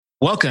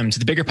Welcome to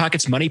the Bigger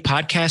Pockets Money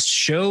Podcast,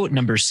 show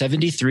number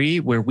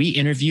 73, where we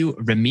interview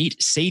Ramit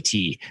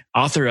Sethi,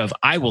 author of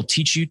I Will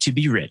Teach You to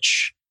Be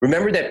Rich.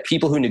 Remember that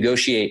people who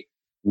negotiate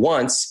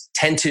once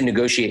tend to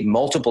negotiate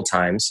multiple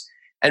times.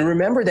 And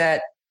remember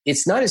that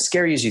it's not as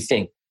scary as you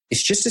think.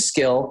 It's just a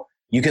skill.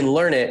 You can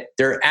learn it.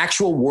 There are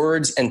actual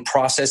words and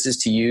processes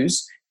to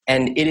use.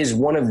 And it is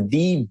one of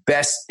the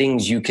best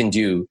things you can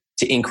do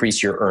to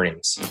increase your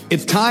earnings.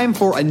 It's time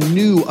for a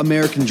new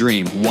American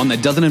dream, one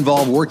that doesn't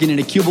involve working in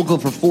a cubicle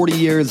for 40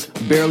 years,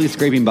 barely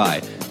scraping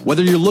by.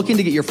 Whether you're looking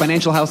to get your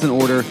financial house in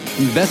order,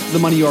 invest the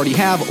money you already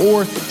have,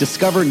 or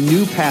discover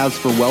new paths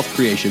for wealth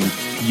creation,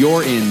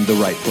 you're in the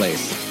right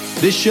place.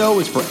 This show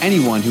is for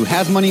anyone who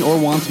has money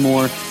or wants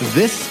more.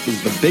 This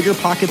is the Bigger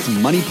Pockets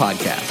Money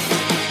Podcast.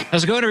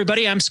 How's it going,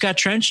 everybody? I'm Scott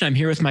Trench, and I'm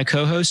here with my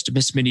co-host,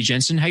 Miss Mindy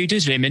Jensen. How you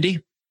doing today,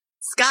 Mindy?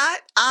 Scott,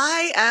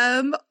 I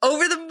am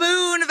over the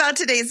moon about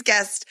today's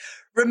guest,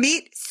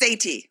 Ramit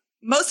Sethi.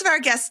 Most of our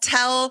guests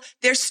tell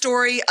their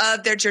story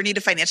of their journey to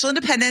financial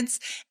independence.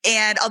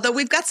 And although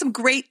we've got some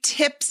great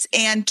tips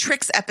and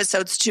tricks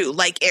episodes too,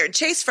 like Aaron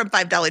Chase from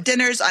 $5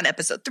 Dinners on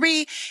episode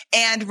 3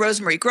 and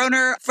Rosemary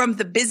Groner from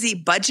The Busy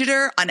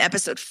Budgeter on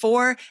episode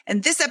 4.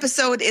 And this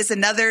episode is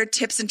another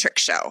tips and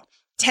tricks show.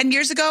 10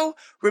 years ago,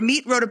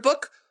 Ramit wrote a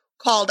book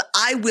called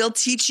I Will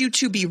Teach You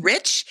to Be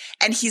Rich.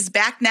 And he's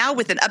back now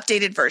with an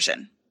updated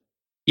version.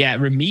 Yeah,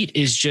 Ramit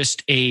is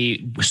just a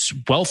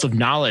wealth of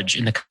knowledge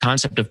in the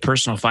concept of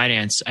personal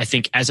finance, I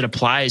think, as it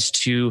applies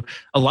to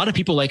a lot of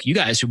people like you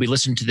guys who be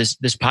listening to this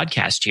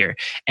podcast here.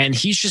 And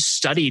he's just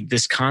studied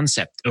this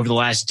concept over the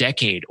last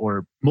decade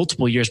or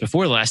multiple years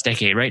before the last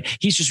decade, right?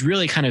 He's just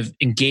really kind of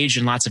engaged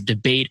in lots of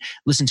debate,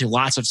 listened to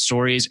lots of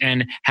stories,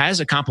 and has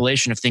a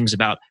compilation of things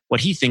about what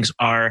he thinks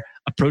are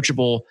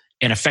approachable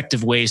and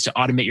effective ways to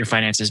automate your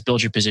finances,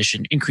 build your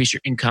position, increase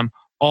your income,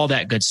 all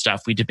that good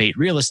stuff. We debate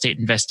real estate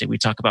investing. We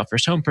talk about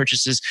first home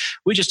purchases.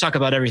 We just talk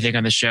about everything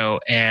on the show.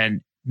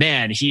 And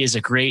man, he is a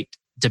great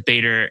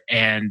debater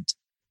and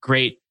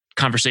great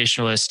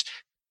conversationalist,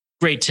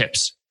 great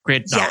tips,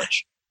 great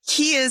knowledge.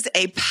 He is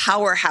a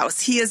powerhouse.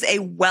 He is a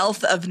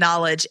wealth of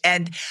knowledge.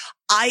 And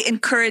I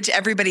encourage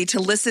everybody to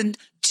listen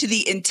to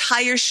the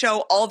entire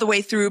show all the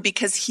way through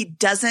because he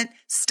doesn't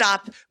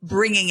stop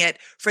bringing it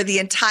for the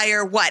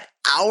entire,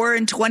 hour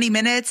and 20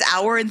 minutes,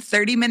 hour and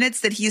 30 minutes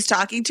that he's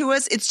talking to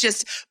us. It's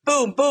just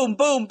boom, boom,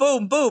 boom,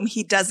 boom, boom.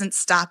 He doesn't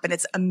stop and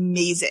it's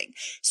amazing.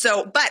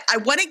 So, but I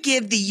want to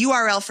give the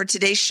URL for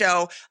today's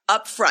show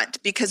up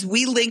front because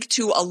we link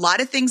to a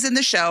lot of things in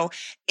the show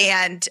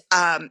and,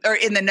 or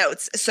in the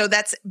notes. So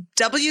that's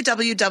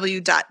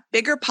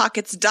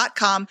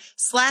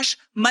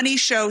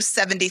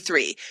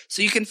www.biggerpockets.com/moneyshow73.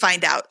 So you can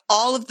find out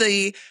all of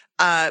the,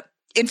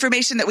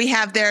 information that we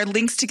have there,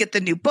 links to get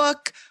the new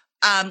book,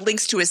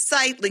 links to his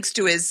site, links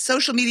to his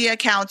social media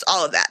accounts,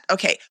 all of that.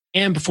 Okay.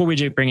 And before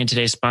we bring in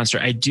today's sponsor,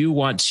 I do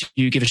want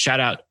to give a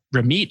shout out.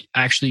 Ramit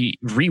actually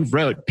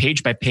rewrote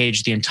page by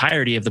page the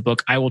entirety of the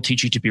book, I Will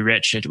Teach You to Be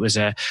Rich. It's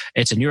a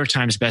New York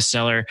Times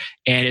bestseller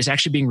and is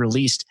actually being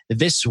released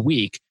this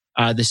week.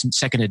 This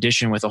second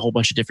edition with a whole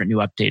bunch of different new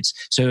updates.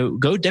 So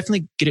go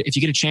definitely get it. If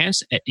you get a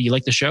chance, you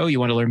like the show, you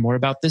want to learn more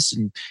about this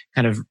and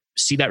kind of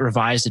see that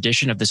revised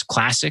edition of this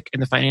classic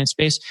in the finance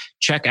space,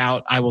 check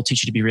out I Will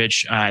Teach You to Be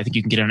Rich. I think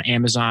you can get it on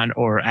Amazon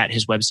or at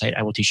his website,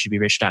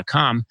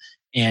 iwillteachyoutoberich.com,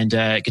 and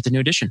get the new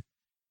edition.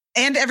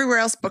 And everywhere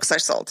else books are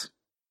sold.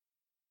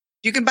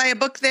 You can buy a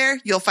book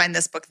there. You'll find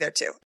this book there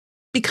too.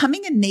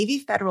 Becoming a Navy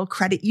Federal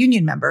Credit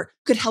Union member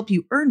could help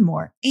you earn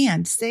more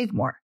and save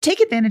more. Take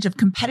advantage of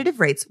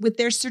competitive rates with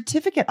their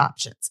certificate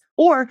options,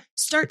 or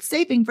start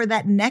saving for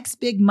that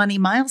next big money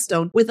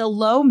milestone with a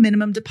low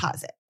minimum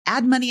deposit.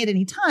 Add money at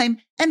any time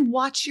and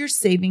watch your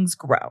savings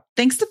grow.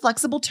 Thanks to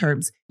flexible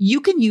terms, you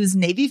can use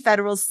Navy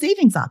Federal's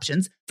savings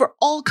options for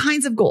all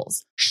kinds of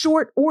goals,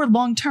 short or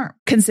long term.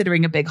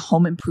 Considering a big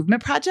home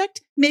improvement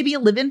project, maybe a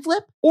live-in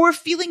flip, or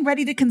feeling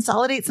ready to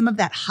consolidate some of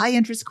that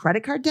high-interest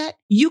credit card debt,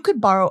 you could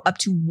borrow up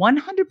to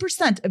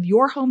 100% of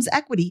your home's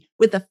equity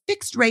with a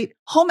fixed-rate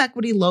home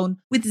equity loan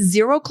with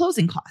zero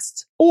closing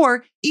costs,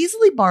 or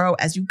easily borrow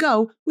as you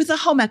go with a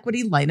home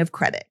equity line of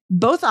credit.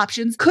 Both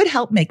options could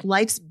help make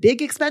life's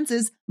big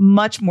expenses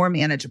much more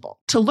manageable.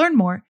 To learn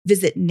more,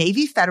 visit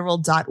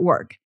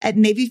NavyFederal.org. At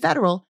Navy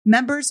Federal,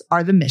 members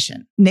are the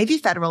mission. Navy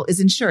Federal is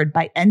insured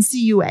by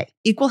NCUA,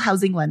 Equal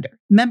Housing Lender.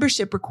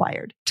 Membership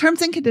required.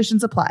 Terms and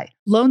conditions apply.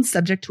 Loans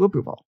subject to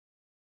approval.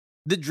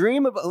 The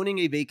dream of owning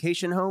a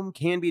vacation home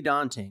can be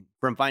daunting.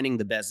 From finding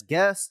the best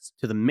guests,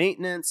 to the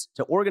maintenance,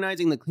 to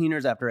organizing the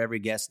cleaners after every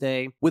guest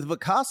stay. With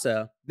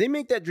Vacasa, they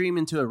make that dream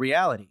into a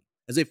reality.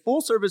 As a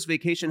full-service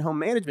vacation home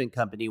management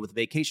company with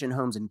vacation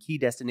homes in key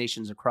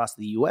destinations across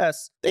the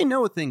U.S., they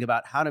know a thing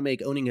about how to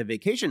make owning a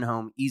vacation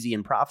home easy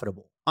and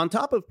profitable. On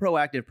top of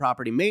proactive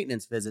property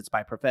maintenance visits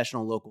by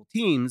professional local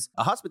teams,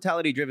 a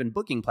hospitality-driven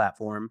booking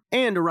platform,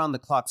 and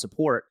around-the-clock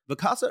support,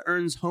 Vacasa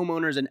earns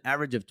homeowners an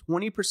average of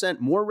 20%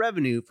 more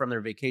revenue from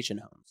their vacation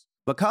homes.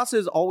 Vacasa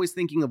is always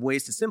thinking of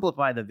ways to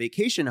simplify the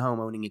vacation home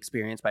owning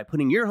experience by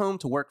putting your home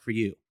to work for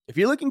you. If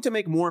you're looking to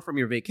make more from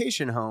your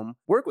vacation home,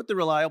 work with the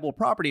reliable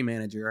property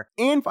manager,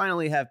 and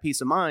finally have peace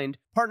of mind,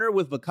 partner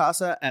with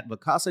Vacasa at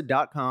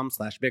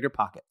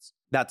vacasa.com/biggerpockets.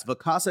 That's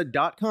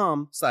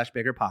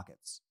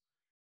vacasa.com/biggerpockets.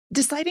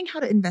 Deciding how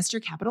to invest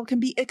your capital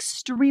can be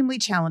extremely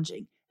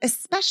challenging,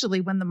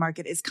 especially when the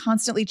market is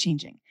constantly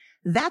changing.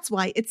 That's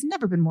why it's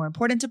never been more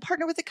important to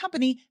partner with a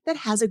company that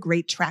has a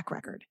great track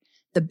record.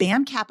 The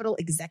BAM Capital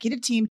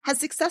executive team has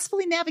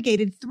successfully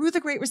navigated through the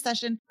Great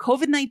Recession,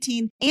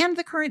 COVID-19, and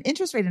the current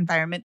interest rate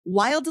environment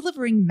while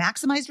delivering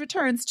maximized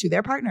returns to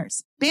their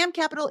partners. BAM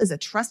Capital is a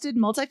trusted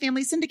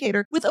multifamily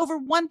syndicator with over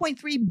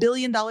 $1.3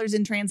 billion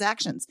in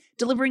transactions,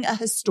 delivering a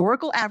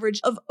historical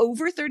average of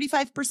over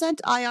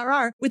 35%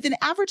 IRR with an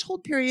average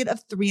hold period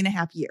of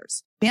 3.5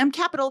 years. BAM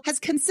Capital has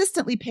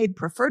consistently paid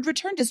preferred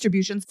return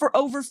distributions for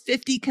over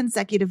 50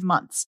 consecutive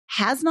months,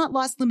 has not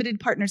lost limited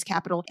partners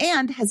capital,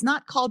 and has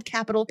not called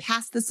capital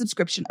past the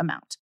subscription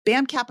amount.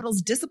 BAM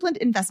Capital's disciplined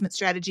investment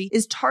strategy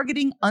is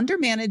targeting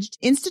undermanaged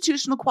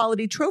institutional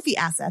quality trophy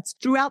assets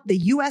throughout the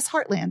U.S.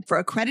 heartland for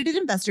accredited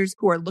investors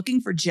who are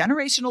looking for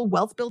generational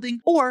wealth building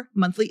or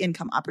monthly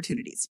income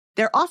opportunities.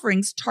 Their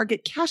offerings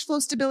target cash flow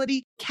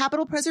stability,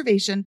 capital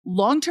preservation,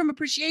 long-term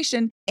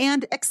appreciation,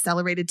 and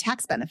accelerated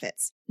tax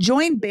benefits.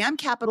 Join BAM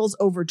Capital's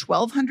over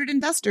 1,200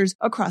 investors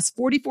across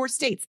 44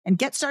 states and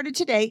get started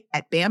today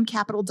at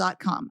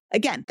bamcapital.com.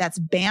 Again, that's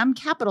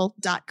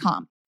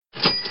bamcapital.com.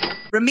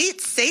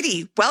 Ramit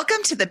Sethi,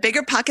 welcome to the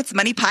Bigger Pockets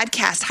Money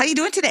Podcast. How are you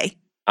doing today?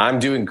 I'm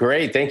doing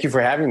great. Thank you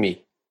for having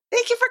me.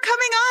 Thank you for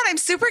coming on. I'm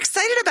super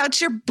excited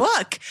about your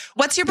book.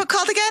 What's your book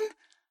called again?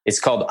 It's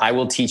called I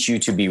Will Teach You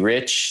to Be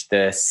Rich,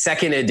 the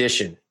second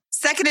edition.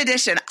 Second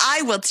edition.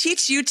 I Will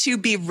Teach You to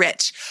Be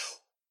Rich.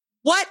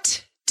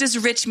 What does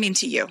rich mean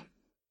to you?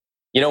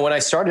 You know, when I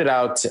started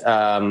out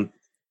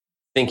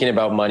thinking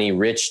about money,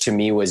 rich to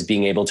me was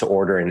being able to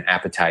order an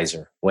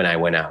appetizer when I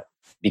went out.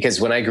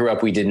 Because when I grew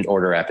up, we didn't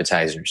order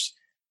appetizers.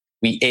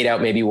 We ate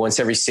out maybe once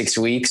every 6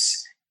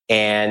 weeks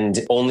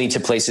and only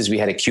to places we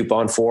had a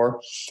coupon for.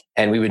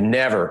 And we would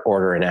never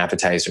order an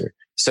appetizer.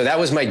 So that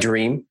was my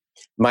dream.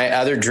 My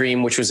other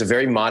dream, which was a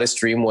very modest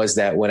dream, was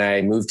that when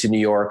I moved to New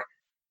York,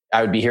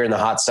 I would be here in the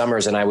hot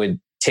summers and I would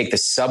take the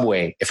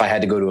subway if I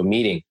had to go to a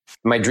meeting.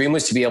 My dream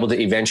was to be able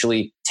to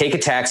eventually take a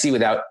taxi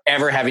without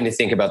ever having to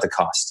think about the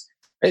cost.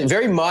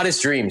 Very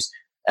modest dreams.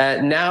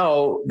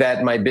 Now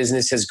that my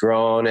business has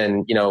grown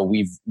and, you know,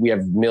 we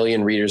have 1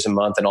 million readers a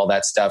month and all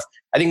that stuff,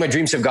 I think my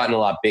dreams have gotten a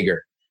lot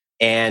bigger.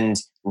 And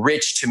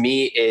rich to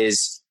me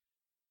is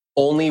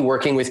only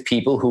working with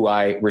people who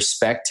I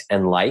respect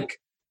and like,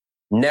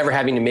 never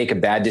having to make a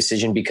bad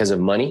decision because of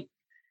money,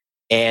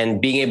 and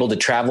being able to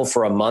travel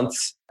for a month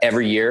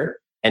every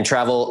year and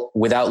travel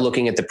without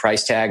looking at the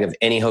price tag of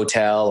any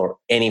hotel or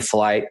any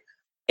flight,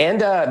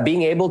 and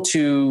being able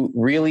to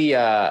really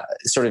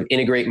sort of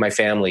integrate my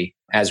family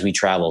as we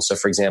travel. So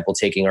for example,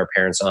 taking our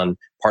parents on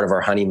part of our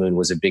honeymoon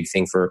was a big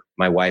thing for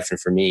my wife and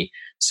for me.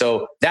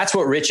 So that's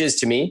what rich is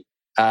to me,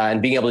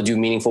 and being able to do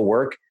meaningful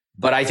work.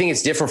 But I think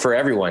it's different for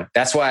everyone.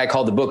 That's why I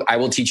call the book, I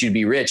Will Teach You to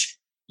Be Rich.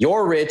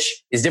 Your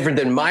rich is different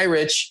than my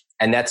rich,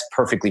 and that's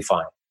perfectly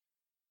fine.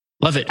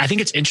 Love it. I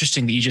think it's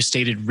interesting that you just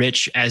stated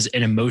rich as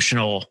an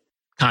emotional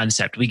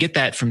concept. We get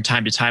that from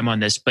time to time on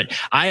this, but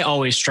I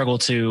always struggle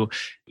to,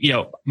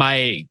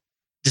 my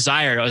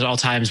desire at all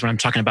times when I'm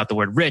talking about the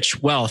word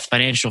rich, wealth,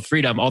 financial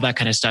freedom, all that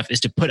kind of stuff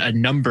is to put a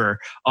number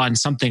on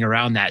something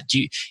around that.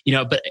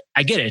 But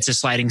I get it. It's a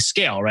sliding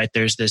scale, right?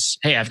 There's this,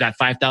 hey, I've got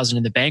 5,000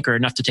 in the bank or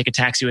enough to take a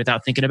taxi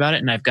without thinking about it.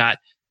 And I've got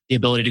the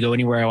ability to go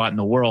anywhere I want in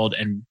the world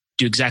and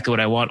do exactly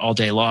what I want all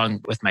day long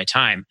with my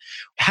time.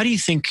 How do you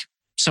think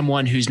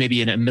someone who's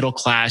maybe in a middle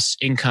class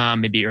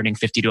income, maybe earning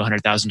 $50,000 to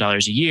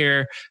 $100,000 a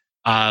year,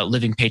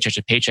 living paycheck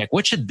to paycheck,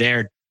 what should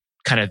their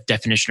kind of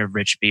definition of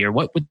rich be, or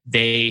what would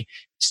they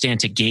stand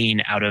to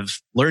gain out of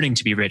learning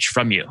to be rich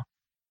from you?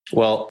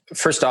 Well,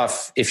 first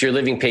off, if you're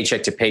living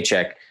paycheck to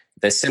paycheck,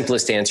 the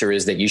simplest answer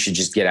is that you should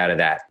just get out of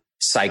that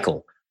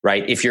cycle,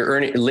 right? If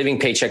you're living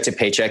paycheck to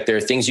paycheck, there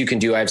are things you can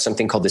do. I have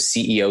something called the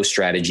CEO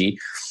strategy,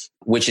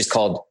 which is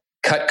called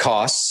cut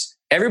costs.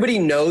 Everybody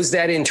knows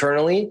that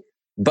internally,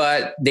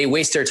 but they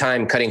waste their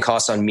time cutting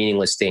costs on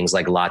meaningless things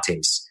like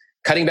lattes.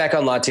 Cutting back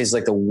on lattes is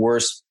like the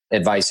worst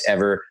advice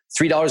ever.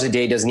 $3 a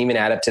day doesn't even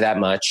add up to that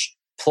much.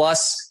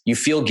 Plus, you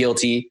feel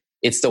guilty.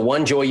 It's the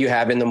one joy you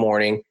have in the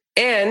morning,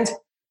 and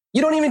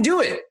you don't even do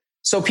it.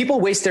 So people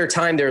waste their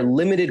time, their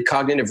limited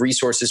cognitive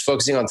resources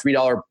focusing on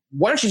 $3.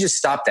 Why don't you just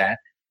stop that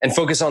and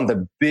focus on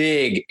the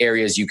big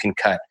areas you can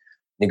cut?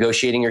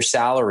 Negotiating your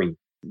salary.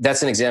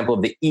 That's an example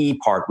of the E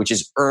part, which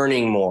is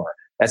earning more.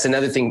 That's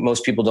another thing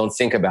most people don't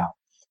think about.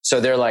 So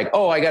they're like,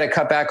 oh, I got to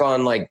cut back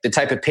on like the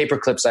type of paper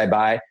clips I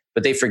buy.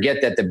 But they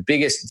forget that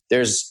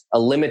there's a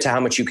limit to how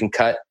much you can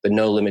cut, but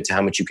no limit to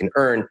how much you can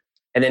earn.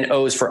 And then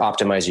O is for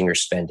optimizing your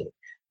spending.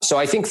 So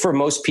I think for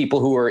most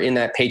people who are in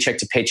that paycheck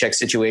to paycheck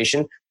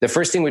situation, the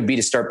first thing would be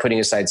to start putting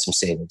aside some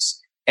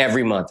savings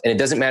every month. And it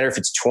doesn't matter if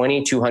it's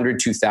 $20, $200,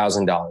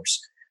 $2,000.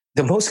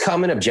 The most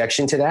common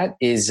objection to that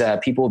is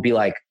people will be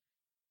like,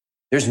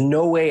 there's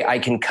no way I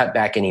can cut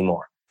back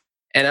anymore.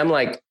 And I'm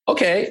like,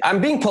 okay,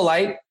 I'm being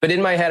polite, but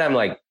in my head, I'm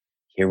like,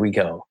 here we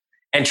go.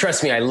 And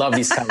trust me, I love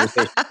these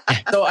conversations.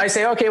 So I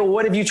say, okay, well,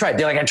 what have you tried?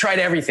 They're like, I tried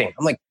everything.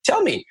 I'm like,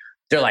 tell me.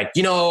 They're like,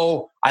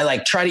 I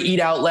like try to eat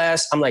out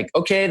less. I'm like,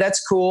 okay,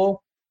 that's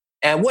cool.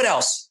 And what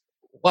else?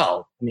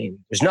 Well, I mean,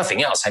 there's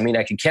nothing else. I mean,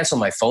 I could cancel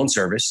my phone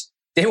service.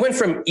 They went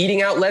from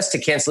eating out less to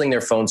canceling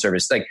their phone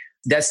service. Like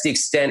that's the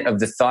extent of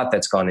the thought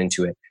that's gone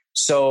into it.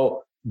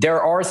 So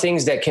there are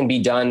things that can be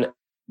done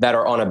that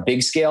are on a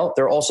big scale.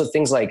 There are also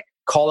things like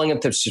calling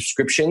up the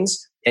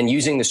subscriptions and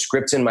using the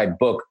scripts in my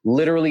book,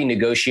 literally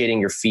negotiating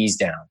your fees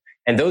down.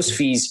 And those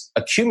fees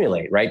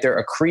accumulate, right?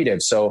 They're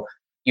accretive. So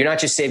you're not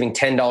just saving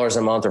 $10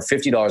 a month or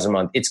 $50 a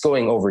month. It's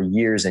going over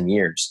years and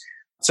years.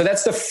 So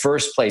that's the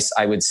first place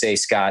I would say,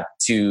 Scott,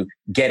 to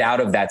get out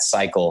of that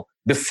cycle.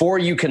 Before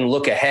you can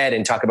look ahead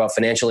and talk about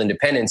financial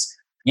independence,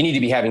 you need to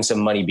be having some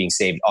money being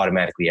saved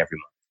automatically every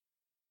month.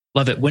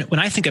 Love it. When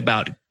I think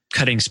about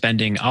cutting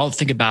spending, I'll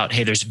think about,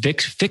 hey, there's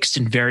fixed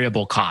and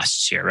variable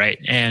costs here, right?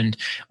 And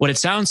what it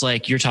sounds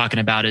like you're talking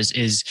about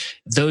is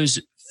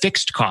those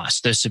fixed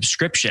costs, those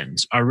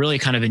subscriptions are really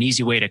kind of an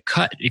easy way to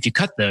cut. If you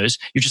cut those,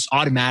 you're just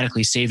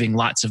automatically saving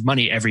lots of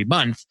money every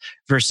month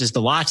versus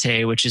the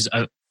latte, which is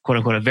a quote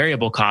unquote a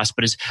variable cost,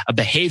 but is a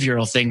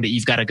behavioral thing that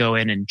you've got to go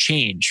in and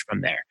change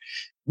from there.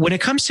 When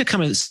it comes to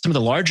some of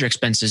the larger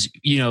expenses,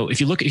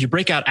 if you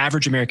break out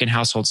average American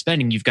household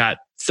spending, you've got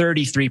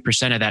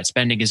 33% of that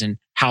spending is in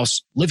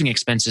house living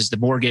expenses, the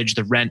mortgage,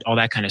 the rent, all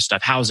that kind of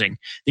stuff, housing.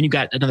 Then you've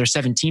got another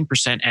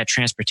 17% at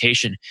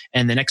transportation.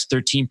 And the next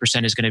 13%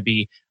 is going to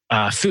be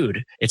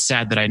food. It's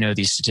sad that I know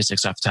these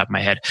statistics off the top of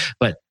my head,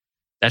 but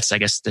that's, I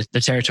guess,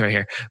 the territory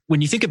here. When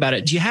you think about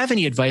it, do you have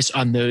any advice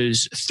on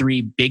those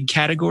three big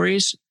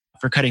categories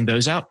for cutting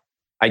those out?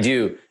 I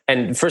do.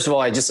 And first of all,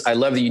 I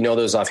love that you know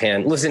those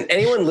offhand. Listen,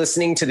 anyone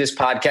listening to this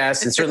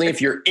podcast, and certainly if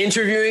you're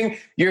interviewing,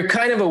 you're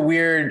kind of a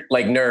weird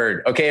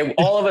nerd. Okay.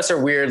 All of us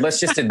are weird. Let's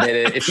just admit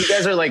it. If you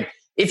guys are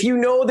if you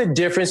know the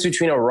difference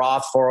between a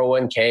Roth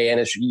 401k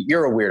and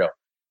you're a weirdo.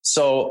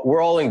 So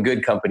we're all in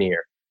good company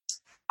here.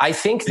 I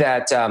think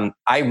that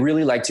I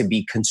really like to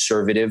be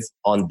conservative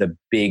on the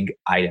big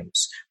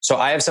items. So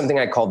I have something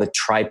I call the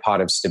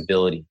tripod of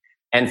stability.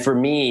 And for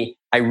me,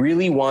 I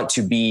really want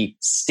to be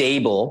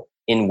stable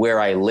in where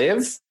I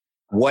live,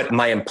 what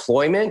my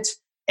employment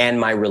and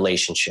my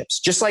relationships,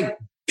 just like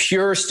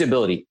pure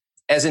stability.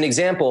 As an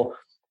example,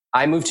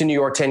 I moved to New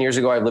York 10 years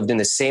ago. I've lived in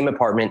the same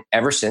apartment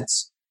ever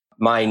since.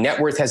 My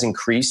net worth has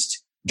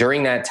increased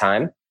during that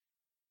time,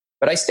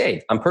 but I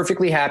stayed. I'm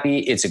perfectly happy.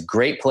 It's a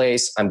great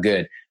place. I'm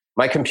good.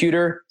 My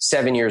computer,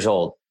 7 years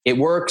old. It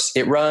works.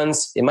 It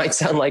runs. It might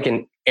sound like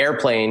an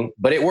airplane,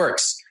 but it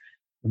works.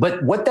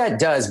 But what that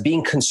does,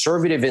 being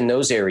conservative in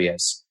those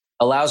areas,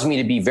 allows me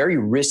to be very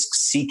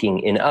risk-seeking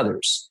in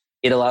others.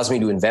 It allows me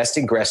to invest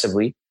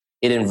aggressively.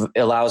 It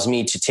allows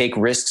me to take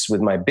risks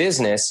with my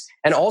business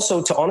and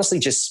also to honestly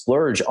just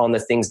splurge on the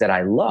things that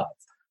I love.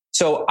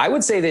 So I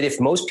would say that if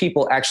most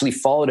people actually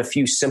followed a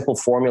few simple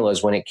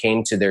formulas when it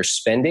came to their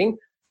spending,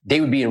 they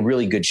would be in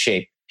really good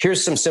shape.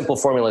 Here's some simple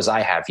formulas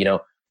I have.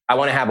 I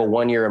want to have a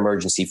 1-year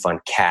emergency fund,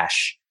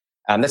 cash.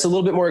 That's a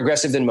little bit more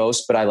aggressive than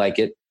most, but I like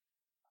it.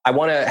 I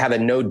want to have a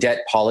no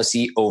debt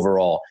policy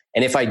overall.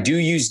 And if I do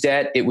use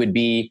debt, it would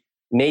be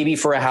maybe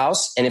for a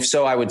house. And if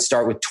so, I would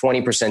start with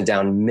 20%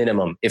 down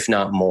minimum, if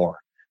not more.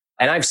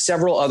 And I have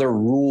several other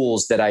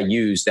rules that I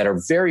use that are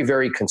very,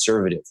 very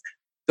conservative.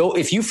 Though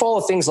if you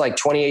follow things like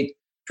 28%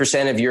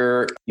 of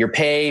your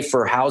pay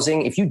for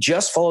housing, if you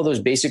just follow those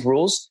basic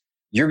rules,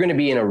 you're going to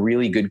be in a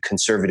really good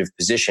conservative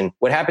position.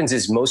 What happens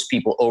is most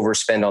people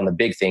overspend on the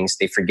big things.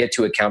 They forget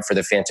to account for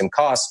the phantom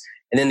costs.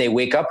 And then they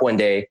wake up one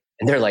day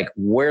and they're like,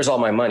 where's all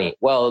my money?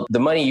 Well, the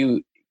money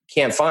you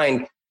can't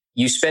find,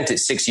 you spent it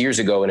 6 years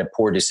ago in a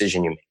poor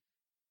decision you made.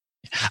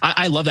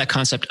 I love that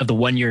concept of the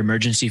 1-year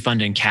emergency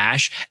fund in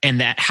cash, and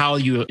that how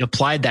you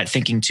applied that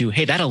thinking to,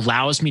 hey, that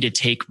allows me to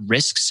take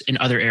risks in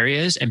other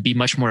areas and be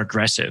much more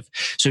aggressive.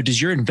 So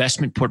does your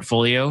investment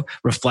portfolio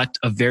reflect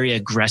a very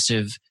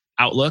aggressive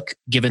outlook,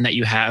 given that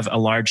you have a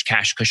large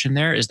cash cushion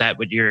there? Is that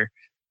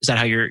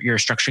how you're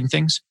structuring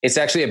things? It's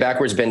actually a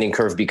backwards bending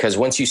curve, because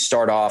once you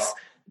start off,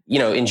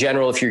 in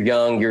general, if you're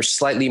young, you're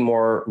slightly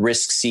more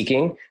risk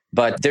seeking,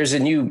 but there's a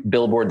new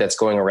billboard that's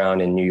going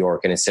around in New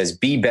York and it says,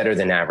 be better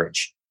than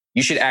average.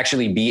 You should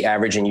actually be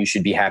average and you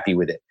should be happy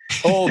with it.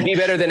 Oh, be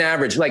better than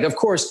average. Of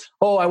course,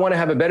 I want to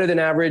have a better than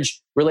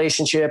average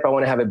relationship. I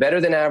want to have a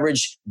better than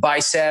average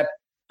bicep,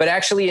 but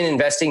actually in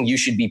investing, you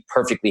should be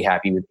perfectly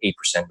happy with 8%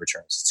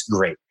 returns. It's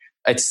great.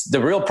 The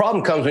real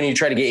problem comes when you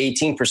try to get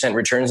 18%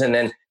 returns. And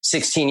then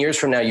 16 years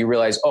from now, you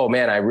realize, oh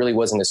man, I really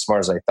wasn't as smart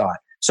as I thought.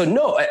 So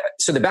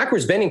the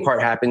backwards bending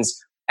part happens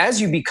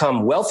as you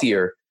become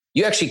wealthier,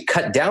 you actually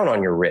cut down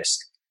on your risk.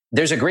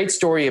 There's a great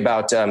story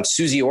about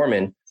Susie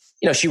Orman.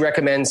 She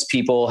recommends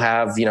people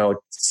have,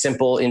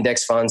 simple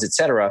index funds, et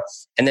cetera.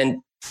 And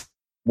then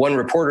one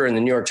reporter in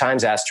the New York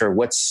Times asked her,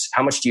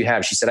 how much do you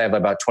have? She said, I have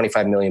about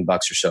 $25 million or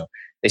so.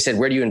 They said,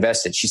 where do you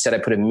invest it? She said, I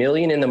put $1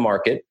 million in the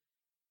market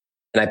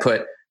and I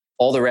put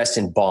all the rest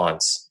in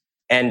bonds.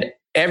 And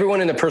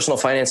everyone in the personal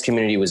finance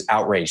community was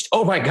outraged.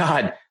 Oh my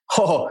God.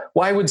 Oh,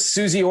 why would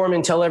Susie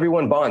Orman tell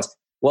everyone bonds?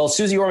 Well,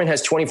 Susie Orman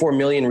has 24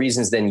 million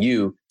reasons than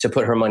you to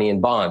put her money in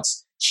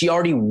bonds. She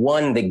already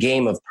won the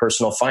game of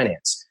personal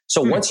finance.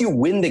 So once you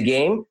win the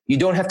game, you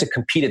don't have to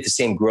compete at the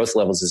same growth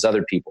levels as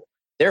other people.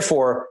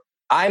 Therefore,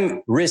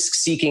 I'm risk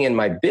seeking in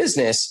my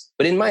business,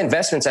 but in my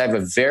investments, I have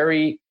a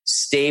very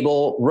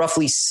stable,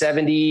 roughly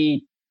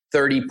 70-30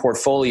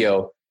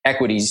 portfolio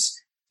equities.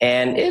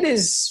 And it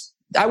is,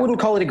 I wouldn't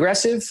call it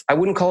aggressive. I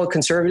wouldn't call it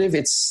conservative.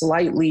 It's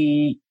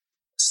slightly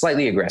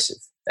aggressive.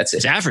 That's it.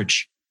 It's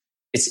average.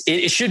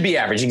 It should be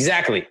average.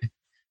 Exactly.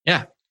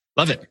 Yeah.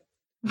 Love it.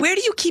 Where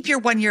do you keep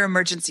your 1-year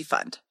emergency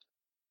fund?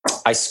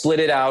 I split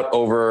it out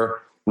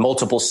over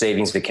multiple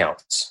savings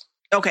accounts.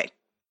 Okay.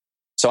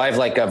 So I have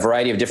like a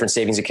variety of different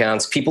savings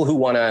accounts. People who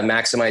want to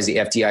maximize the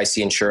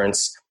FDIC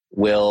insurance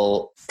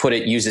will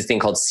use a thing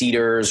called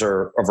Cedars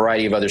or a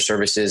variety of other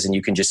services, and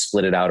you can just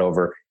split it out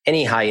over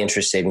any high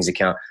interest savings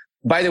account.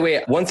 By the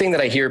way, one thing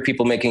that I hear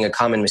people making a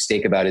common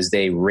mistake about is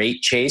they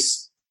rate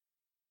chase.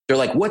 They're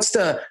like, what's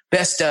the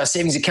best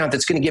savings account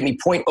that's going to get me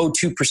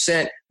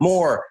 0.02%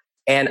 more?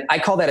 And I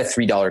call that a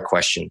 $3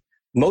 question.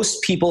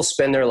 Most people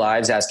spend their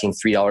lives asking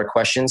 $3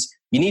 questions.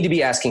 You need to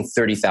be asking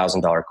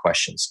 $30,000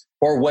 questions.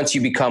 Or once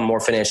you become more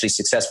financially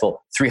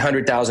successful,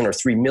 $300,000 or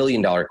 $3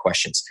 million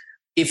questions.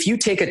 If you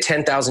take a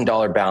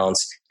 $10,000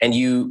 balance and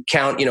you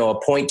count, a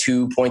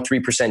 0.2,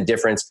 0.3%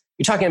 difference,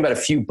 you're talking about a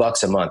few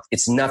bucks a month.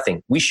 It's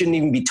nothing. We shouldn't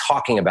even be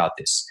talking about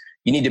this.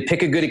 You need to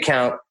pick a good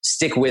account,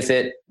 stick with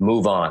it,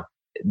 move on.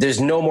 There's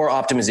no more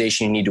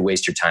optimization you need to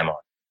waste your time on.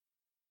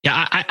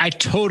 Yeah,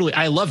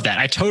 I love that.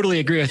 I totally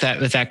agree with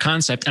that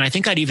concept. And I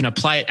think I'd even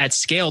apply it at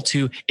scale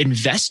to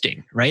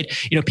investing, right?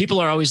 People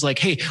are always like,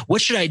 hey, what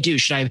should I do?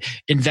 Should I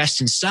invest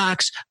in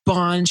stocks,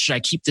 bonds? Should I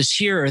keep this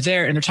here or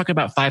there? And they're talking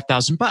about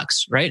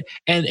 $5,000, right?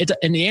 And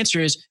the answer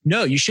is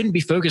no, you shouldn't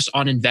be focused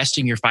on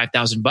investing your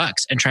 $5,000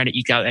 and trying to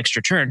eke out extra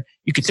return.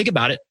 You can think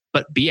about it,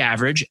 but be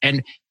average.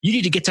 And you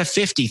need to get to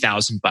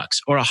 $50,000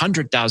 or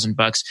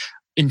 $100,000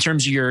 in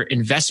terms of your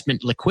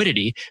investment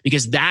liquidity,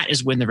 because that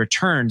is when the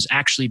returns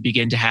actually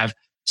begin to have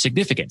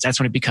significance.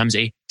 That's when it becomes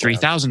a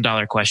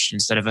 $3,000 question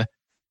instead of a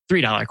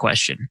 $3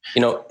 question.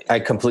 I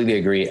completely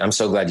agree. I'm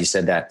so glad you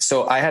said that.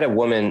 So I had a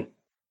woman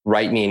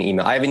write me an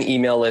email. I have an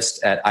email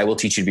list at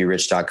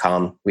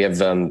iwillteachyoutoberich.com. We have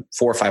 400,000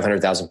 or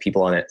 500,000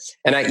 people on it.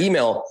 And I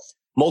email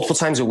multiple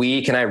times a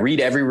week and I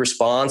read every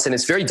response, and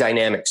it's very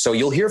dynamic. So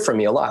you'll hear from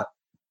me a lot.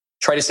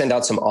 Try to send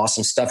out some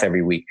awesome stuff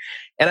every week.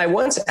 And I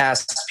once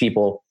asked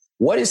people,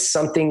 what is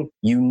something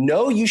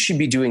you should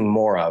be doing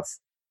more of?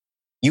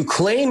 You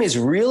claim is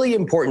really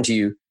important to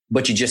you,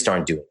 but you just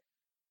aren't doing it.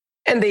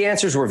 And the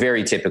answers were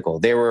very typical.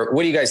 They were,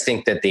 what do you guys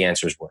think that the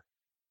answers were?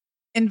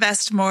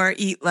 Invest more,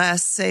 eat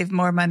less, save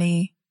more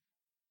money.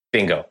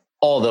 Bingo.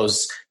 All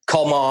those.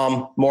 Call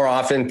mom more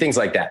often, things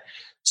like that.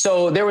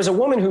 So there was a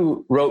woman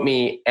who wrote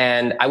me,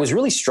 and I was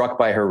really struck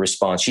by her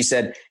response. She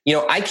said,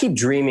 I keep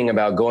dreaming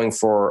about going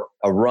for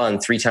a run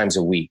 3 times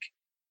a week,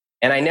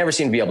 and I never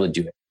seem to be able to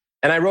do it.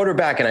 And I wrote her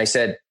back and I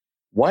said,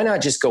 why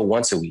not just go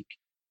once a week?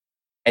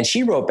 And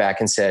she wrote back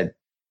and said,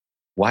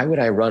 why would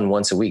I run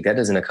once a week? That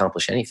doesn't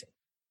accomplish anything.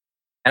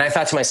 And I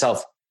thought to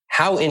myself,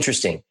 how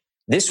interesting.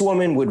 This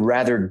woman would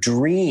rather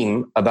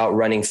dream about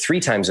running 3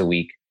 times a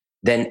week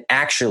than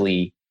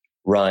actually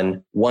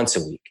run once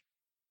a week.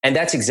 And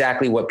that's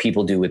exactly what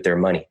people do with their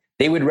money.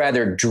 They would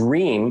rather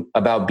dream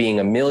about being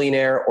a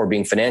millionaire or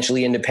being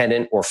financially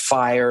independent or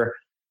FIRE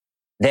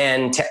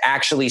than to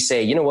actually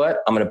say, you know what,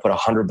 I'm going to put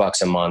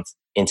 $100 a month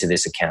into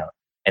this account.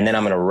 And then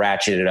I'm going to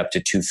ratchet it up to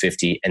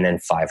 $250 and then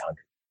 $500.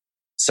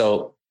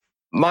 So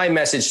my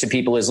message to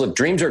people is, look,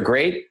 dreams are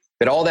great,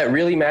 but all that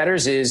really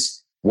matters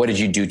is what did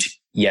you do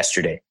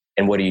yesterday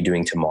and what are you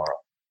doing tomorrow?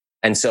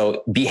 And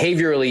so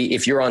behaviorally,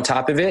 if you're on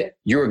top of it,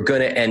 you're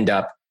going to end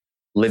up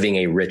living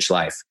a rich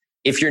life.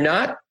 If you're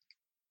not,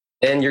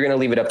 then you're going to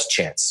leave it up to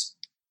chance.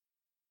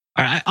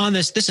 All right, on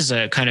this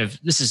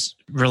is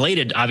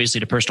related obviously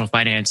to personal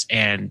finance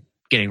and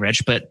getting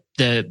rich, but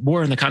the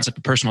more in the concept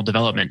of personal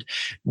development.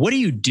 What do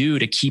you do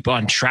to keep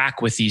on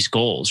track with these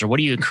goals? Or what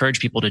do you encourage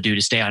people to do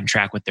to stay on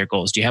track with their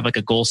goals? Do you have like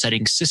a goal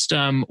setting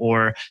system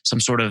or some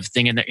sort of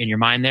thing in your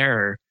mind there?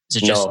 Or is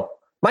it just... No.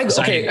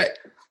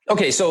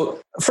 Okay.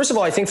 So first of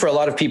all, I think for a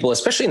lot of people,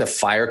 especially in the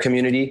FIRE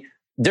community,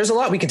 there's a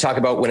lot we can talk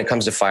about when it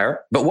comes to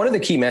FIRE. But one of the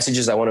key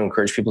messages I want to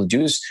encourage people to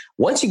do is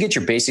once you get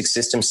your basic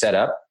system set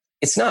up,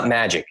 it's not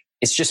magic.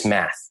 It's just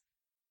math.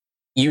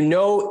 You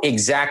know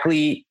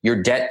exactly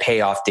your debt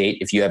payoff date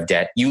if you have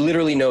debt. You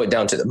literally know it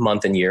down to the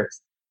month and year.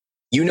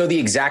 You know the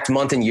exact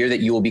month and year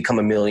that you will become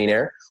a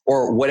millionaire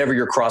or whatever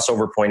your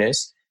crossover point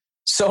is.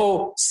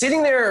 So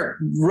sitting there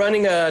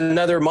running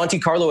another Monte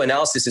Carlo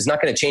analysis is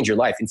not going to change your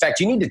life. In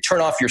fact, you need to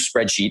turn off your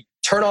spreadsheet,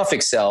 turn off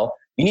Excel.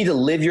 You need to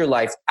live your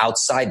life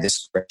outside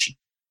this spreadsheet.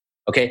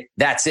 Okay,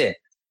 that's it.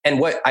 And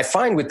what I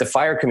find with the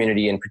FIRE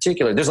community in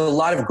particular, there's a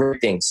lot of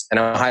great things, and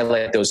I'll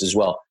highlight those as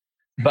well.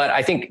 But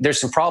I think there's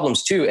some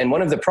problems too. And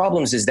one of the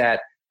problems is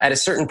that at a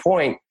certain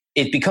point,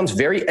 it becomes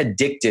very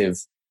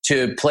addictive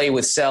to play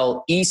with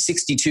cell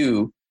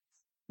E62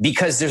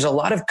 because there's a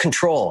lot of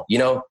control. You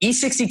know,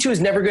 E62 is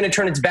never going to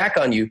turn its back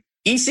on you.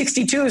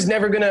 E62 is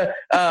never going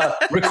to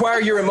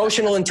require your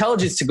emotional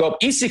intelligence to go up.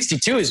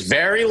 E62 is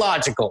very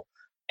logical,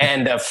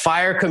 and the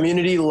FIRE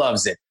community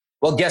loves it.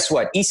 Well, guess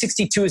what?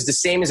 E62 is the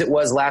same as it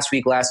was last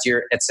week, last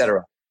year,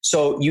 etc.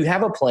 So you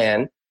have a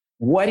plan.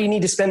 Why do you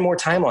need to spend more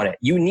time on it?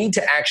 You need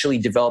to actually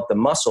develop the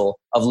muscle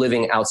of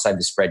living outside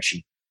the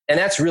spreadsheet. And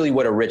that's really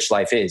what a rich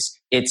life is.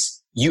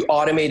 It's you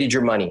automated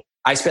your money.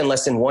 I spend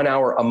less than 1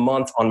 hour a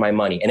month on my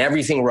money, and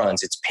everything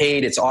runs. It's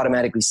paid, it's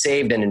automatically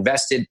saved and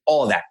invested,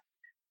 all of that.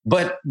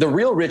 But the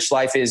real rich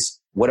life is,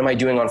 what am I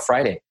doing on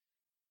Friday?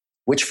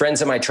 Which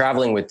friends am I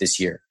traveling with this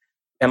year?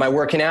 Am I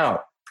working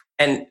out?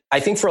 And I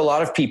think for a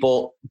lot of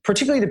people,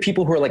 particularly the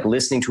people who are like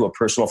listening to a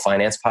personal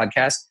finance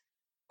podcast,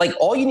 like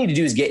all you need to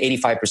do is get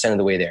 85% of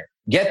the way there.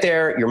 Get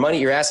there, your money,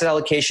 your asset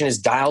allocation is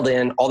dialed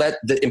in, all that,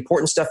 the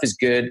important stuff is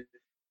good.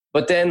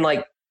 But then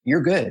like,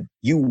 you're good.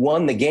 You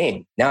won the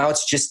game. Now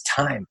it's just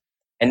time.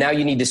 And now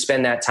you need to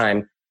spend that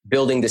time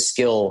building the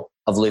skill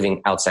of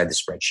living outside the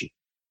spreadsheet.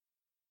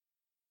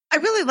 I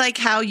really like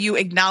how you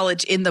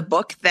acknowledge in the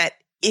book that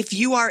if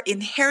you are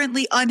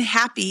inherently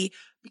unhappy,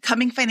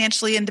 becoming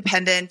financially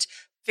independent,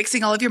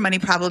 fixing all of your money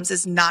problems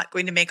is not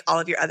going to make all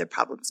of your other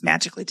problems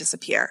magically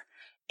disappear.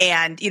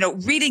 And, you know,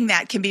 reading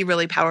that can be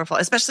really powerful,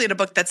 especially in a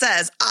book that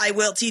says, I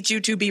will teach you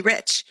to be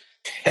rich.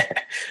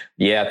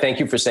 Yeah, thank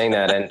you for saying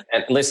that. And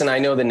listen, I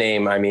know the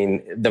name. I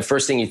mean, the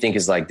first thing you think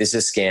is like, this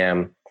is a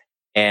scam.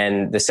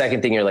 And the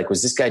second thing you're like,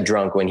 was this guy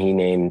drunk when he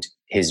named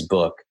his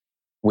book,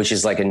 which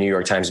is like a New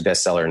York Times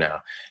bestseller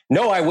now?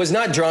 No, I was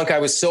not drunk. I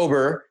was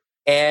sober.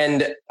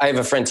 And I have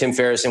a friend, Tim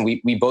Ferriss, and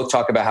we both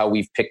talk about how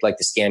we've picked like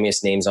the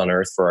scammiest names on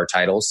earth for our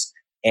titles.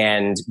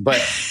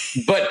 But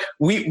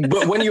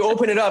when you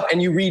open it up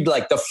and you read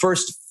like the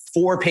first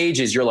 4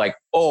 pages, you're like,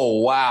 oh,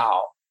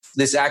 wow,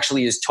 this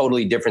actually is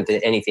totally different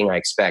than anything I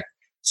expect.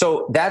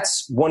 So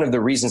that's one of the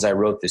reasons I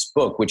wrote this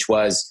book, which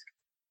was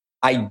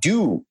I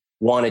do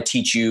want to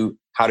teach you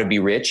how to be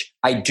rich.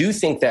 I do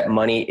think that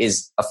money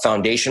is a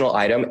foundational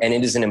item, and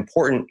it is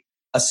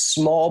a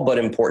small but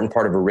important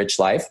part of a rich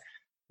life.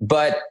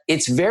 But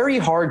it's very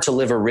hard to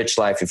live a rich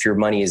life if your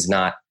money is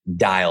not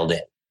dialed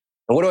in.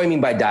 And what do I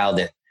mean by dialed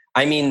in?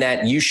 I mean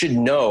that you should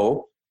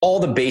know all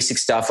the basic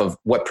stuff of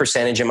what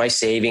percentage am I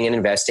saving and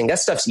investing. That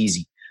stuff's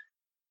easy.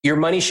 Your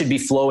money should be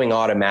flowing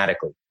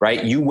automatically,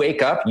 right? You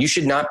wake up, you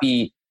should not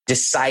be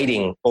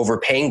deciding over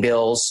paying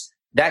bills.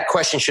 That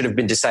question should have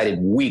been decided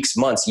weeks,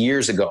 months,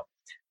 years ago.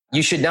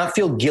 You should not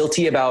feel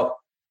guilty about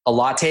a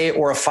latte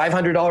or a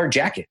 $500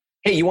 jacket.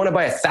 Hey, you want to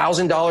buy a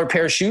 $1,000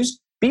 pair of shoes?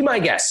 Be my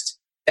guest.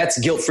 That's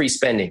guilt-free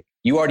spending.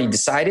 You already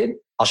decided.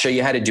 I'll show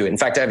you how to do it. In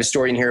fact, I have a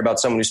story in here about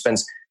someone who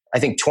spends, I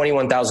think,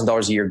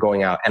 $21,000 a year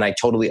going out, and I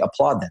totally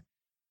applaud them.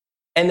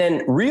 And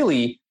then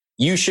really,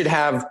 you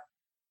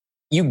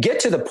get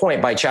to the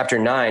point by chapter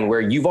 9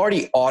 where you've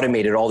already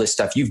automated all this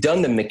stuff. You've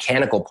done the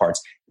mechanical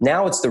parts.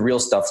 Now it's the real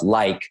stuff,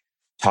 like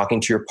talking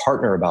to your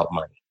partner about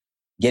money,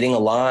 getting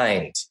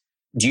aligned.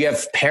 Do you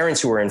have parents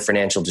who are in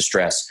financial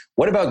distress?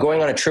 What about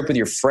going on a trip with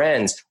your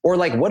friends? Or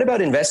like, what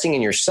about investing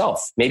in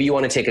yourself? Maybe you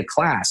want to take a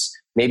class.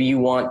 Maybe you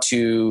want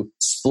to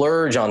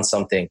splurge on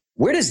something.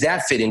 Where does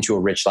that fit into a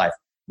rich life?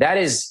 That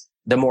is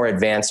the more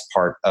advanced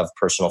part of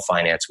personal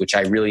finance, which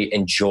I really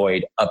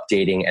enjoyed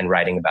updating and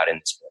writing about in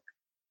this book.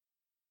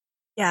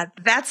 Yeah,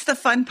 that's the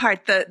fun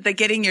part, the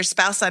getting your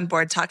spouse on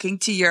board, talking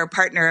to your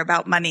partner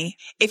about money.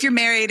 If you're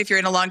married, if you're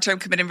in a long-term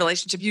committed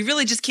relationship, you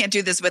really just can't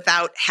do this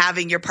without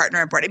having your partner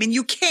on board. I mean,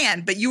 you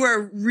can, but you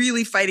are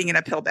really fighting an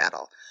uphill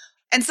battle.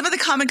 And some of the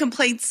common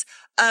complaints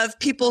of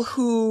people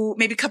who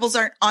maybe couples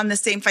aren't on the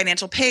same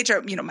financial page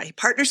are, you know, my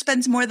partner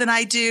spends more than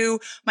I do.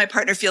 My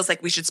partner feels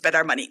like we should spend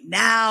our money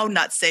now,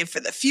 not save for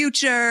the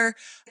future.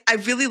 I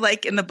really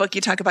like in the book,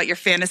 you talk about your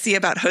fantasy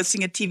about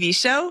hosting a TV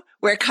show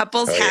where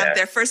couples have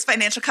their first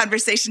financial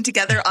conversation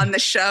together on the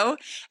show.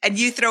 And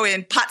you throw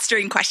in pot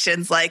stirring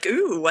questions like,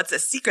 ooh, what's a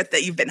secret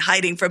that you've been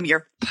hiding from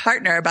your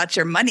partner about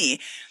your money?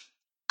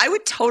 I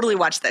would totally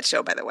watch that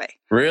show, by the way.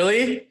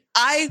 Really?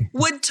 I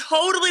would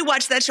totally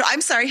watch that show.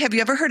 I'm sorry. Have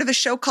you ever heard of a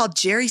show called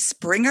Jerry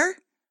Springer?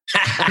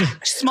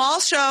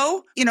 Small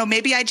show. You know,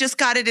 maybe I just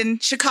got it in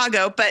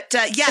Chicago, but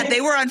yeah,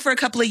 they were on for a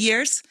couple of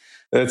years.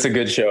 That's a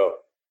good show.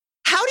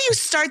 How do you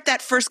start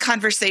that first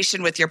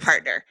conversation with your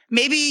partner?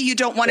 Maybe you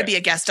don't want to be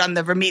a guest on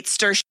the Ramit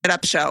Stir Shit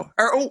Up show.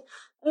 Or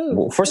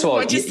well, first of all,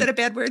 I just said a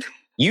bad word.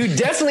 You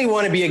definitely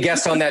want to be a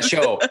guest on that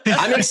show.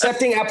 I'm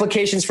accepting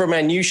applications for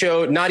my new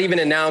show, not even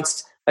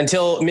announced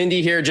until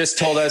Mindy here just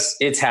told us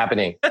it's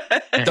happening.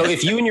 So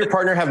if you and your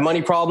partner have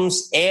money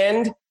problems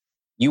and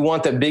you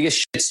want the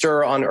biggest shit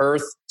stirrer on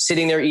earth,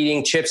 sitting there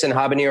eating chips and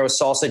habanero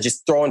salsa,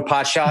 just throwing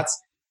pot shots,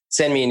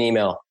 send me an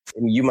email.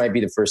 You might be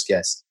the first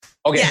guest.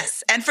 Okay.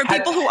 Yes. And for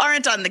people who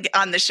aren't on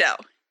the show.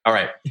 All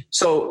right.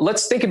 So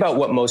let's think about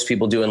what most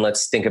people do and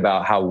let's think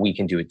about how we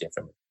can do it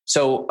differently.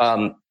 So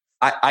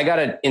I got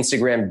an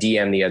Instagram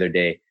DM the other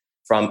day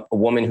from a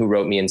woman who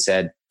wrote me and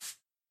said,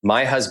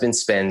 my husband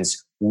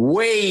spends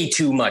way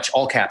too much,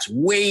 all caps,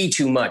 way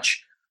too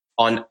much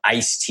on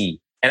iced tea.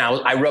 And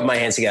I rubbed my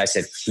hands together. I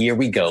said, here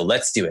we go.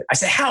 Let's do it. I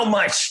said, how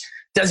much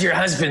does your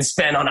husband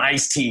spend on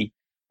iced tea?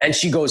 And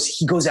she goes,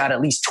 he goes out at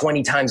least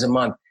 20 times a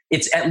month.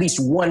 It's at least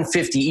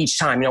 $150 each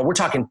time. We're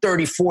talking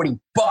 $30, $40.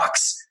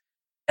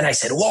 And I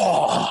said,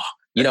 whoa.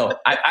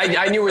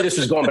 I knew where this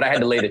was going, but I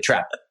had to lay the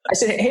trap. I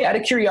said, hey, out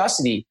of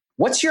curiosity,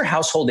 what's your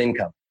household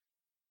income?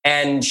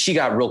 And she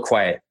got real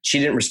quiet. She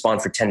didn't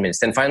respond for 10 minutes.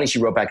 Then finally she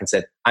wrote back and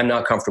said, I'm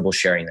not comfortable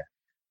sharing that.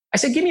 I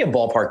said, give me a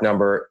ballpark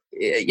number.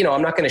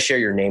 I'm not going to share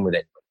your name with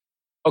it.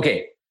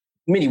 Okay.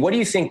 Mindy, what do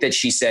you think that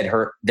she said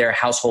their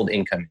household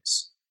income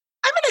is?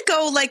 I'm going to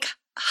go like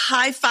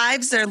high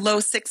fives or low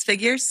six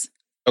figures.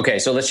 Okay.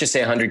 So let's just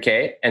say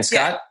 100K. And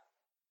Scott?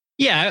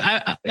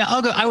 Yeah,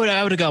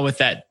 I would go with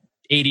that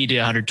 80 to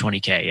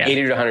 120K. Yeah.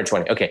 80 to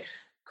 120. Okay.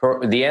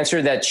 The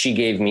answer that she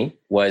gave me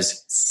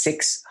was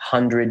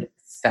 $600,000.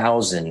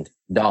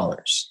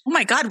 Oh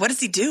my God. What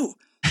does he do?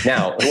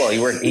 Now, well,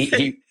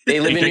 they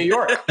live in New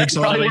York.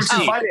 Probably works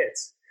in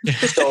finance.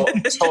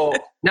 So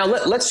now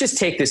let's just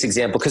take this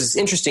example because it's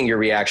interesting, your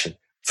reaction.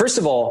 First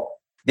of all,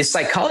 the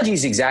psychology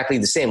is exactly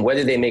the same,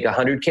 whether they make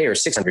 100K or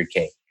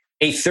 600K.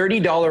 A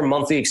 $30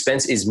 monthly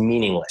expense is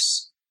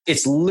meaningless.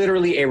 It's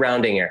literally a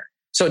rounding error.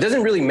 So it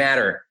doesn't really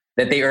matter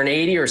that they earn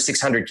 80 or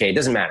 600K. It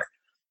doesn't matter.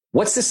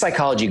 What's the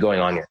psychology going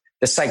on here?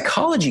 The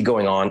psychology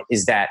going on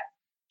is that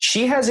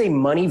she has a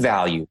money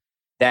value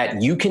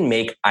that you can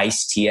make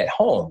iced tea at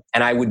home.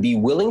 And I would be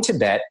willing to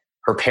bet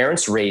her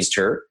parents raised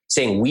her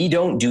saying, we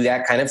don't do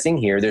that kind of thing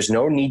here. There's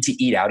no need to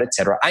eat out,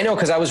 etc. I know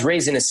because I was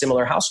raised in a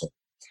similar household.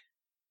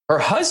 Her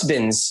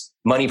husband's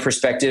money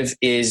perspective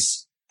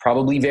is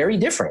probably very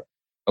different.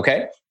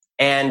 Okay.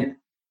 And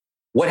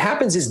what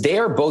happens is they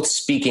are both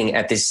speaking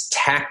at this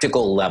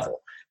tactical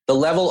level, the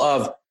level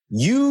of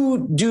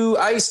you do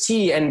iced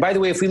tea. And by the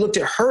way, if we looked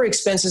at her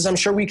expenses, I'm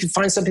sure we could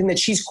find something that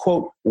she's,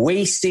 quote,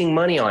 wasting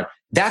money on.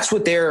 That's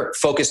what they're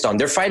focused on.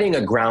 They're fighting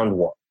a ground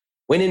war.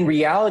 When in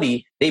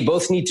reality, they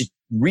both need to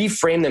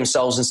reframe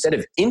themselves. Instead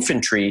of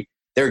infantry,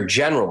 they're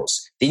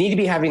generals. They need to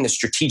be having the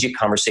strategic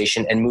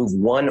conversation and move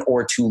 1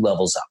 or 2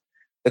 levels up.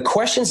 The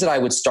questions that I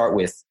would start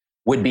with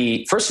would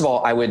be, first of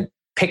all, I would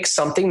pick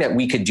something that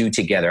we could do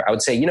together. I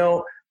would say,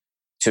 to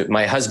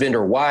my husband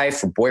or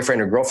wife or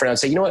boyfriend or girlfriend, I would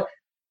say, you know what?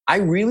 I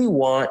really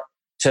want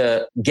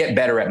to get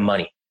better at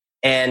money.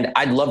 And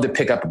I'd love to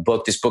pick up a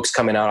book. This book's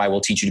coming out, I Will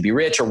Teach You to Be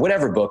Rich, or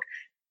whatever book.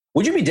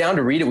 Would you be down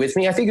to read it with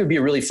me? I think it would be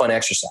a really fun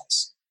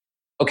exercise.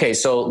 Okay,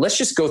 so let's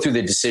just go through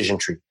the decision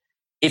tree.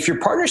 If your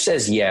partner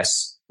says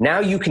yes, now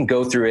you can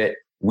go through it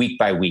week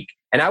by week.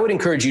 And I would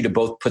encourage you to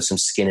both put some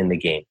skin in the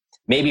game.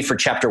 Maybe for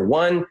chapter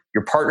 1,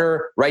 your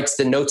partner writes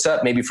the notes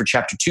up. Maybe for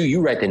chapter 2,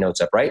 you write the notes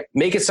up, right?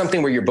 Make it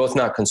something where you're both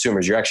not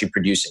consumers, you're actually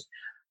producing.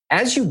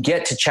 As you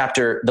get to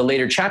the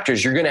later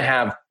chapters, you're going to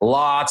have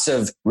lots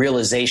of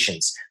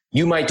realizations.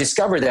 You might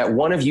discover that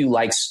one of you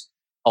likes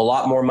a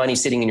lot more money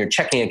sitting in your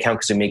checking account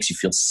because it makes you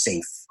feel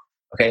safe.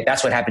 Okay,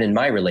 that's what happened in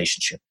my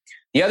relationship.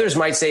 The others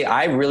might say,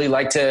 I really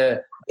like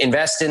to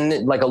invest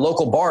in like a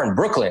local bar in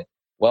Brooklyn.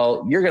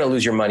 Well, you're going to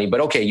lose your money, but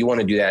okay, you want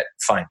to do that,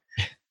 fine.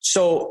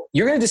 So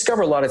you're going to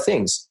discover a lot of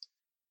things.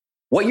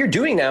 What you're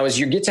doing now is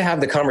you get to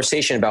have the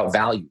conversation about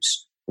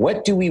values.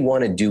 What do we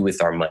want to do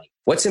with our money?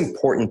 What's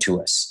important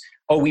to us?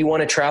 Oh, we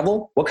want to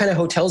travel? What kind of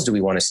hotels do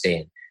we want to stay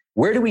in?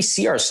 Where do we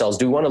see ourselves?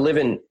 Do we want to live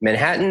in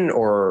Manhattan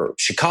or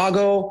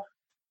Chicago?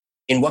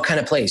 In what kind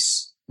of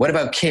place? What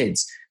about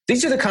kids?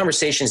 These are the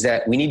conversations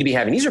that we need to be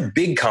having. These are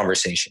big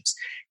conversations.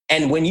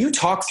 And when you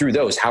talk through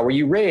those, how were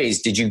you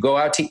raised? Did you go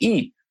out to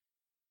eat?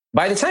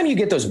 By the time you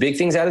get those big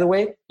things out of the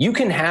way, you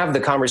can have the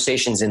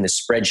conversations in the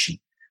spreadsheet.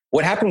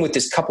 What happened with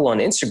this couple on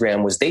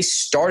Instagram was they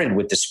started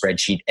with the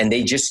spreadsheet and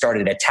they just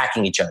started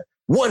attacking each other.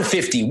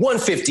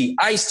 150,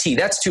 iced tea,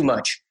 that's too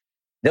much.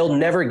 They'll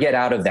never get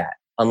out of that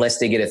unless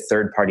they get a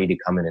third party to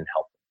come in and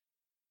help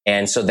them.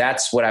 And so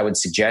that's what I would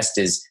suggest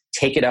is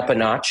take it up a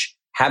notch,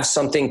 have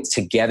something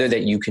together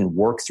that you can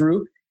work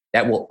through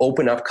that will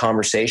open up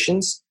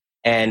conversations.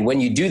 And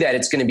when you do that,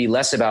 it's going to be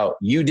less about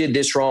you did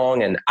this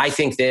wrong and I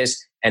think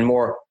this, and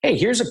more, hey,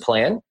 here's a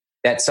plan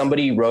that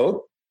somebody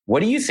wrote.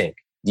 What do you think?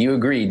 Do you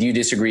agree? Do you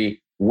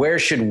disagree? Where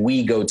should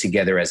we go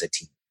together as a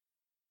team?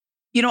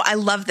 I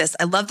love this.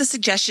 I love the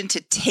suggestion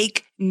to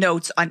take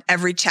notes on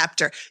every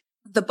chapter.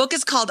 The book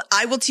is called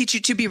I Will Teach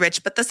You to Be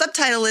Rich, but the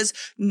subtitle is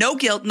No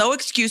Guilt, No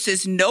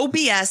Excuses, No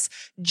BS,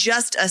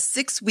 just a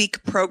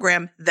 6-week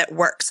program that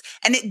works.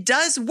 And it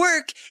does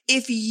work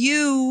if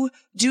you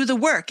do the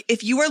work.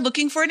 If you are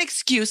looking for an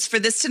excuse for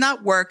this to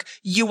not work,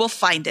 you will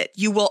find it.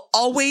 You will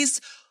always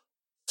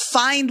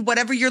find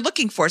whatever you're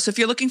looking for. So if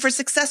you're looking for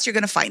success, you're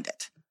going to find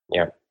it.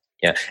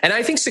 Yeah. And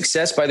I think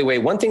success, by the way,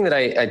 one thing that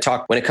I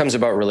talk when it comes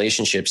about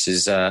relationships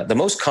is the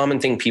most common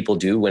thing people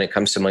do when it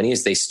comes to money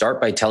is they start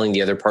by telling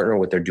the other partner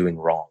what they're doing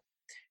wrong.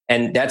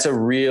 And that's a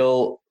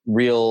real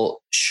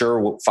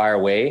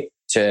surefire way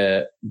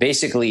to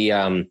basically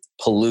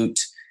pollute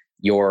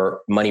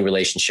your money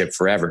relationship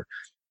forever.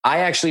 I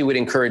actually would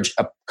encourage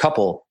a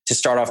couple to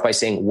start off by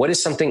saying, what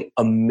is something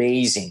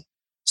amazing,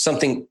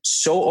 something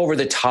so over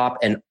the top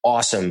and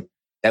awesome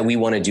that we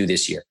want to do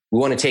this year? We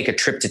want to take a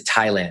trip to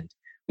Thailand.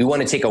 We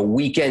want to take a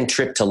weekend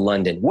trip to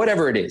London,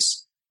 whatever it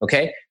is.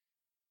 Okay.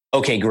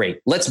 Okay,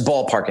 great. Let's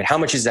ballpark it. How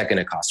much is that going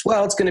to cost?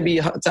 Well, it's going to be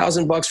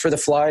 $1,000 for the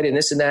flight and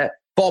this and that.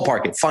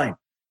 Ballpark it. Fine.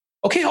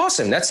 Okay,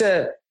 awesome. That's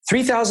a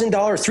 $3,000,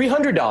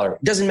 $300.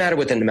 It doesn't matter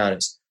what the amount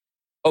is.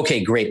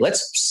 Okay, great.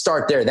 Let's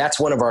start there. That's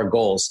one of our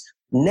goals.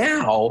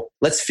 Now,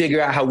 let's figure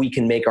out how we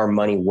can make our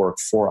money work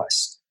for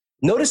us.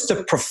 Notice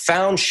the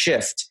profound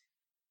shift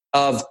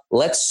of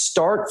let's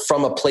start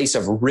from a place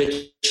of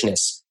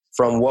richness,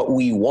 from what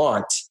we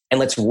want, and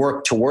let's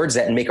work towards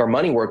that and make our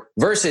money work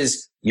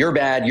versus you're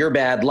bad,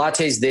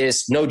 lattes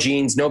this, no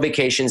jeans, no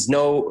vacations,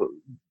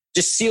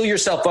 just seal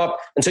yourself up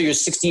until you're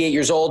 68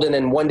 years old. And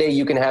then one day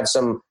you can have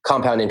some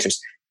compound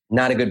interest.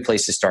 Not a good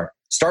place to start.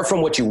 Start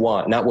from what you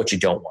want, not what you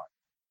don't want.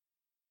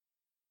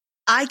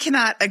 I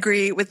cannot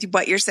agree with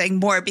what you're saying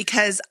more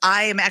because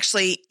I am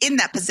actually in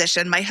that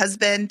position. My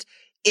husband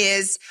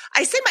is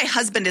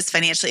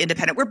financially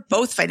independent. We're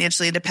both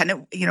financially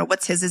independent.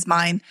 What's his is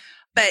mine,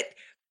 but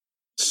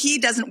he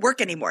doesn't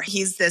work anymore.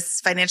 He's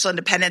this financial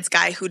independence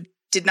guy who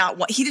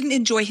he didn't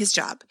enjoy his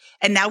job.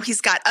 And now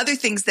he's got other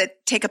things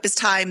that take up his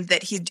time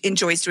that he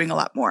enjoys doing a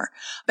lot more.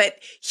 But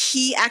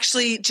he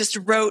actually just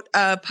wrote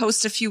a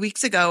post a few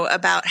weeks ago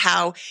about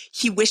how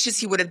he wishes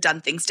he would have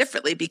done things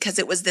differently because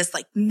it was this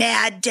like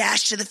mad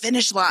dash to the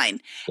finish line.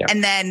 Yeah.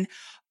 And then,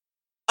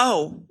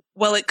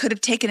 it could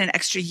have taken an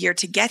extra year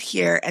to get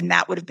here and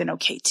that would have been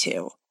okay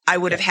too. I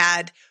would have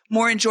had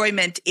more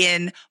enjoyment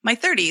in my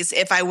 30s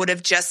if I would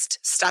have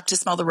just stopped to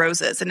smell the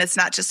roses. And it's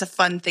not just a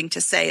fun thing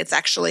to say. It's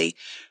actually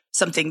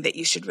something that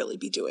you should really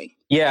be doing.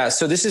 Yeah.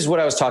 So this is what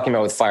I was talking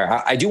about with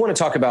FIRE. I do want to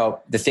talk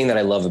about the thing that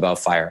I love about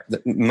FIRE.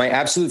 My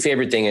absolute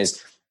favorite thing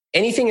is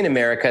anything in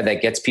America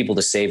that gets people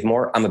to save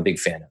more, I'm a big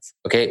fan of.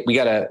 Okay. We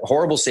got a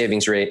horrible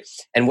savings rate.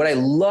 And what I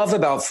love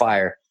about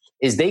FIRE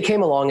is they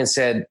came along and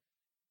said,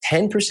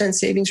 10%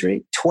 savings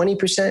rate,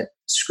 20%,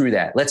 screw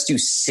that. Let's do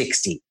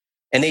 60.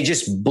 And they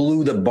just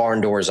blew the barn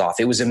doors off.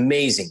 It was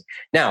amazing.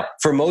 Now,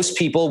 for most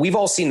people, we've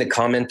all seen the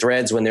comment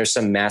threads when there's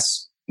some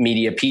mass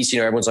media piece,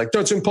 everyone's like,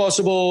 that's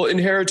impossible,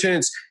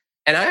 inheritance.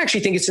 And I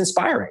actually think it's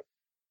inspiring.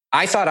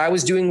 I thought I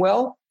was doing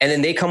well. And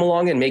then they come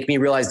along and make me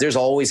realize there's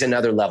always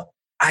another level.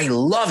 I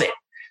love it.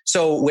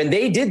 So when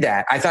they did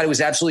that, I thought it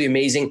was absolutely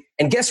amazing.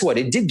 And guess what?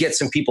 It did get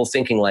some people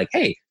thinking like,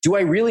 hey, do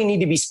I really need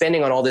to be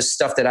spending on all this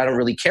stuff that I don't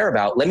really care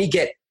about? Let me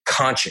get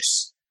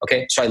conscious.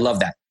 Okay. So I love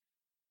that.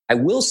 I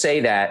will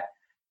say that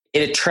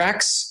it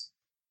attracts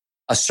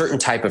a certain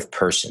type of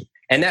person.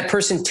 And that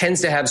person tends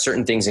to have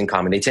certain things in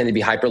common. They tend to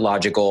be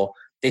hyperlogical.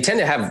 They tend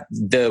to have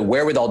the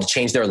wherewithal to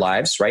change their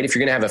lives, right? If you're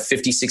going to have a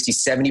 50, 60,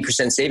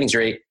 70% savings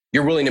rate,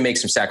 you're willing to make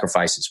some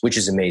sacrifices, which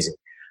is amazing.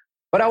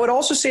 But I would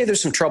also say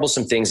there's some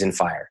troublesome things in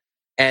FIRE.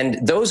 And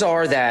those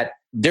are that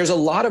there's a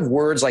lot of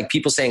words like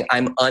people saying,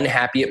 I'm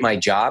unhappy at my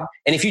job.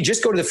 And if you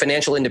just go to the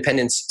financial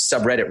independence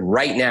subreddit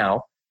right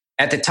now,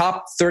 at the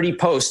top 30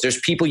 posts,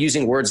 there's people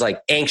using words like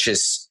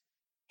anxious,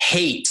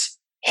 hate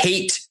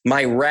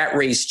my rat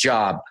race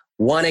job,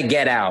 want to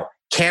get out,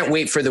 can't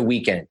wait for the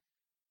weekend.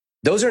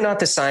 Those are not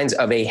the signs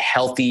of a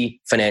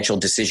healthy financial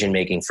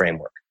decision-making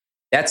framework.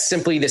 That's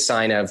simply the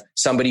sign of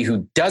somebody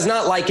who does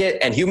not like it,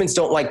 and humans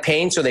don't like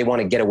pain, so they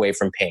want to get away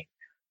from pain.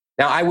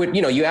 Now, I would,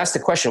 you ask the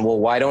question, well,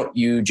 why don't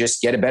you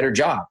just get a better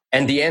job?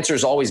 And the answer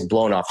is always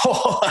blown off.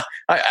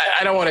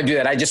 I don't want to do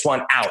that. I just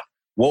want out.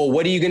 Well,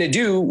 what are you going to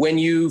do when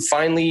you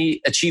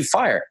finally achieve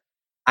FIRE?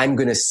 I'm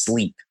going to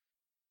sleep.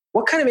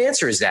 What kind of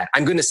answer is that?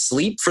 I'm going to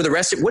sleep for the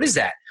rest of it? What is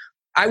that?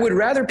 I would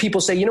rather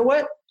people say, you know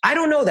what? I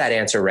don't know that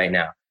answer right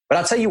now. But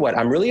I'll tell you what,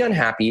 I'm really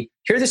unhappy.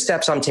 Here are the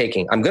steps I'm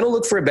taking. I'm going to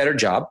look for a better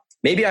job.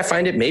 Maybe I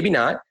find it, maybe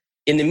not.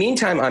 In the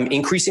meantime, I'm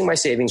increasing my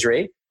savings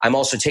rate. I'm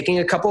also taking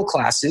a couple of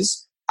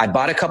classes. I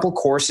bought a couple of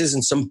courses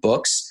and some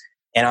books,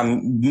 and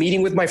I'm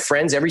meeting with my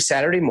friends every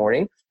Saturday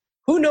morning.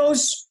 Who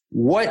knows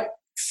what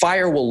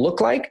FIRE will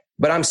look like,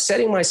 but I'm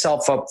setting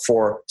myself up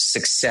for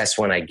success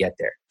when I get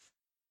there.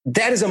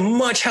 That is a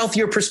much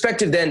healthier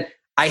perspective than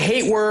I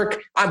hate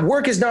work.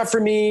 Work is not for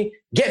me.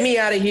 Get me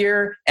out of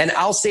here and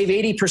I'll save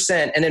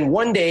 80%. And then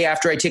one day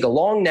after I take a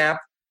long nap,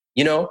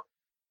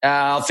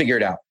 I'll figure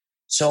it out.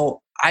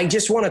 So I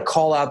just want to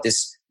call out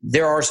this.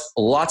 There are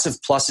lots of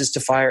pluses to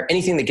FIRE.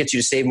 Anything that gets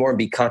you to save more and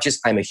be conscious,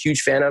 I'm a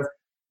huge fan of.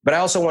 But I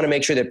also want to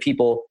make sure that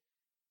people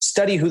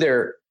study who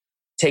they're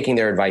taking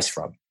their advice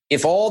from.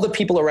 If all the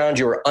people around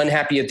you are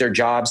unhappy at their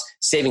jobs,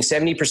 saving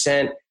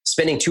 70%,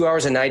 spending 2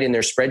 hours a night in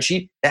their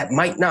spreadsheet, that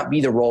might not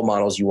be the role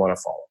models you want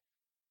to follow.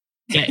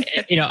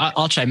 Yeah,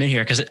 I'll chime in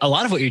here because a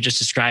lot of what you just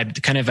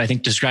described kind of, I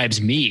think,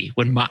 describes me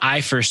when I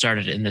first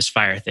started in this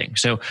FIRE thing.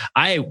 So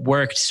I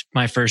worked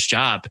my first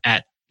job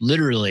at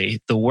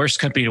literally the worst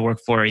company to work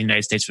for in the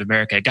United States of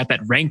America. I got that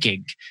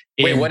ranking.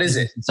 Wait, what is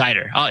it?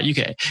 Insider. Oh, you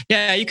can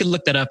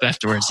look that up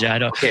afterwards. Yeah, I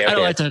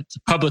don't like to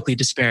publicly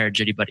disparage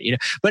anybody.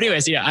 But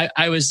anyways, yeah,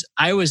 I was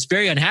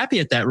very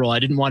unhappy at that role. I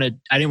didn't want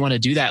to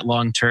do that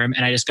long term,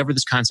 and I discovered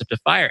this concept of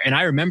FIRE. And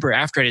I remember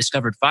after I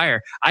discovered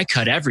FIRE, I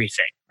cut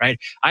everything. Right,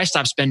 I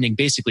stopped spending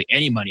basically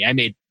any money. I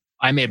made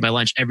my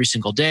lunch every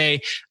single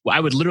day.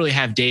 I would literally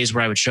have days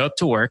where I would show up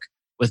to work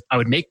I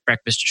would make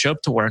breakfast, show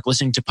up to work,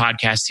 listening to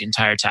podcasts the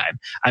entire time.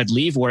 I'd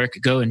leave work,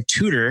 go and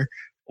tutor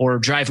or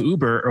drive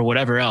Uber or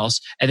whatever else,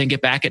 and then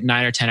get back at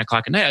 9 or 10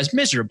 o'clock at night. I was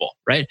miserable,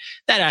 right?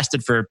 That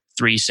lasted for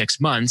 3-6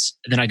 months.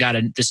 Then I got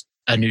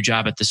a new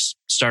job at this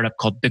startup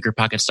called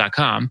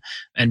biggerpockets.com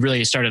and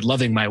really started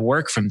loving my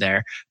work from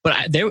there. But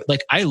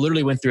I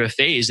literally went through a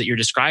phase that you're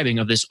describing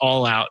of this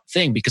all out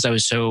thing because I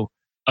was so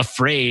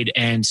afraid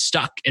and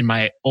stuck in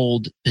my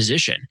old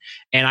position.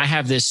 And I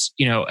have this,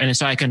 and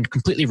so I can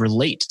completely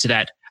relate to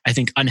that, I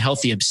think,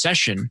 unhealthy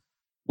obsession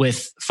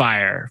with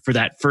FIRE for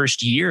that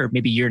first year,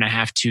 maybe year and a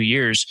half, 2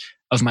 years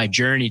of my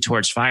journey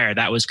towards FIRE.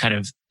 That was kind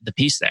of the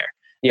piece there.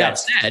 Yeah. That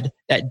said,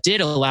 that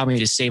did allow me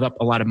to save up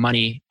a lot of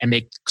money and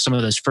make some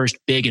of those first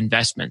big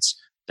investments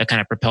that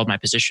kind of propelled my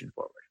position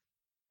forward.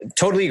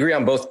 Totally agree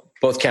on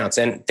both counts.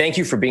 And thank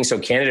you for being so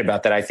candid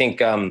about that. I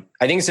think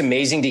it's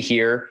amazing to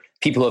hear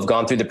people who have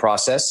gone through the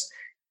process.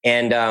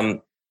 And,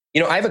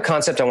 I have a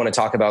concept I want to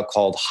talk about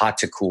called hot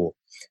to cool.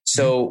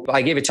 So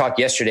I gave a talk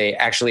yesterday,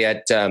 actually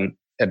at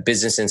a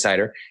Business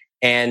Insider,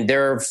 and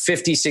there are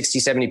 50, 60,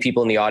 70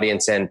 people in the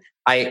audience. And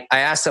I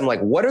asked them, like,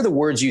 what are the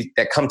words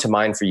that come to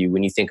mind for you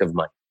when you think of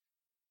money?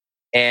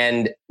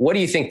 And what do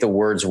you think the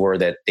words were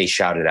that they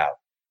shouted out?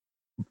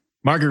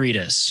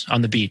 Margaritas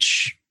on the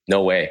beach.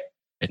 No way.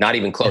 Not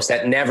even close.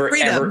 That never,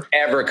 freedom.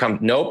 ever come.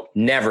 Nope,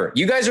 never.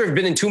 You guys have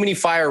been in too many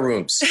FIRE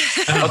rooms.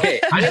 Okay,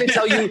 I'm going to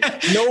tell you,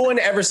 no one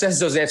ever says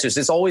those answers.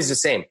 It's always the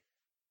same.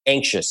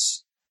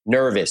 Anxious,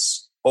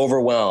 nervous,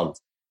 overwhelmed.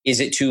 Is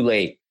it too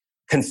late?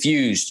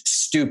 Confused,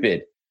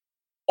 stupid.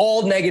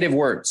 All negative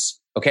words,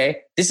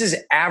 okay? This is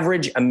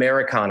average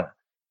Americana.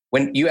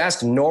 When you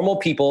ask normal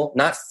people,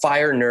 not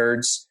FIRE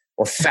nerds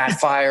or fat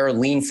FIRE,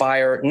 lean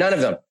FIRE, none of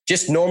them,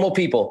 just normal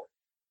people,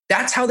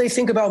 that's how they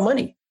think about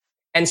money.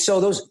 And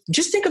so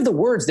just think of the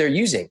words they're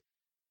using.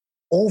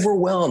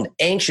 Overwhelmed,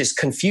 anxious,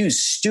 confused,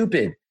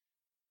 stupid.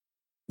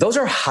 Those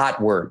are hot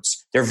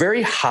words. They're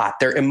very hot.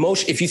 They're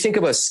emotion. If you think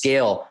of a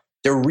scale,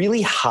 they're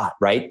really hot,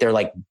 right? They're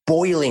like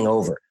boiling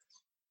over.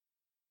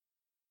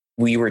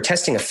 We were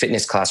testing a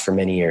fitness class for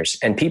many years,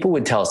 and people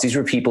would tell us, these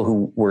were people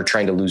who were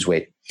trying to lose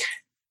weight.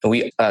 And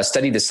we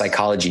studied the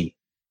psychology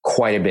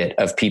quite a bit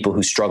of people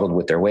who struggled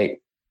with their weight.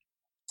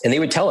 And they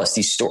would tell us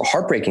these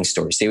heartbreaking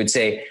stories. They would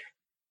say,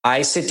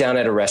 I sit down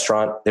at a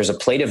restaurant, there's a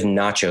plate of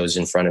nachos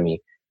in front of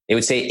me. They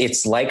would say,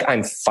 it's like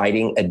I'm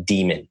fighting a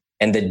demon.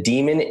 And the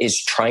demon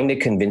is trying to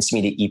convince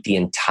me to eat the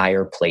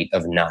entire plate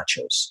of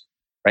nachos,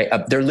 right?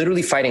 They're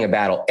literally fighting a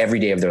battle every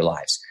day of their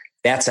lives.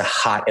 That's a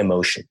hot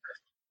emotion.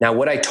 Now,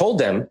 what I told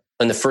them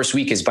in the first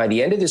week is by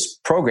the end of this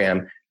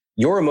program,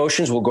 your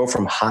emotions will go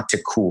from hot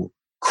to cool.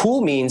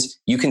 Cool means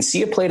you can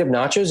see a plate of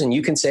nachos and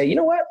you can say, you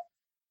know what?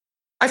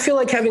 I feel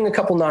like having a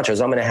couple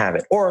nachos. I'm going to have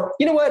it. Or,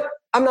 you know what?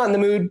 I'm not in the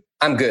mood.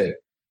 I'm good.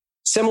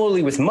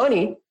 Similarly with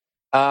money,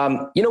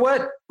 you know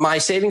what? My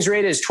savings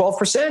rate is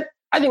 12%.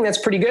 I think that's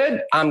pretty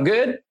good. I'm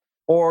good.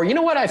 Or, you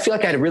know what? I feel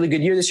like I had a really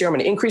good year this year. I'm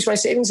going to increase my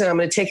savings and I'm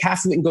going to take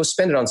half of it and go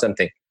spend it on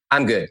something.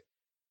 I'm good.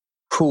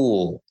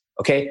 Cool.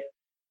 Okay.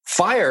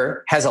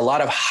 FIRE has a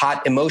lot of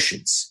hot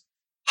emotions.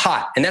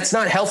 Hot. And that's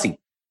not healthy.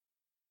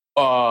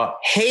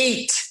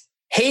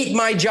 Hate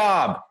my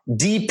job.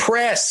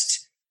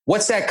 Depressed.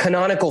 What's that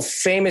canonical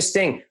famous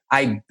thing?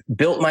 I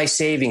built my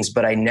savings,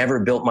 but I never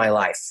built my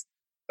life.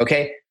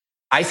 Okay.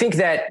 I think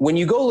that when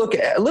you go look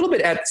a little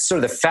bit at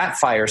sort of the fat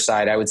FIRE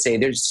side, I would say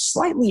there's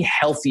slightly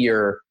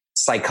healthier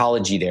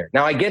psychology there.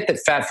 Now, I get that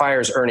fat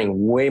FIRE is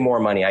earning way more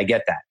money. I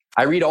get that.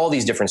 I read all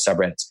these different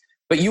subreddits.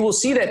 But you will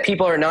see that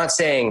people are not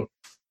saying,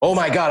 oh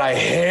my God, I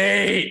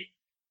hate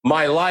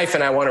my life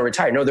and I want to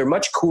retire. No, they're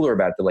much cooler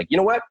about it. They're like, you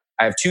know what?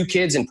 I have 2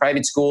 kids in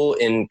private school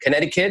in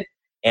Connecticut.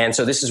 And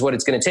so this is what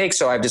it's going to take.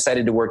 So I've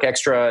decided to work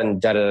extra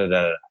and da da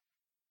da da.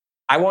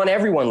 I want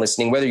everyone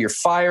listening, whether you're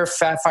FIRE,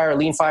 fat FIRE,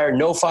 lean FIRE,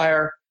 no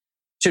FIRE,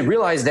 to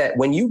realize that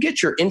when you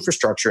get your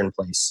infrastructure in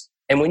place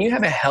and when you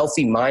have a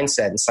healthy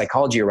mindset and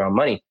psychology around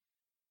money,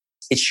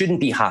 it shouldn't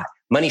be hot.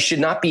 Money should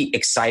not be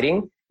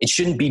exciting. It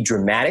shouldn't be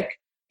dramatic.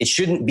 It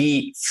shouldn't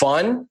be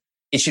fun.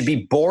 It should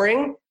be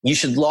boring. You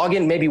should log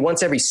in maybe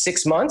once every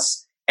 6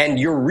 months and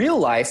your real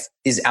life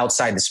is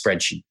outside the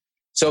spreadsheet.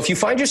 So if you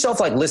find yourself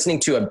like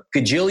listening to a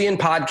gajillion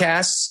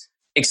podcasts,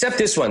 except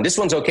this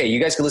one's okay. You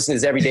guys can listen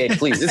to this every day,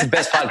 please. This is the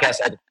best podcast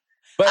ever.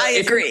 But I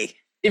agree.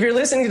 If you're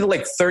listening to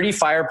like 30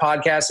 FIRE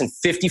podcasts and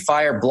 50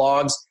 FIRE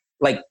blogs,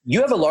 like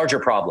you have a larger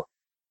problem.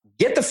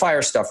 Get the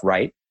FIRE stuff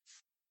right,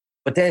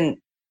 but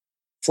then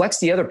flex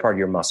the other part of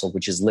your muscle,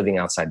 which is living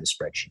outside the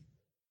spreadsheet.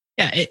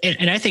 Yeah.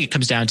 And I think it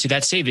comes down to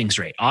that savings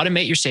rate.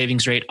 Automate your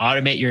savings rate,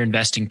 automate your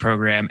investing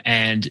program,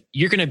 and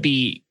you're going to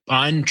be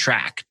on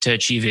track to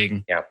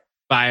achieving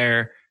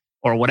FIRE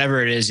or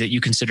whatever it is that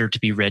you consider to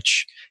be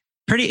rich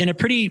in a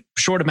pretty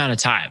short amount of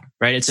time,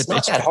 right? It's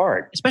not that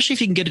hard. Especially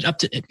if you can get it up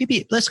to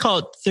maybe, let's call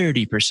it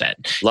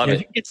 30%. Love it. If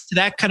you get to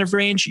that kind of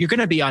range, you're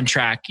going to be on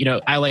track.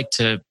 I like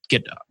to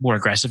get more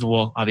aggressive.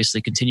 We'll obviously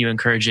continue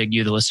encouraging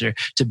you, the listener,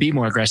 to be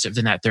more aggressive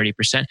than that 30%.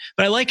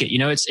 But I like it.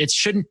 It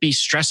shouldn't be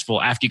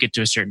stressful after you get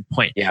to a certain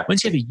point. Yeah.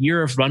 Once you have a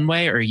year of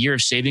runway or a year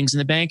of savings in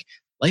the bank,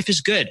 life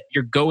is good.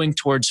 You're going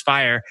towards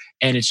fire,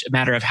 and it's a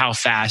matter of how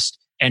fast.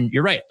 And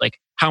you're right. Like,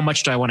 how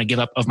much do I want to give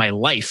up of my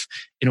life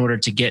in order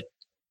to get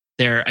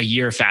there a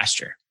year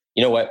faster?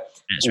 You know what?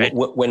 Right?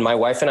 When my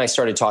wife and I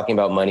started talking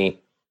about money,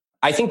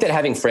 I think that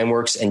having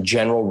frameworks and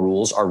general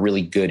rules are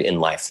really good in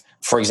life.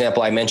 For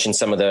example, I mentioned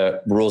some of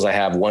the rules I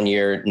have: 1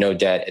 year, no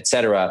debt,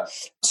 etc.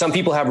 Some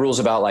people have rules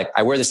about, like,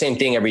 I wear the same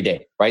thing every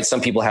day, right? Some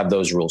people have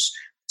those rules.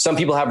 Some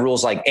people have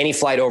rules like any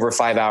flight over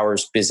 5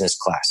 hours, business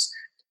class.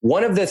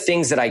 One of the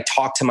things that I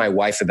talked to my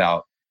wife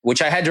about,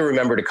 which I had to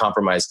remember to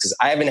compromise, because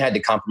I haven't had to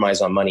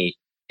compromise on money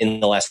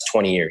in the last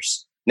 20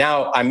 years.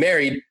 Now I'm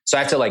married, so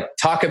I have to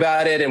talk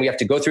about it, and we have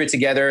to go through it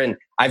together. And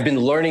I've been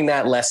learning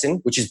that lesson,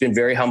 which has been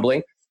very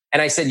humbling.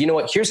 And I said, you know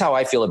what? Here's how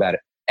I feel about it.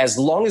 As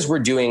long as we're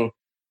doing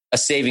a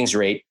savings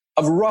rate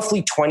of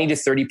roughly 20 to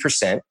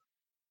 30%,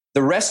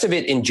 the rest of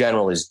it in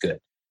general is good,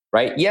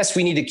 right? Yes,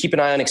 we need to keep an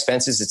eye on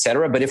expenses, et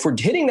cetera. But if we're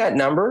hitting that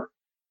number,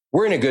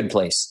 we're in a good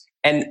place.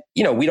 And,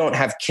 we don't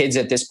have kids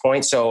at this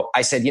point. So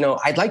I said,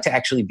 I'd like to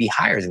actually be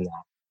higher than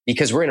that,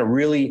 because we're in a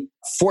really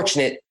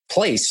fortunate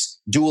place,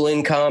 dual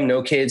income,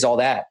 no kids, all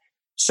that.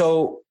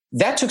 So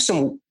that took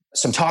some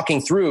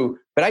talking through,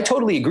 but I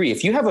totally agree.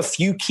 If you have a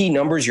few key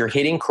numbers you're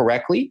hitting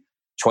correctly,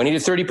 20 to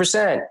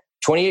 30%,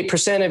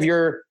 28% of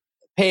your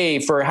pay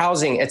for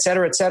housing, et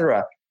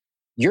cetera,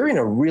 you're in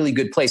a really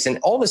good place. And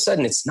all of a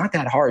sudden, it's not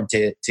that hard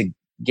to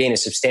gain a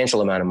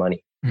substantial amount of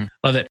money.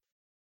 Love it.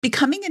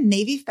 Becoming a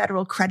Navy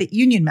Federal Credit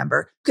Union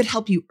member could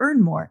help you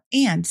earn more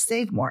and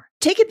save more.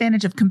 Take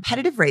advantage of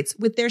competitive rates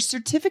with their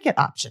certificate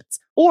options,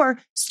 or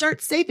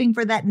start saving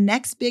for that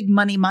next big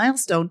money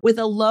milestone with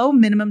a low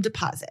minimum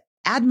deposit.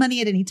 Add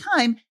money at any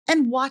time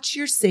and watch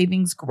your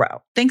savings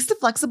grow. Thanks to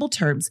flexible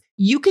terms,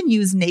 you can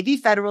use Navy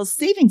Federal's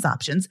savings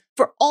options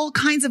for all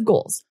kinds of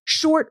goals,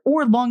 short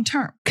or long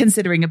term.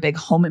 Considering a big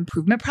home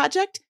improvement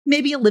project,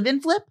 maybe a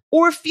live-in flip,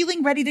 or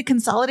feeling ready to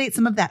consolidate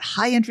some of that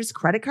high-interest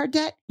credit card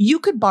debt, you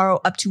could borrow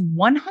up to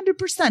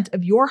 100%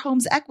 of your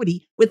home's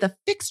equity with a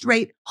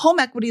fixed-rate home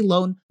equity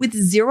loan with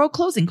zero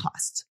closing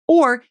costs,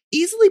 or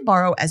easily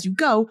borrow as you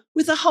go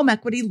with a home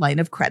equity line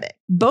of credit.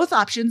 Both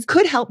options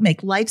could help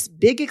make life's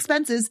big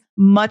expenses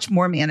much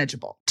more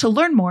manageable. To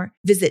learn more,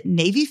 visit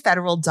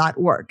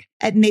NavyFederal.org.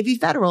 At Navy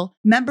Federal,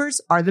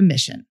 members are the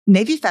mission.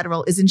 Navy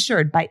Federal is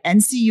insured by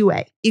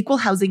NCUA, Equal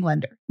Housing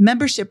Lender.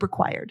 Membership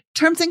required.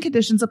 Terms and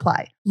conditions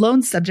apply.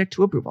 Loans subject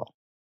to approval.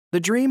 The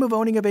dream of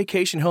owning a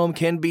vacation home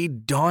can be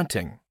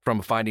daunting.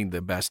 From finding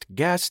the best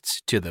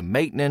guests, to the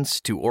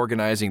maintenance, to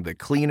organizing the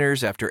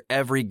cleaners after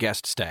every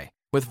guest stay.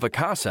 With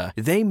Vacasa,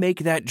 they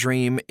make that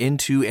dream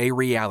into a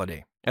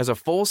reality. As a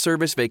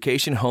full-service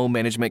vacation home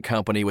management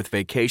company with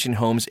vacation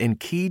homes in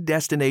key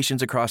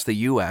destinations across the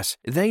U.S.,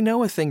 they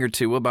know a thing or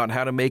two about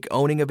how to make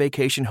owning a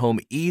vacation home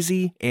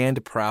easy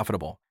and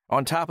profitable.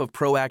 On top of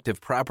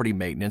proactive property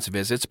maintenance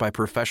visits by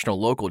professional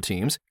local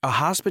teams, a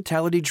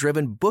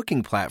hospitality-driven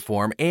booking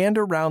platform, and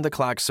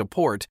around-the-clock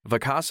support,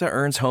 Vacasa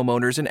earns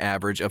homeowners an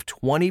average of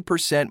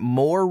 20%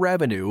 more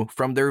revenue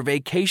from their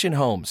vacation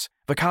homes.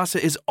 Vacasa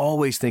is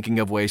always thinking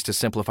of ways to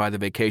simplify the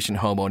vacation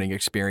homeowning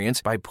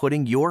experience by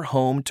putting your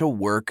home to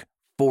work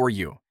for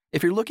you.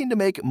 If you're looking to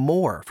make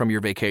more from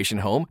your vacation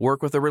home,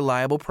 work with a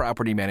reliable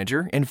property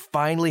manager, and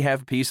finally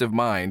have peace of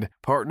mind,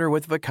 partner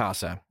with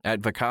Vacasa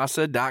at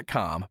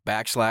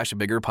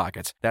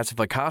vacasa.com/biggerpockets. That's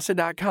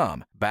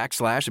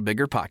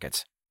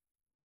vacasa.com/biggerpockets.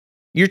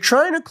 You're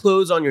trying to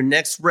close on your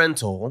next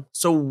rental,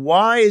 so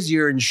why is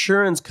your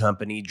insurance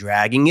company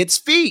dragging its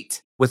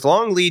feet? With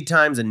long lead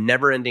times and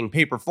never-ending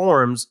paper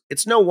forms,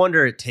 it's no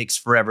wonder it takes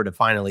forever to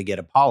finally get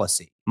a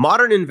policy.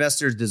 Modern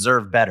investors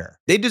deserve better.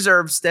 They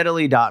deserve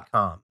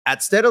Steadily.com.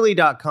 At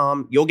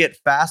Steadily.com, you'll get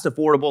fast,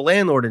 affordable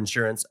landlord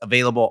insurance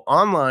available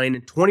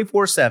online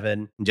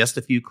 24/7 in just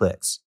a few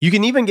clicks. You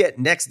can even get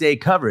next-day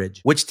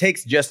coverage, which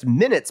takes just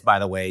minutes, by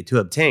the way, to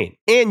obtain.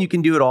 And you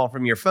can do it all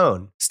from your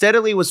phone.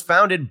 Steadily was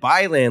founded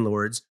by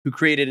landlords who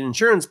created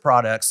insurance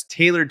products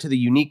tailored to the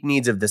unique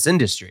needs of this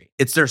industry.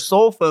 It's their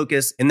sole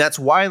focus, and that's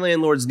why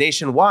landlords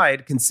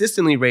nationwide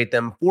consistently rate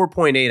them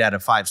 4.8 out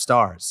of 5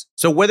 stars.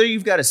 So whether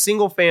you've got a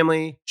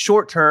single-family,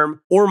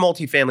 short-term, or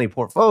multifamily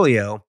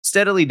portfolio,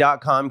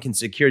 Steadily.com can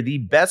secure the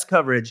best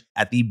coverage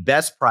at the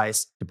best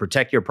price to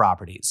protect your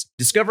properties.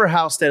 Discover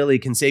how Steadily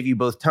can save you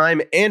both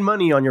time and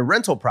money on your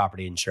rental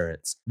property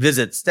insurance.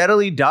 Visit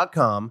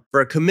Steadily.com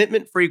for a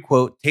commitment-free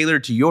quote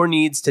tailored to your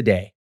needs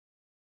today.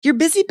 You're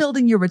busy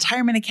building your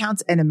retirement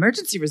accounts and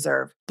emergency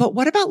reserve, but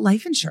what about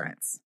life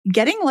insurance?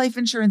 Getting life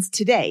insurance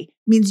today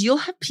means you'll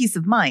have peace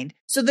of mind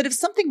so that if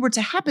something were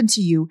to happen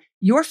to you,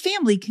 your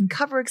family can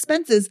cover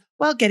expenses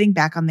while getting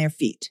back on their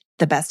feet.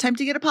 The best time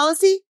to get a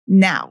policy?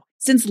 Now,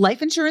 since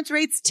life insurance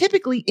rates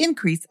typically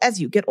increase as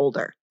you get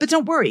older. But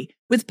don't worry,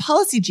 with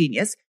Policy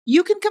Genius,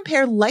 you can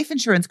compare life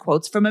insurance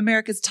quotes from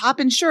America's top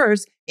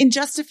insurers in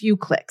just a few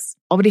clicks.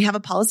 Already have a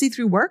policy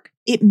through work?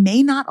 It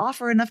may not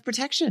offer enough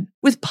protection.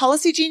 With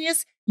Policy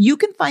Genius, you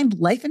can find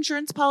life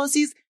insurance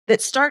policies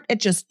that start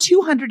at just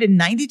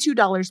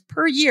 $292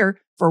 per year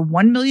for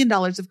 $1 million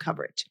of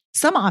coverage.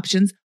 Some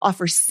options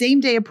offer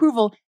same-day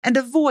approval and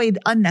avoid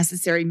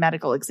unnecessary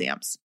medical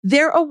exams.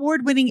 Their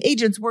award-winning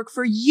agents work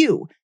for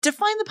you to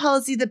find the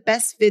policy that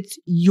best fits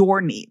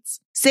your needs.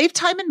 Save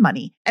time and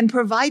money and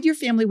provide your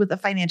family with a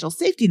financial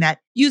safety net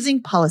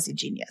using Policy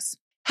Genius.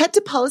 Head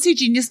to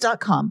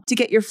PolicyGenius.com to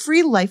get your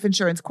free life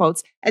insurance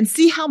quotes and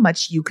see how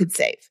much you could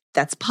save.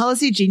 That's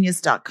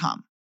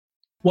PolicyGenius.com.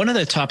 One of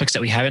the topics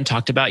that we haven't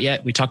talked about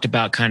yet, we talked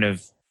about kind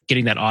of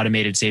getting that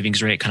automated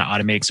savings rate, kind of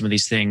automating some of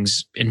these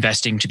things,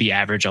 investing to be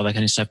average, all that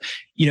kind of stuff.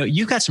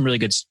 You've got some really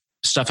good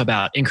stuff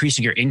about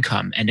increasing your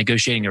income and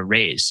negotiating a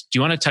raise. Do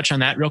you want to touch on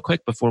that real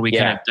quick before we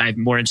kind of dive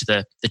more into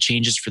the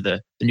changes for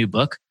the new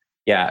book?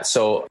 Yeah.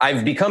 So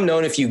I've become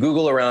known, if you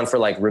Google around for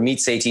like Ramit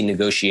Sethi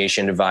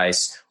negotiation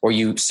advice, or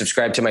you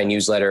subscribe to my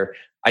newsletter,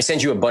 I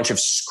send you a bunch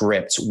of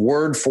scripts,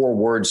 word for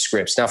word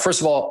scripts. Now,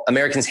 first of all,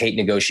 Americans hate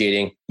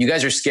negotiating. You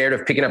guys are scared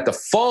of picking up the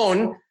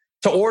phone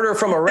to order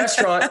from a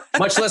restaurant,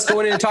 much less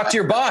going in and talk to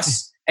your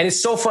boss. And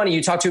it's so funny.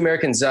 You talk to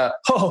Americans,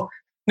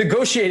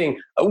 negotiating.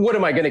 What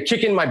am I going to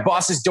kick in my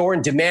boss's door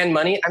and demand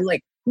money? I'm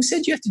like, who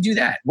said you have to do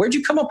that? Where'd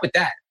you come up with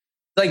that?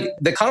 Like,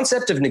 the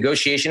concept of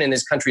negotiation in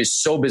this country is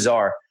so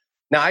bizarre.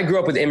 Now, I grew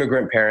up with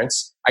immigrant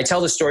parents. I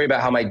tell the story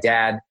about how my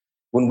dad,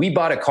 when we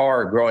bought a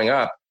car growing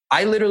up,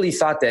 I literally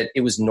thought that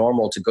it was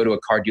normal to go to a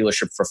car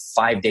dealership for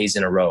 5 days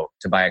in a row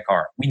to buy a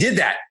car. We did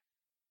that.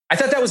 I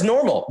thought that was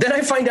normal. Then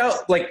I find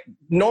out like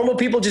normal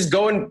people just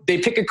go and they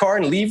pick a car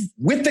and leave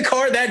with the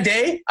car that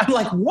day. I'm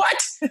like, what?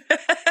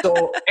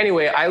 So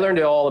anyway, I learned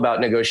all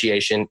about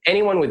negotiation.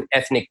 Anyone with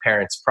ethnic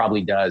parents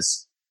probably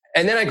does.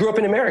 And then I grew up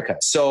in America.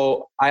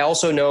 So I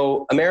also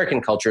know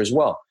American culture as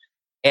well.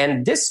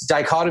 And this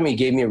dichotomy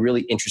gave me a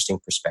really interesting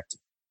perspective.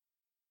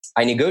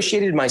 I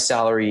negotiated my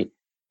salary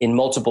in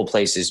multiple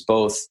places,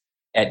 both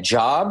at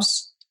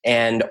jobs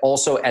and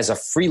also as a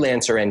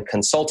freelancer and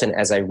consultant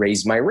as I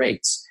raised my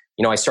rates.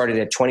 I started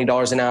at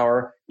 $20 an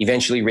hour,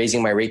 eventually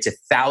raising my rate to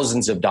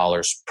thousands of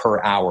dollars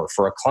per hour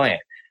for a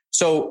client.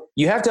 So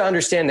you have to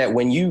understand that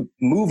when you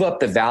move up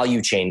the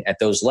value chain at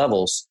those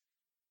levels,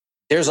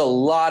 there's a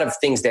lot of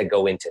things that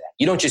go into that.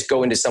 You don't just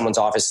go into someone's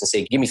office and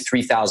say, give me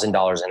 $3,000 an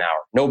hour.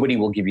 Nobody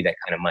will give you that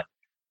kind of money.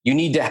 You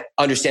need to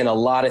understand a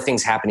lot of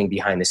things happening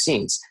behind the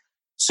scenes.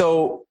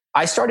 So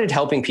I started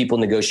helping people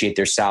negotiate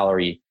their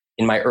salary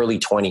in my early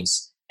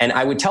 20s. And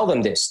I would tell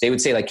them this. They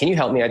would say, like, can you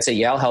help me? I'd say,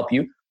 yeah, I'll help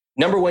you.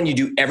 Number one, you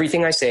do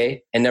everything I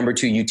say. And number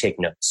two, you take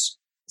notes.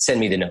 Send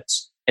me the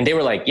notes. And they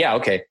were like, yeah,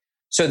 okay.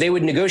 So they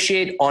would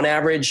negotiate on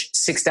average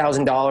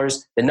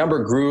 $6,000. The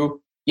number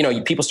grew.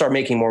 People start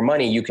making more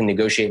money. You can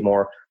negotiate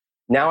more.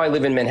 Now I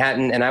live in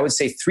Manhattan, and I would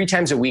say 3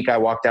 times a week I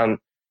walk down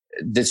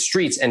the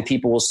streets and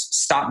people will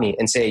stop me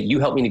and say, you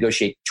help me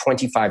negotiate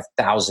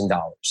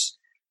 $25,000.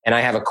 And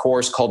I have a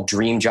course called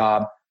Dream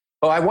Job.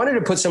 Oh, I wanted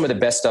to put some of the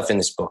best stuff in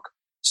this book.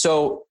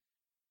 So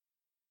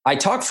I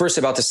talk first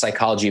about the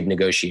psychology of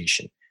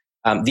negotiation.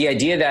 The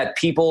idea that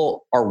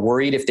people are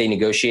worried if they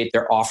negotiate,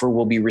 their offer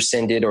will be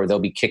rescinded or they'll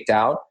be kicked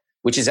out,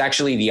 which is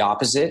actually the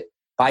opposite.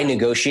 By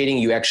negotiating,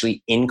 you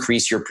actually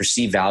increase your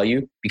perceived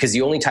value because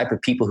the only type of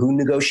people who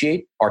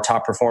negotiate are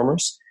top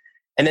performers.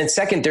 And then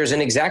second, there's an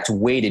exact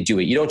way to do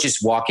it. You don't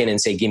just walk in and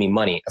say, give me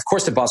money. Of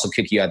course, the boss will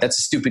kick you out. That's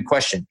a stupid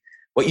question.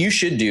 What you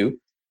should do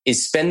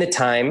is spend the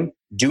time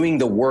doing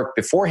the work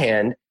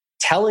beforehand,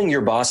 telling your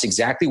boss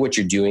exactly what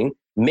you're doing,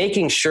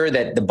 making sure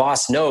that the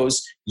boss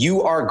knows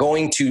you are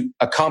going to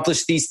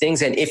accomplish these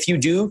things. And if you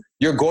do,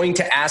 you're going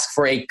to ask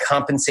for a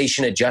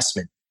compensation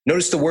adjustment.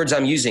 Notice the words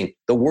I'm using.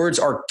 The words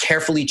are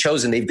carefully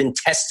chosen. They've been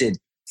tested,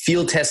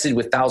 field tested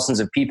with thousands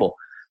of people.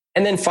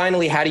 And then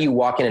finally, how do you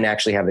walk in and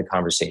actually have the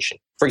conversation?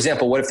 For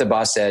example, what if the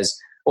boss says,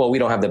 well, we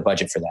don't have the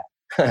budget for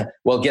that?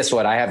 Well, guess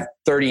what? I have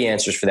 30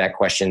 answers for that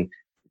question,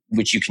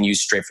 which you can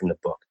use straight from the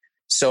book.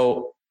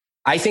 So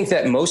I think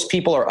that most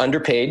people are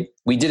underpaid.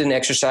 We did an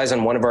exercise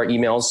on one of our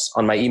emails,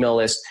 on my email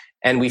list,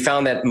 and we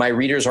found that my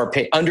readers are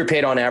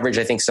underpaid on average,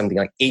 I think something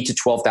like $8,000 to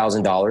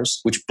 $12,000,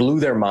 which blew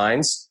their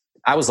minds.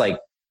 I was like,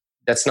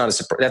 that's not a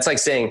surprise. That's like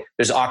saying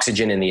there's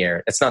oxygen in the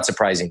air. That's not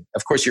surprising.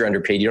 Of course you're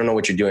underpaid. You don't know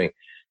what you're doing.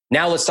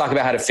 Now let's talk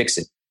about how to fix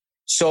it.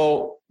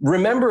 So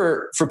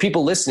remember, for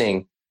people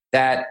listening,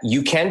 that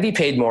you can be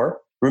paid more.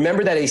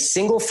 Remember that a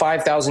single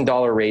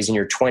 $5,000 raise in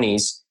your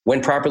 20s,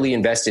 when properly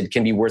invested,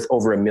 can be worth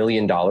over $1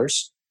 million.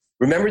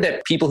 Remember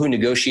that people who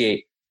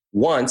negotiate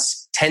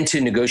once tend to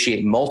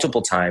negotiate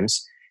multiple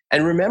times.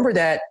 And remember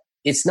that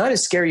it's not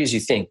as scary as you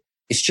think.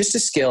 It's just a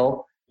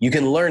skill. You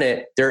can learn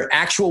it. There are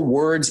actual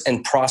words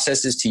and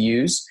processes to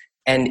use.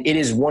 And it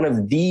is one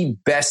of the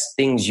best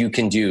things you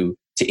can do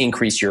to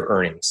increase your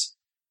earnings.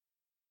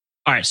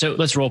 All right, so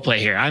let's role play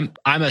here.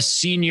 I'm a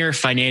senior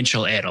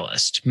financial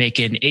analyst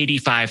making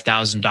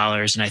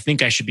 $85,000, and I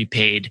think I should be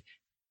paid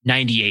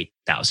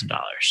 $98,000,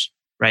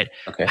 right?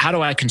 Okay. How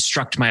do I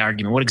construct my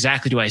argument? What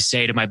exactly do I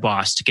say to my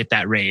boss to get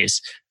that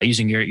raise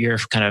using your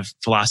kind of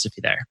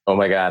philosophy there? Oh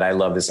my God, I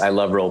love this. I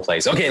love role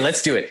plays. Okay,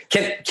 let's do it.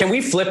 Can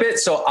we flip it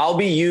so I'll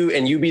be you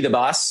and you be the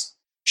boss?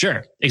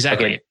 Sure,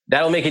 exactly. Okay,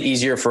 that'll make it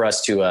easier for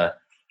us to. All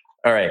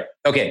right.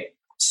 Okay,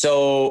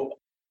 so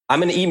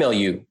I'm going to email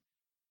you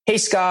Hey,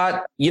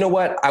 Scott, you know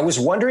what? I was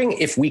wondering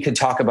if we could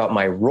talk about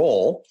my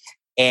role.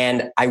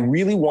 And I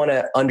really want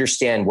to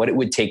understand what it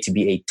would take to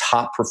be a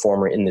top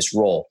performer in this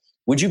role.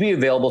 Would you be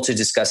available to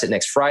discuss it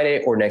next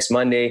Friday or next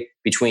Monday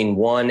between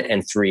 1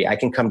 and 3? I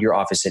can come to your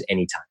office at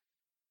any time.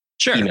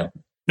 Sure. Email.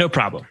 No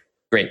problem.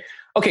 Great.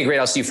 Okay, great.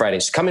 I'll see you Friday.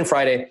 So come in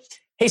Friday.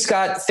 Hey,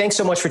 Scott, thanks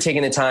so much for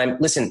taking the time.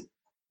 Listen,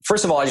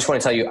 first of all, I just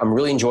want to tell you, I'm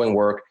really enjoying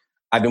work.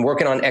 I've been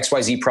working on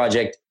XYZ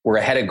project. We're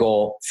ahead of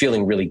goal,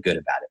 feeling really good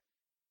about it.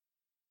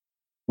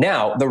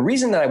 Now, the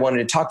reason that I wanted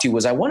to talk to you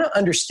was I want to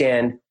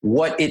understand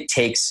what it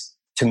takes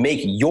to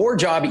make your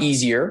job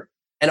easier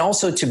and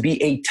also to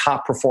be a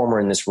top performer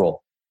in this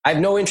role. I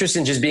have no interest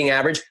in just being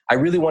average. I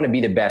really want to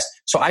be the best.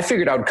 So I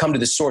figured I would come to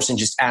the source and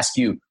just ask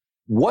you,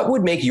 what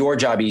would make your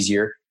job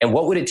easier? And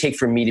what would it take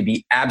for me to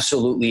be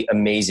absolutely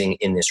amazing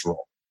in this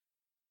role?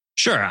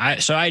 Sure.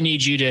 So I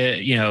need you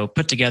to,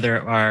 put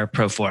together our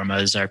pro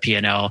formas, our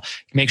P&L,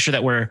 make sure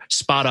that we're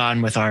spot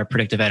on with our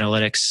predictive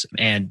analytics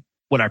and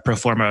what our pro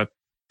forma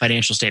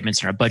financial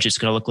statements and our budget's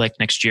going to look like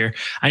next year.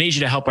 I need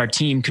you to help our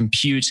team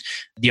compute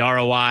the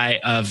ROI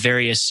of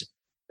various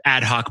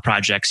ad hoc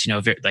projects,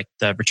 like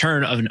the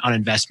return on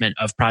investment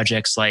of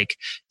projects like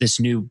this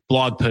new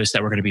blog post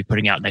that we're going to be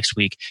putting out next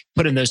week,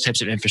 put in those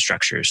types of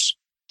infrastructures,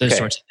 those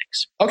sorts of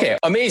things. Okay,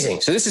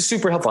 amazing. So this is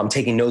super helpful. I'm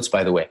taking notes,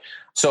 by the way.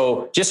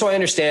 So just so I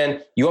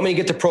understand, you want me to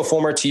get the pro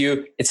forma to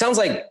you. It sounds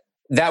like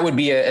that would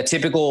be a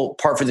typical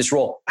part for this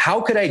role. How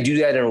could I do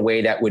that in a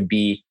way that would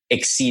be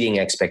exceeding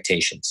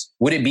expectations?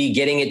 Would it be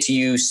getting it to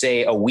you,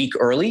 say, a week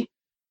early?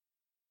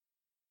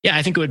 Yeah,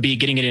 I think it would be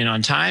getting it in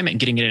on time and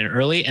getting it in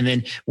early, and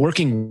then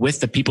working with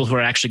the people who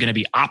are actually going to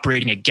be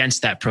operating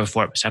against that pro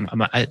forma. So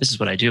this is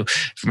what I do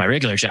for my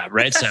regular job,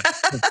 right? So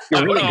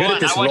you're really good at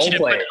this role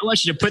play. I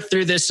want you to put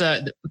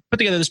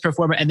together this pro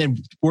forma, and then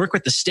work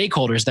with the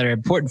stakeholders that are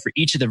important for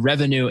each of the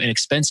revenue and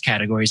expense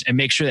categories, and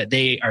make sure that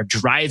they are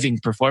driving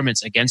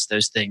performance against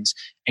those things,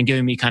 and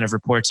giving me kind of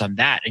reports on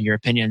that and your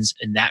opinions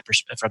in that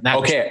from that.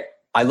 Okay,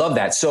 I love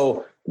that.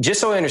 So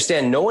just so I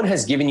understand, no one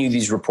has given you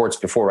these reports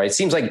before, right? It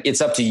seems like it's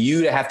up to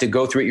you to have to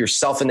go through it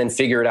yourself and then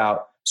figure it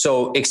out.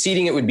 So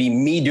exceeding it would be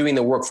me doing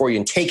the work for you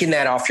and taking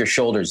that off your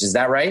shoulders. Is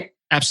that right?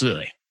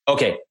 Absolutely.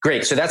 Okay,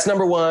 great. So that's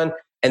number one.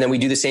 And then we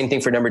do the same thing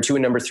for number 2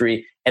 and number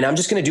 3. And I'm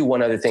just going to do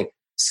one other thing.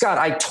 Scott,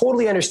 I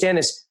totally understand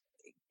this.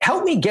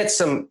 Help me get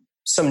some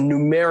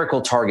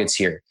numerical targets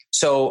here.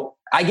 So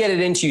I get it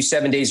into you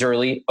 7 days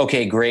early.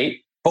 Okay,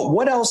 great. But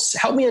what else?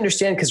 Help me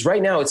understand, because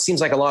right now it seems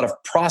like a lot of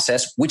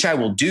process, which I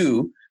will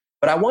do,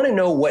 but I want to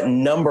know what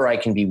number I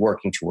can be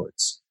working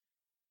towards.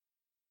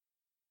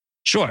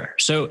 Sure.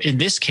 So in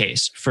this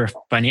case, for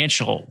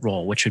financial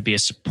role, which would be a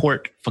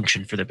support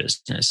function for the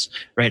business,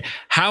 right?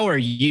 How are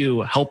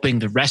you helping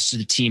the rest of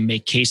the team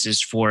make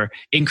cases for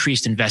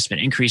increased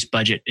investment, increased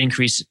budget,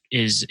 increase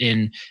is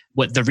in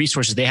what the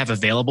resources they have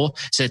available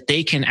so that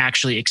they can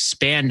actually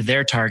expand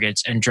their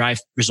targets and drive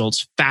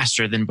results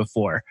faster than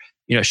before?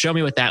 Show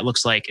me what that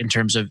looks like in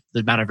terms of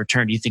the amount of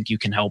return you think you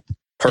can help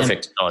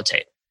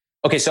facilitate.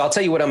 Okay, so I'll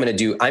tell you what I'm going to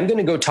do. I'm going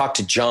to go talk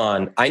to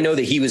John. I know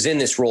that he was in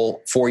this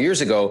role 4 years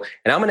ago,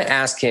 and I'm going to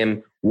ask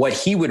him what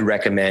he would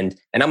recommend,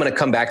 and I'm going to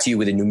come back to you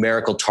with a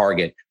numerical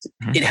target.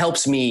 Mm-hmm. It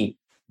helps me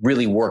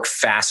really work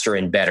faster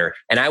and better,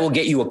 and I will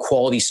get you a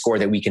quality score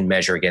that we can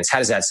measure against. How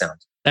does that sound?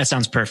 That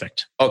sounds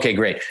perfect. Okay,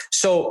 great.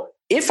 So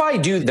if I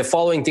do the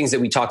following things that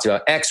we talked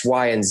about, X,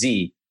 Y, and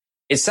Z,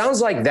 it sounds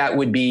like that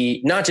would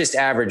be not just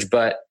average,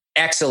 but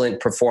excellent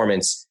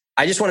performance.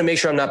 I just want to make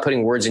sure I'm not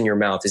putting words in your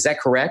mouth. Is that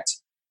correct?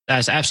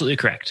 That's absolutely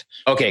correct.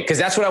 Okay, because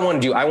that's what I want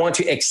to do. I want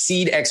to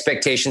exceed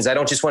expectations. I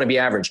don't just want to be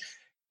average.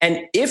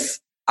 And if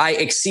I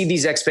exceed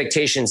these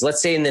expectations,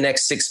 let's say in the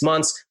next 6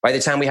 months, by the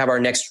time we have our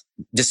next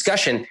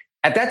discussion,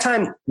 at that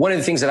time, one of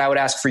the things that I would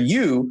ask for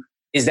you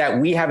is that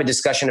we have a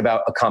discussion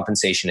about a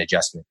compensation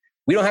adjustment.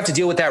 We don't have to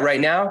deal with that right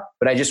now,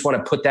 but I just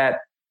want to put that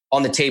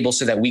on the table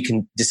so that we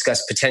can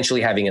discuss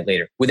potentially having it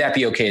later. Would that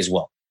be okay as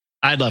well?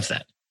 I'd love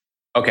that.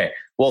 Okay.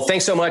 Well,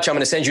 thanks so much. I'm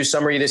going to send you a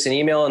summary of this in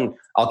email, and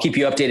I'll keep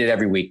you updated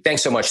every week.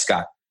 Thanks so much,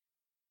 Scott.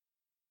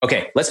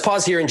 Okay, let's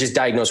pause here and just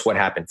diagnose what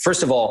happened.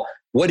 First of all,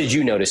 what did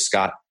you notice,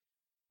 Scott?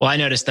 Well, I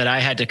noticed that I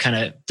had to kind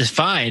of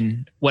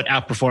define what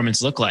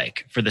outperformance looked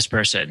like for this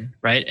person,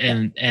 right?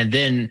 And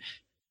then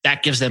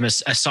that gives them a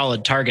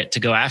solid target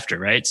to go after,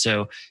 right?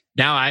 So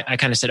now I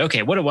kind of said,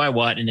 okay, what do I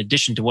want in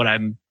addition to what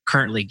I'm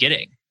currently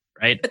getting?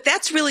 Right. But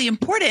that's really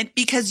important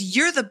because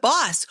you're the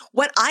boss.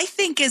 What I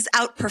think is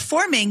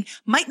outperforming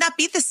might not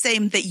be the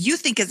same that you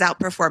think is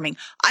outperforming.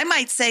 I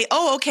might say,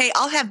 oh, okay,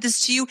 I'll have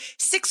this to you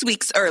 6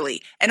 weeks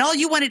early. And all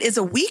you wanted is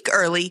a week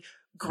early.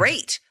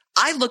 Great.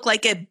 I look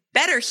like a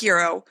better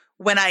hero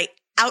when I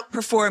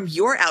outperform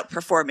your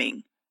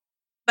outperforming.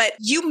 But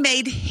you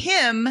made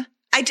him.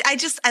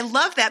 I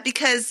love that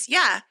because,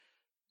 yeah,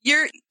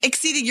 you're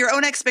exceeding your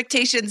own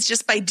expectations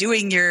just by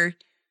doing your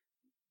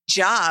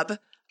job.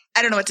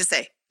 I don't know what to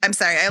say. I'm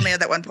sorry. I only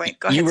had that one point.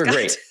 Go ahead, You were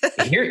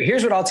Scott. great.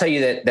 Here's what I'll tell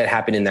you that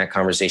happened in that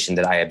conversation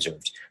that I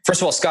observed. First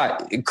of all,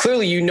 Scott,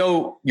 clearly you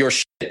know your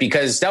shit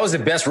because that was the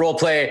best role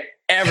play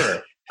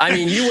ever. I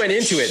mean, you went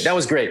into it. That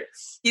was great.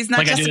 He's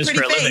not just a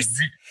pretty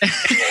face.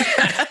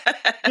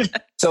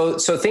 So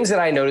things that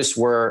I noticed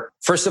were,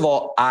 first of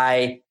all,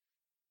 I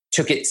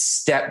took it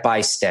step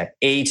by step,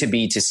 A to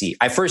B to C.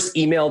 I first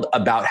emailed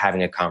about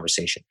having a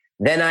conversation.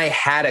 Then I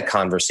had a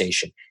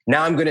conversation.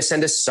 Now I'm going to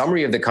send a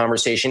summary of the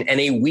conversation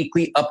and a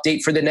weekly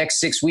update for the next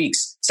 6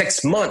 weeks,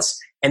 6 months.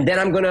 And then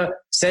I'm going to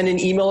send an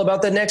email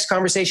about the next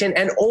conversation.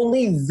 And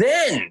only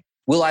then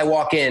will I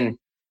walk in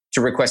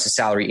to request a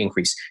salary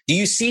increase. Do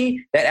you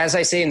see that, as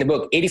I say in the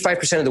book,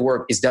 85% of the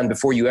work is done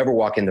before you ever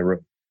walk in the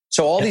room?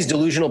 So all these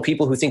delusional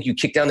people who think you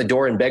kick down the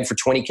door and beg for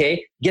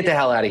 20K, get the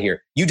hell out of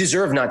here. You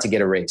deserve not to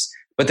get a raise.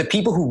 But the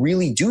people who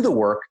really do the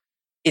work,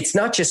 it's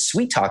not just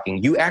sweet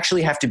talking. You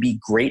actually have to be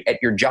great at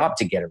your job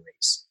to get a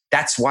raise.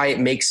 That's why it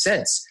makes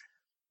sense.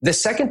 The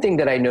second thing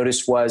that I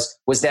noticed was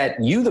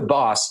that you, the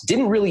boss,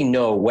 didn't really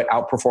know what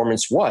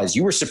outperformance was.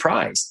 You were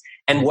surprised.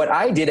 And what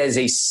I did as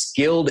a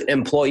skilled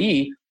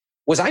employee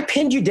was I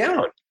pinned you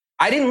down.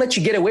 I didn't let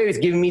you get away with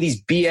giving me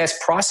these BS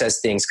process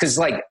things. Cause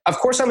of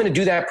course I'm going to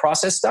do that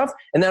process stuff.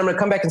 And then I'm going to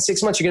come back in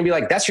 6 months. You're going to be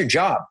like, that's your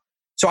job.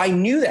 So I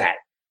knew that.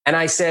 And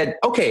I said,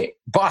 okay,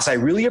 boss, I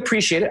really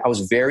appreciate it. I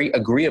was very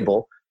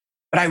agreeable,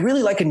 but I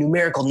really like a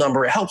numerical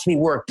number. It helps me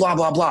work, blah,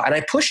 blah, blah. And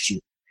I pushed you.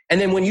 And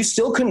then when you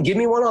still couldn't give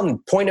me one on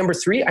point number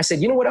 3, I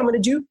said, you know what I'm going to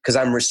do? Because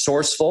I'm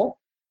resourceful.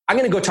 I'm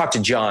going to go talk to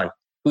John,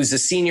 who's the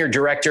senior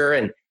director,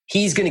 and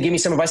he's going to give me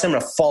some advice. I'm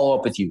going to follow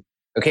up with you.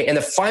 Okay. And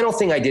the final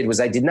thing I did was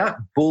I did not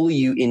bully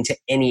you into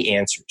any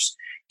answers.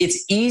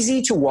 It's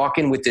easy to walk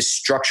in with this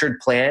structured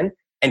plan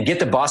and get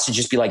the boss to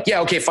just be like,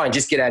 yeah, okay, fine.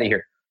 Just get out of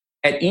here.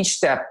 At each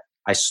step,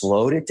 I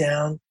slowed it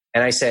down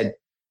and I said,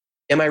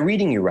 am I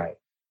reading you right?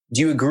 Do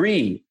you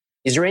agree?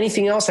 Is there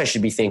anything else I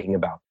should be thinking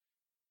about?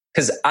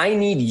 Because I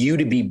need you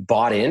to be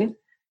bought in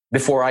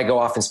before I go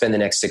off and spend the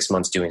next 6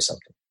 months doing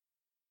something.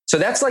 So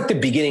that's like the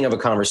beginning of a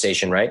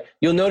conversation, right?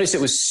 You'll notice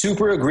it was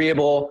super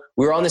agreeable.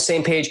 We were on the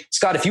same page.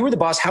 Scott, if you were the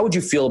boss, how would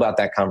you feel about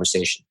that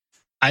conversation?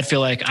 I'd feel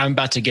like I'm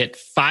about to get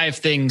 5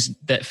 things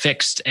that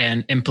fixed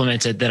and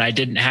implemented that I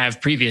didn't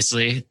have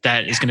previously.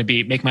 That is going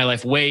to make my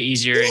life way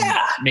easier and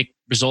make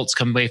results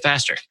come way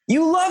faster.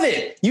 You love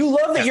it. You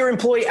love that your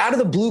employee out of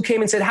the blue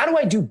came and said, how do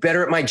I do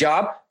better at my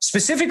job?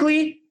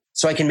 Specifically,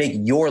 so I can make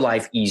your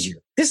life easier.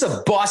 This is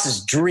a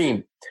boss's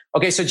dream.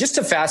 Okay, so just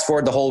to fast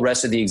forward the whole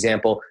rest of the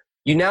example,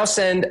 you now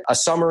send a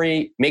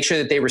summary, make sure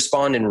that they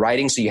respond in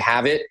writing so you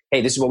have it.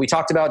 Hey, this is what we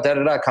talked about,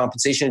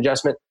 compensation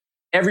adjustment.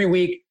 Every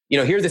week,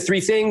 here are the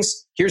 3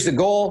 things. Here's the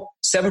goal,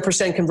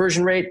 7%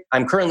 conversion rate.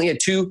 I'm currently at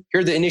 2.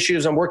 Here are the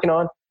initiatives I'm working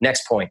on.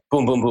 Next point,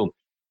 boom, boom, boom.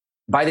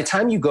 By the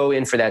time you go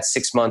in for that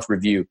 6-month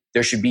review,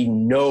 there should be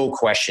no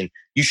question.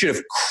 You should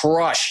have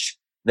crushed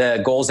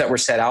the goals that were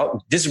set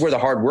out. This is where the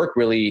hard work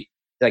really,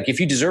 if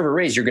you deserve a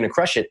raise, you're going to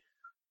crush it.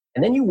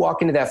 And then you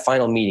walk into that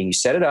final meeting. You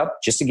set it up,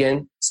 just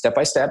again, step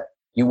by step.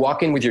 You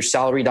walk in with your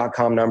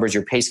salary.com numbers,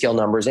 your pay scale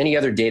numbers, any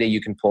other data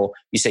you can pull.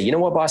 You say, you know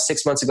what, boss,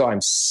 6 months ago,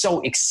 I'm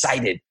so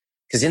excited.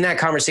 Because in that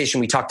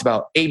conversation, we talked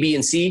about A, B,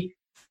 and C.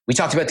 We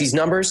talked about these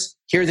numbers.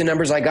 Here are the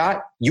numbers I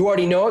got. You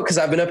already know it because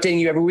I've been updating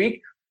you every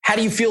week. How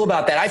do you feel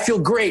about that? I feel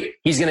great.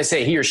 He's going to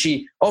say, he or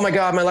she, oh my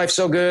God, my life's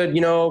so good.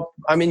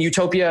 I'm in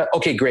utopia.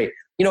 Okay, great.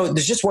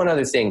 There's just one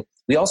other thing.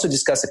 We also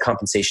discussed a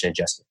compensation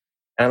adjustment.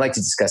 And I'd like to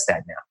discuss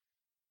that now.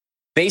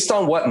 Based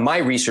on what my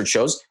research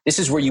shows, this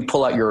is where you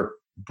pull out your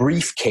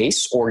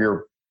briefcase or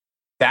your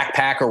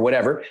backpack or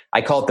whatever.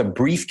 I call it the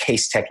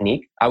briefcase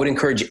technique. I would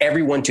encourage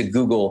everyone to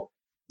Google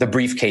the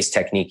briefcase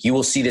technique. You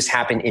will see this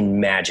happen in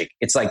magic.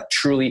 It's like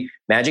truly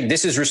magic.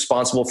 This is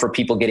responsible for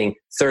people getting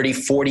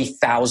 $30,000,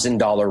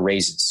 $40,000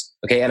 raises.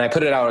 Okay. And I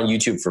put it out on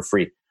YouTube for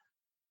free.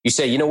 You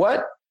say, you know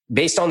what?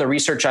 Based on the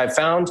research I've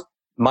found,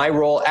 my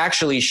role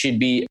actually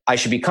I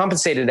should be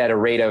compensated at a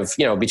rate of,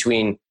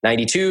 between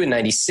 92 and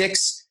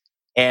 96.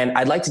 And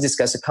I'd like to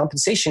discuss a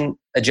compensation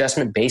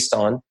adjustment based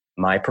on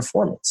my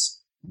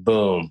performance.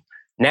 Boom.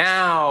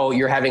 Now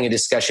you're having a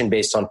discussion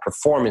based on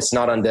performance,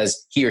 not on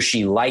does he or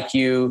she like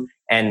you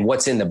and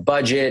what's in the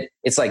budget.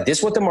 It's like, this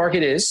is what the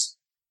market is.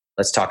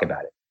 Let's talk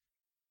about it.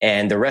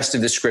 And the rest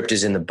of the script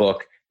is in the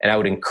book. And I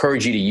would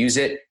encourage you to use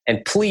it.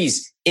 And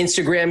please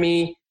Instagram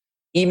me,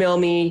 email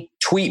me,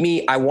 tweet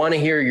me. I want to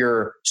hear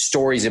your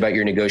stories about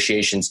your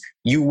negotiations.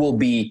 You will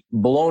be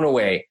blown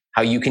away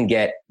how you can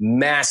get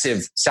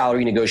massive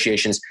salary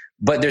negotiations,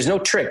 but there's no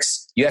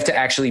tricks. You have to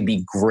actually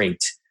be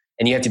great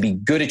and you have to be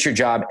good at your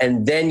job.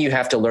 And then you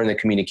have to learn the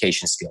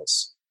communication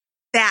skills.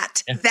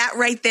 That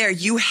right there,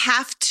 you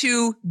have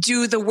to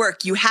do the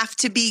work. You have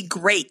to be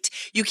great.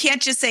 You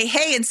can't just say,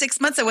 hey, in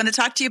 6 months, I want to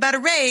talk to you about a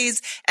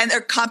raise and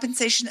their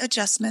compensation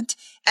adjustment.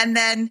 And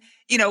then,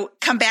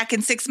 come back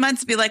in 6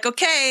 months and be like,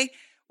 okay,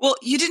 well,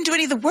 you didn't do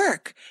any of the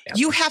work. Yep.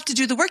 You have to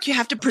do the work. You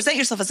have to present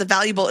yourself as a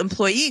valuable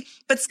employee.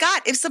 But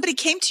Scott, if somebody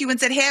came to you and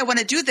said, hey, I want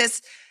to do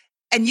this,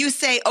 and you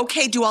say,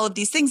 okay, do all of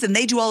these things, and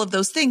they do all of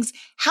those things,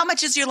 how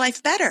much is your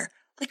life better?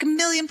 Like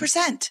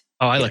 1,000,000%.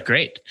 Oh, I look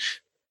great.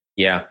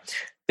 Yeah.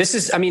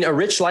 A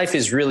rich life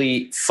is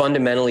really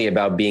fundamentally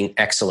about being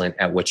excellent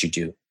at what you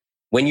do.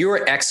 When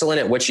you're excellent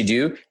at what you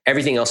do,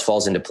 everything else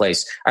falls into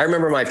place. I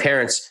remember my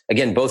parents,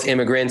 again, both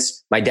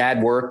immigrants. My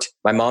dad worked.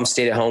 My mom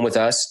stayed at home with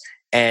us.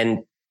 And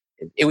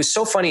it was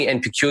so funny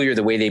and peculiar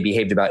the way they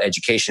behaved about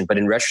education. But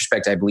in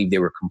retrospect, I believe they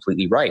were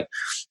completely right.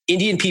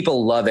 Indian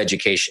people love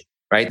education,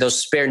 right? They'll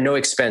spare no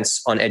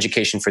expense on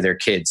education for their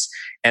kids.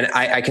 And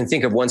I can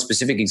think of one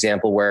specific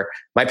example where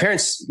my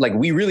parents, like,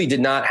 we really did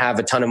not have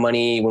a ton of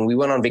money. When we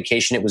went on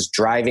vacation, it was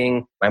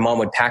driving. My mom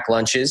would pack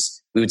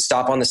lunches. We would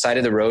stop on the side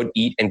of the road,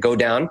 eat, and go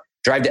down,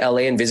 drive to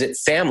LA and visit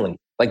family.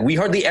 Like, we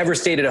hardly ever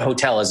stayed at a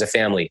hotel as a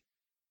family,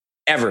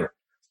 ever.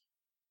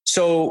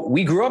 So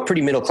we grew up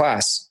pretty middle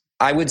class.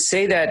 I would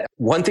say that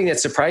one thing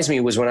that surprised me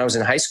was when I was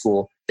in high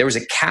school, there was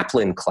a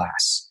Kaplan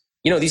class.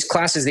 You know, these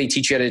classes, they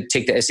teach you how to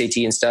take the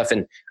SAT and stuff.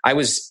 And I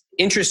was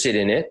interested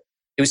in it.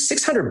 It was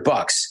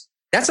 $600.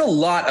 That's a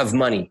lot of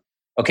money,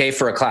 okay,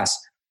 for a class.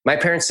 My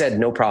parents said,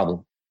 no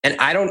problem. And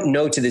I don't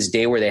know to this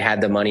day where they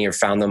had the money or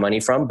found the money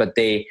from, but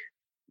they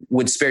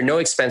would spare no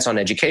expense on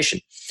education.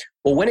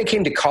 Well, when it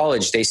came to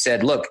college, they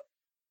said, look,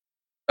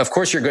 of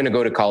course you're going to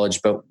go to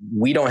college, but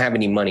we don't have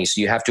any money,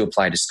 so you have to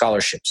apply to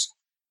scholarships.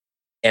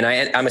 And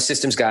I'm a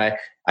systems guy.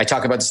 I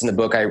talk about this in the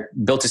book. I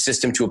built a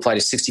system to apply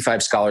to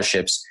 65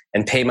 scholarships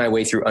and pay my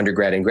way through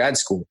undergrad and grad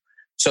school.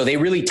 So they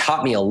really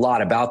taught me a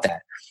lot about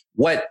that.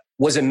 What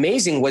was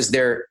amazing was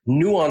their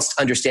nuanced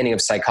understanding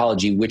of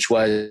psychology, which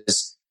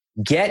was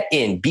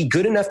be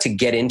good enough to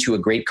get into a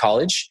great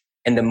college,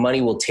 and the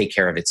money will take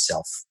care of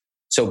itself.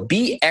 So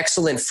be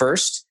excellent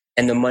first,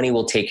 and the money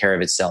will take care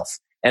of itself.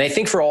 And I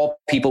think for all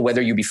people,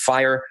 whether you be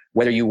FIRE,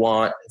 whether you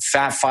want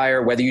fat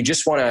FIRE, whether you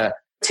just want to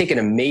take an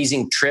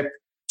amazing trip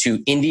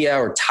to India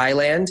or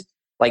Thailand,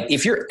 like,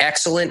 if you're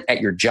excellent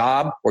at your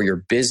job or your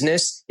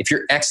business, if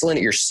you're excellent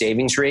at your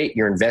savings rate,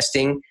 your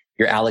investing,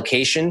 your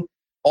allocation,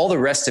 all the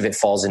rest of it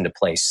falls into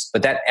place.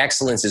 But that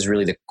excellence is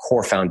really the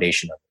core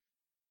foundation of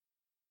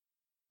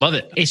it. Love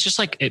it. It's just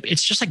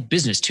like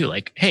business too.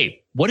 Like,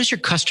 hey, what is your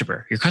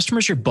customer? Your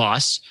customer's your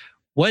boss.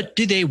 What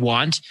do they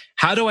want?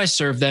 How do I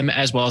serve them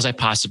as well as I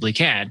possibly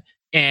can?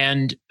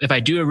 And if I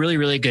do a really,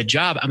 really good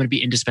job, I'm going to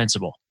be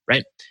indispensable,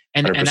 right?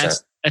 And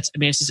 100%.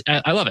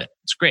 I love it.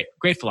 It's great.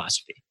 Great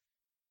philosophy.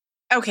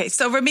 Okay.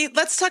 So Ramit,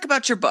 let's talk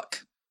about your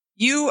book.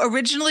 You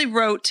originally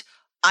wrote,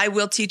 I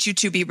Will Teach You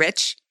to Be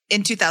Rich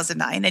in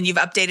 2009, and you've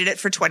updated it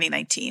for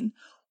 2019.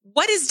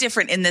 What is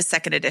different in this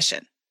second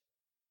edition?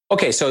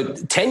 Okay, so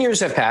 10 years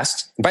have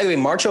passed. By the way,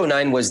 March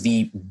 2009 was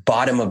the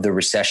bottom of the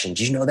recession.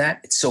 Did you know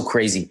that? It's so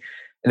crazy.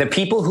 The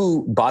people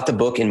who bought the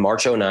book in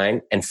March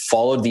 2009 and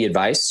followed the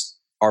advice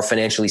are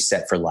financially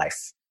set for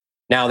life.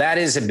 Now, that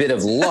is a bit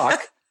of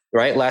luck,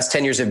 right? Last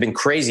 10 years have been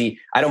crazy.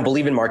 I don't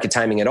believe in market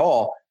timing at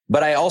all,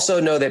 but I also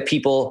know that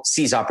people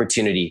seize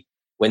opportunity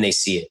when they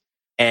see it.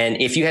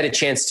 And if you had a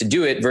chance to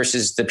do it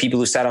versus the people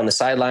who sat on the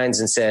sidelines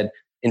and said,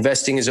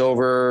 investing is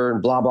over,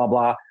 blah, blah,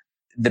 blah,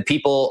 the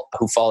people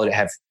who followed it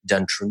have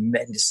done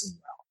tremendously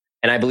well.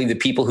 And I believe the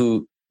people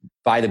who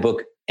buy the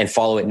book and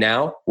follow it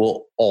now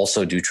will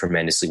also do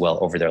tremendously well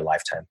over their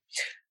lifetime.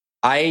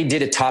 I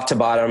did a top to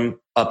bottom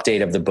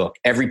update of the book.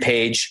 Every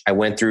page I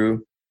went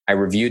through, I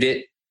reviewed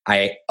it,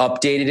 I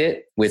updated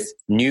it with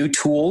new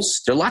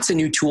tools. There are lots of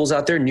new tools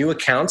out there, new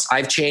accounts.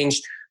 I've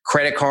changed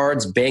credit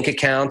cards, bank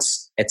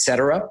accounts,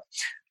 etc.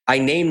 I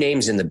name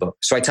names in the book.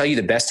 So I tell you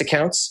the best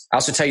accounts. I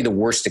also tell you the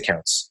worst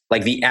accounts,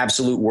 like the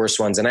absolute worst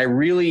ones. And I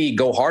really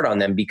go hard on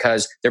them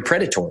because they're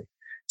predatory.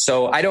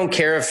 So I don't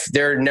care if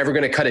they're never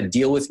going to cut a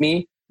deal with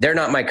me. They're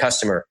not my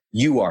customer.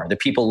 You are, the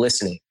people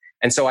listening.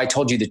 And so I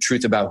told you the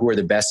truth about who are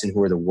the best and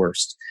who are the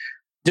worst.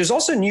 There's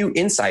also new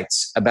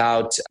insights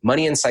about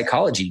money and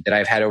psychology that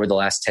I've had over the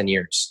last 10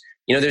 years.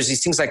 You know, there's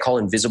these things I call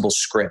invisible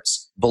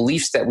scripts,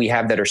 beliefs that we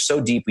have that are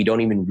so deep we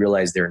don't even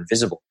realize they're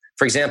invisible.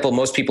 For example,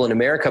 most people in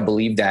America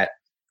believe that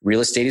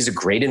real estate is a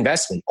great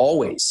investment,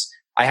 always.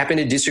 I happen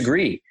to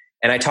disagree.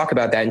 And I talk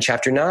about that in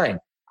chapter 9.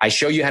 I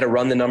show you how to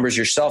run the numbers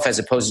yourself as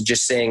opposed to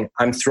just saying,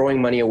 I'm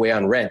throwing money away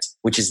on rent,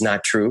 which is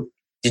not true.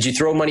 Did you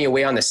throw money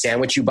away on the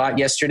sandwich you bought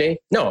yesterday?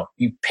 No,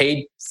 you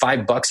paid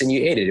 $5 and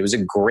you ate it. It was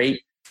a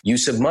great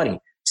use of money.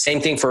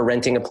 Same thing for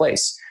renting a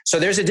place. So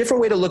there's a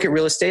different way to look at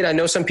real estate. I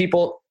know some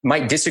people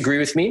might disagree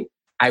with me.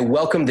 I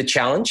welcome the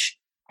challenge.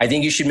 I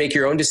think you should make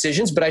your own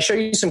decisions, but I show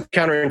you some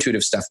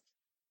counterintuitive stuff.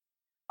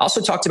 I also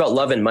talked about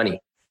love and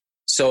money.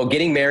 So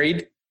getting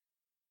married,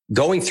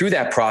 going through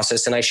that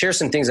process, and I share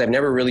some things I've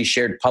never really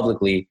shared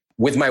publicly.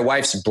 With my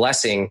wife's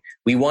blessing,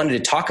 we wanted to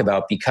talk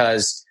about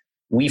because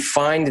we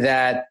find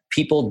that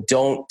people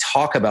don't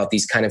talk about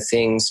these kind of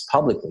things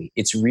publicly.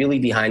 It's really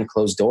behind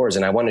closed doors,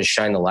 and I wanted to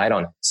shine the light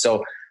on it.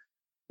 So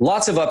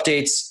lots of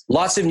updates,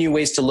 lots of new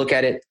ways to look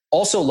at it.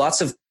 Also, lots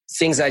of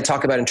things I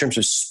talk about in terms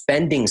of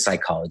spending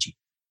psychology.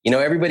 You know,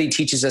 everybody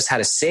teaches us how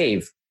to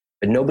save,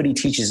 but nobody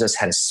teaches us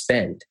how to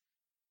spend.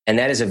 And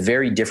that is a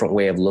very different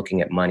way of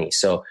looking at money.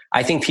 So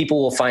I think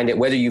people will find it,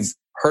 whether you've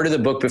heard of the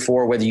book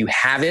before, whether you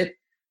have it,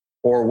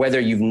 or whether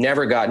you've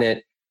never gotten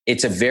it,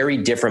 it's a very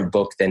different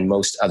book than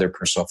most other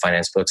personal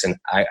finance books. And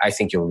I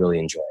think you'll really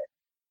enjoy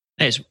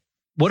it. Nice.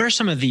 what are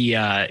some of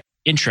the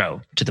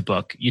intro to the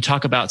book? You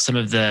talk about some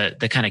of the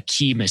kind of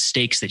key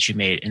mistakes that you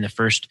made in the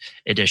first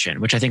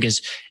edition, which I think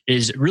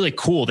is really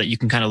cool that you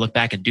can kind of look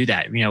back and do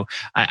that. You know,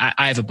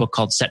 I have a book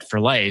called Set for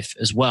Life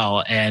as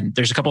well, and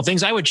there's a couple of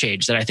things I would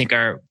change that I think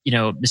are, you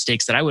know,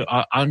 mistakes that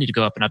I'll need to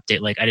go up and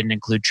update. Like I didn't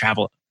include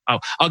travel. Oh,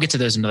 I'll get to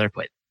those another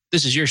point.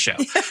 This is your show.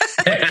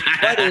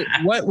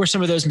 What were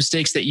some of those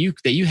mistakes that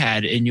you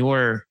had in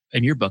your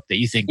book that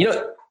you think? You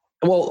know,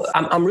 well,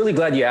 I'm really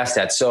glad you asked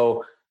that.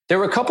 So there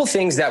were a couple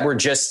things that were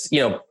just, you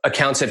know,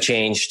 accounts have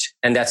changed,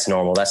 and that's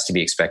normal. That's to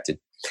be expected.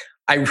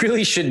 I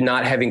really should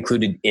not have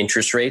included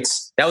interest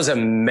rates. That was a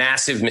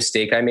massive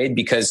mistake I made,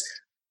 because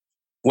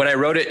when I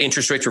wrote it,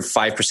 interest rates were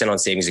 5% on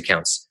savings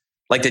accounts.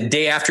 Like the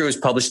day after it was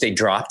published, they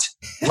dropped,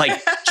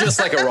 like just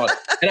like a rock.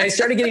 And I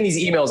started getting these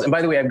emails. And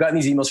by the way, I've gotten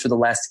these emails for the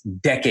last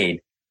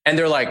decade. And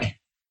they're like,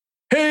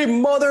 hey,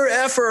 mother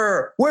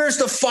effer, where's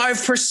the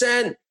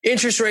 5%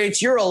 interest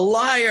rates? You're a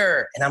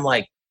liar. And I'm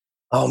like,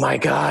 oh my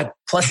God.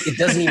 Plus, it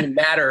doesn't even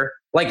matter.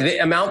 Like the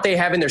amount they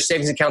have in their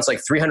savings accounts, like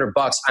 $300.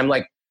 I'm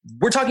like,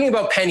 we're talking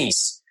about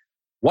pennies.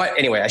 What?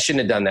 Anyway, I shouldn't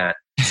have done that.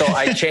 So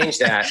I changed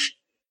that.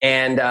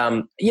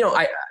 And, you know,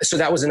 so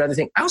that was another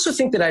thing. I also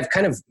think that I've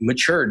kind of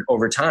matured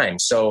over time.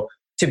 So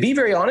to be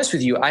very honest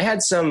with you, I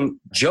had some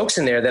jokes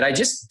in there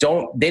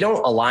that they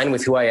don't align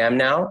with who I am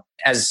now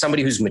as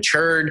somebody who's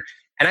matured.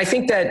 And I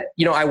think that,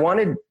 you know, I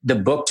wanted the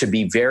book to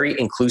be very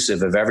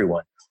inclusive of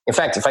everyone. In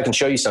fact, if I can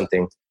show you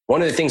something,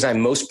 one of the things I'm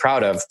most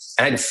proud of,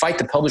 and I had to fight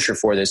the publisher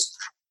for this,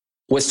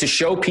 was to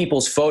show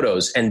people's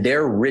photos and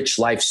their rich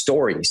life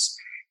stories.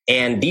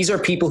 And these are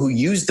people who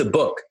used the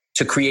book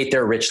to create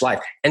their rich life.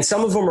 And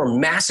some of them are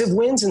massive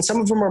wins and some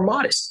of them are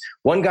modest.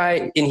 One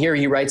guy in here,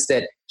 he writes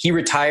that he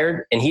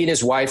retired, and he and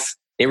his wife,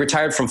 they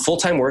retired from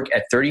full-time work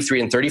at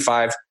 33 and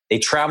 35. They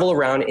travel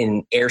around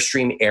in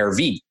Airstream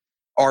RV.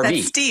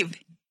 That's Steve.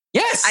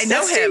 Yes. I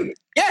know him. Steve.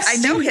 Yes.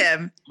 I know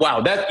him.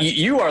 Wow.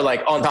 You are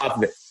like on top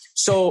of it.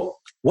 So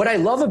what I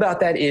love about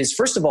that is,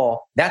 first of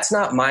all, that's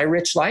not my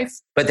rich life,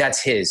 but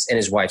that's his and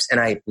his wife's. And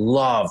I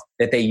love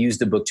that they use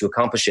the book to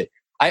accomplish it.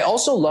 I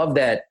also love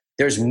that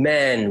there's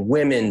men,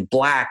 women,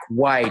 black,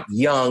 white,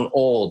 young,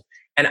 old.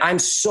 And I'm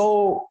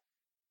so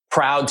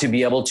proud to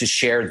be able to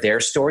share their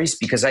stories,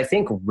 because I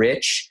think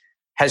rich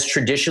has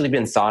traditionally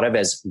been thought of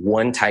as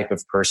one type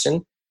of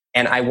person.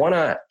 And I want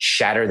to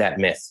shatter that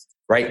myth,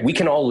 right? We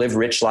can all live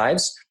rich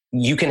lives.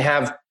 You can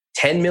have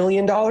 $10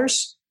 million.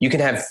 You can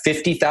have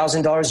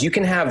 $50,000. You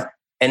can have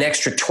an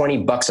extra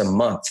 $20 a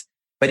month.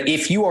 But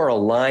if you are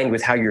aligned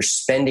with how your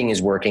spending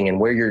is working and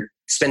where you're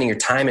spending your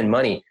time and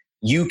money,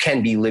 you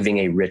can be living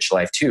a rich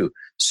life too.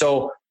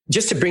 So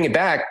just to bring it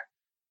back,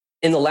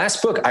 in the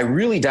last book, I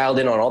really dialed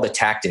in on all the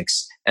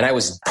tactics, and I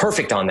was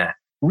perfect on that.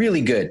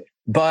 Really good.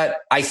 But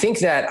I think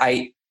that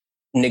I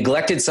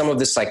neglected some of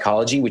the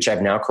psychology, which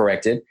I've now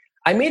corrected.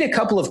 I made a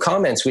couple of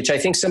comments, which I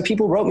think some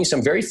people wrote me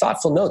some very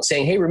thoughtful notes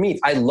saying, hey, Ramit,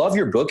 I love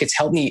your book. It's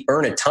helped me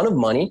earn a ton of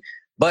money,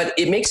 but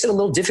it makes it a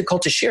little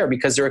difficult to share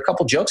because there are a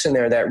couple jokes in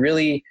there that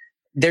really,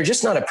 they're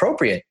just not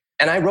appropriate.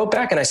 And I wrote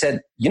back and I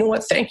said, you know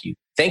what? Thank you.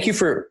 Thank you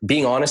for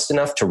being honest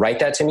enough to write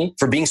that to me,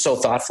 for being so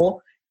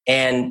thoughtful.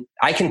 And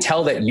I can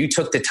tell that you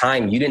took the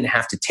time you didn't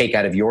have to take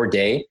out of your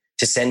day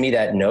to send me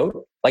that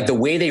note. Like the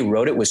way they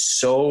wrote it was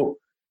so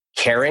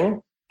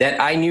caring that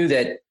I knew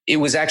that it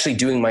was actually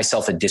doing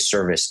myself a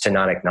disservice to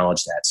not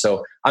acknowledge that.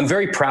 So I'm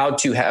very proud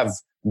to have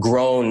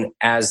grown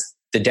as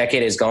the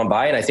decade has gone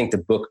by. And I think the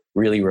book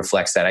really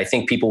reflects that. I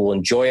think people will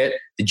enjoy it.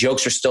 The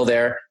jokes are still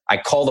there. I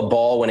call the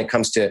ball when it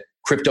comes to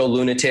crypto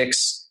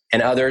lunatics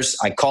and others.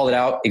 I call it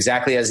out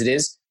exactly as it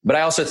is. But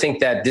I also think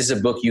that this is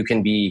a book you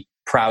can be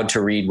proud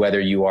to read, whether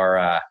you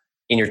are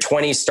in your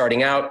 20s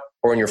starting out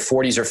or in your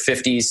 40s or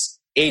 50s.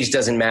 Age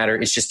doesn't matter.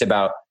 It's just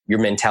about your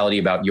mentality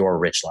about your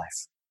rich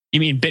life. You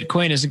mean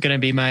Bitcoin isn't going to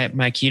be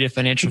my key to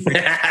financial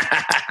freedom?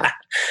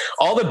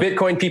 All the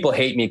Bitcoin people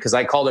hate me because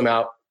I called them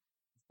out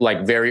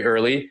like very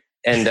early.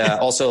 And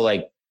also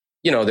like,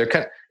 you know,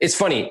 it's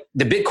funny.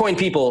 The Bitcoin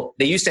people,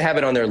 they used to have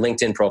it on their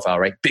LinkedIn profile,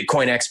 right?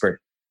 Bitcoin expert.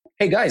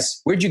 Hey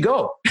guys, where'd you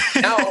go?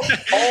 Now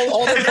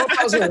all their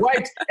profiles are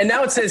wiped. And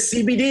now it says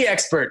CBD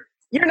expert.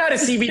 You're not a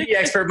CBD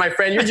expert, my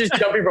friend. You're just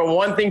jumping from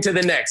one thing to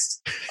the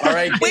next. All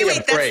right. Wait,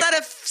 that's not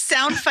a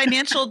sound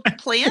financial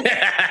plan?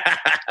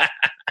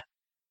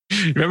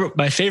 Remember,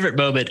 my favorite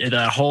moment in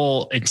the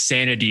whole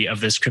insanity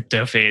of this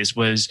crypto phase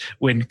was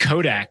when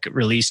Kodak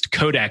released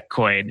Kodak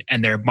Coin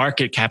and their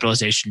market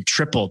capitalization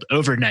tripled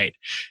overnight.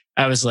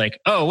 I was like,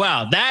 oh,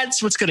 wow,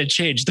 that's what's going to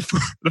change the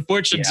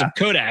fortunes of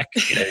Kodak.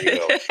 There you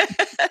go.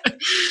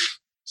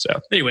 So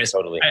anyways.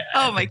 Totally.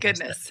 Oh, my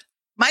goodness.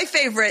 My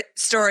favorite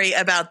story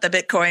about the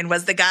Bitcoin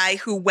was the guy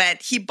who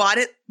he bought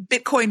it,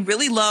 Bitcoin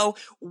really low,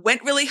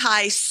 went really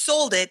high,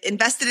 sold it,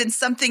 invested in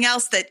something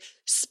else that,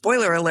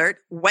 spoiler alert,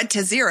 went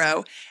to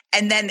zero,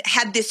 and then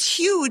had this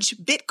huge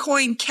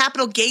Bitcoin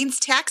capital gains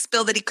tax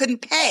bill that he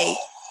couldn't pay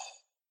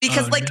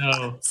because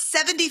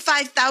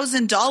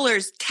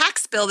 $75,000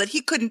 tax bill that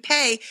he couldn't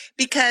pay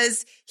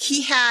because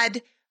he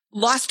had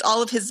lost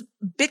all of his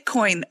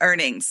Bitcoin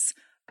earnings.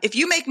 If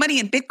you make money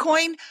in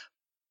Bitcoin,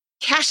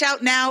 cash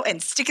out now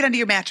and stick it under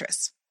your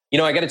mattress. You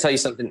know, I got to tell you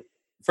something.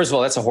 First of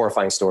all, that's a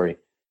horrifying story.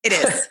 It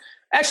is.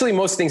 Actually,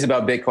 most things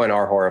about Bitcoin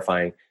are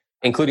horrifying,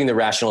 including the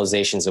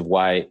rationalizations of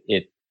why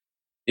it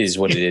is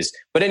what it is.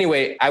 But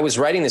anyway, I was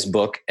writing this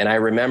book and I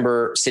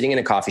remember sitting in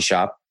a coffee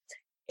shop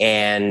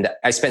and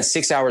I spent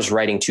 6 hours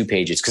writing 2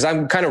 pages because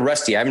I'm kind of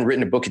rusty. I haven't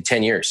written a book in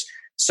 10 years.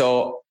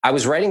 So I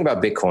was writing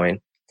about Bitcoin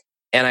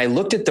and I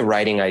looked at the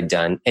writing I'd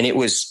done and it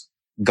was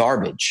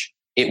garbage.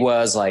 It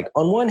was like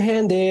on one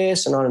hand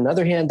this and on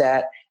another hand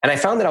that. And I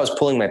found that I was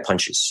pulling my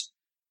punches,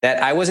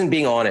 that I wasn't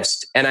being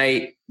honest.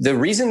 And the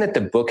reason that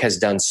the book has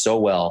done so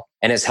well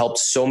and has helped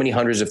so many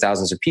hundreds of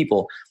thousands of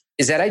people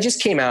is that I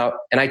just came out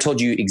and I told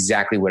you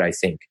exactly what I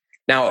think.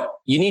 Now,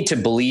 you need to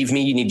believe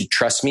me, you need to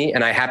trust me,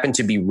 and I happen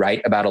to be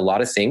right about a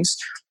lot of things,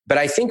 but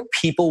I think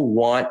people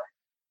want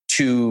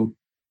to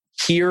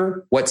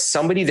hear what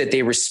somebody that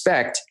they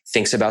respect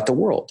thinks about the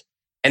world.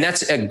 And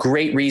that's a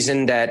great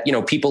reason that, you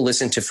know, people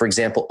listen to, for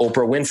example,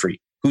 Oprah Winfrey,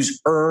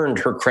 who's earned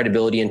her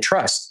credibility and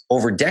trust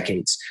over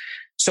decades.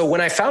 So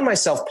when I found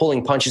myself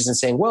pulling punches and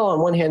saying, well,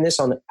 on one hand,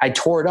 I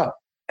tore it up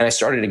and I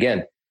started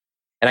again.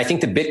 And I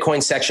think the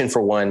Bitcoin section,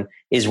 for one,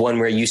 is one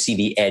where you see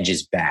the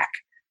edges back.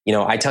 You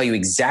know, I tell you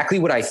exactly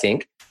what I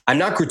think. I'm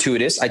not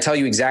gratuitous. I tell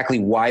you exactly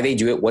why they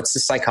do it. What's the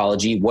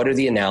psychology? What are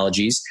the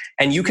analogies?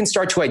 And you can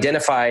start to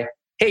identify,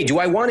 hey, do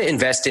I want to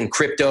invest in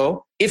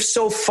crypto? If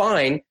so,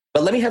 fine.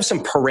 But let me have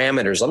some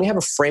parameters. Let me have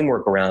a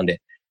framework around it.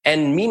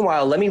 And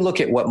meanwhile, let me look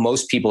at what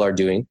most people are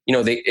doing. You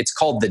know, it's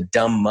called the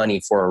dumb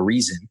money for a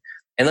reason.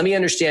 And let me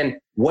understand,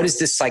 what is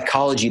this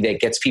psychology that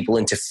gets people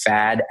into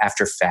fad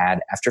after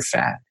fad after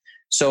fad?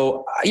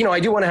 So, you know, I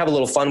do want to have a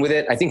little fun with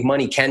it. I think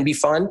money can be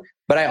fun,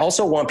 but I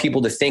also want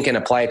people to think and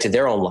apply it to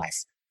their own life.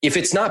 If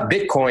it's not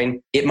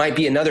Bitcoin, it might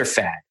be another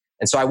fad.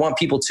 And so I want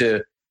people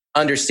to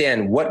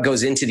understand what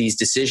goes into these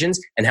decisions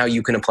and how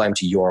you can apply them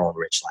to your own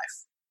rich life.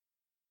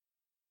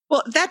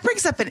 Well, that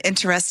brings up an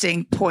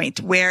interesting point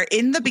where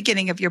in the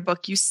beginning of your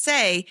book, you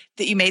say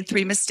that you made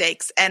 3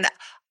 mistakes. And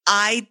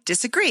I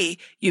disagree.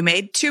 You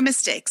made 2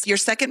 mistakes. Your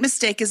second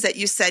mistake is that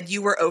you said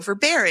you were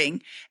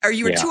overbearing or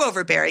you were too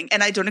overbearing.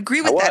 And I don't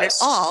agree with that at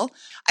all.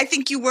 I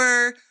think you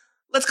were,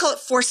 let's call it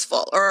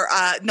forceful or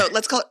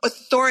let's call it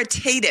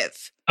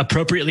authoritative.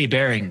 Appropriately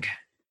bearing.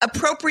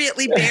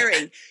 Appropriately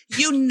bearing.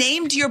 You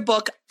named your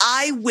book,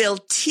 I Will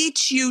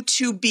Teach You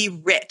to Be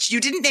Rich.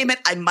 You didn't name it,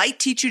 I Might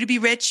Teach You to Be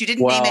Rich. You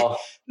didn't name it,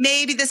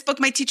 maybe this book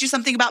might teach you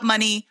something about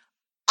money.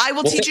 I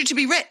will teach you to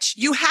be rich.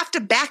 You have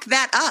to back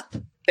that up.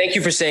 Thank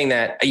you for saying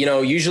that. You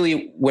know,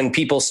 usually when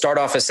people start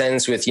off a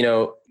sentence with, you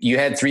know, you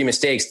had 3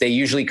 mistakes, they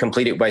usually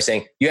complete it by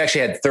saying, you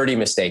actually had 30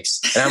 mistakes.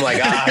 And I'm like,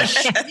 gosh.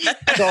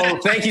 So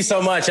thank you so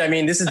much. I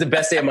mean, this is the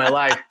best day of my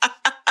life.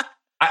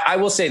 I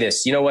will say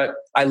this, you know what?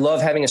 I love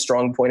having a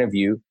strong point of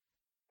view.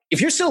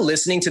 If you're still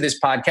listening to this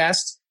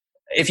podcast,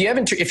 if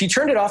you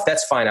turned it off,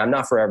 that's fine. I'm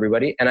not for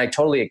everybody. And I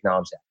totally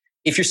acknowledge that.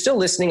 If you're still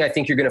listening, I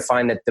think you're going to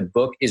find that the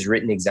book is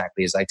written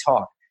exactly as I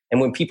talk. And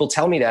when people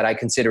tell me that, I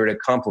consider it a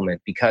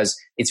compliment because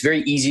it's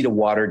very easy to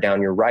water down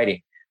your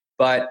writing.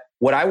 But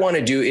what I want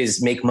to do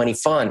is make money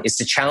fun, is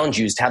to challenge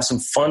you, is to have some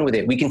fun with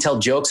it. We can tell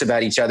jokes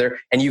about each other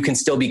and you can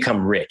still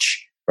become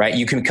rich. Right?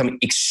 You can become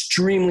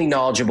extremely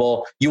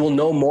knowledgeable. You will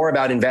know more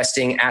about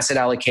investing, asset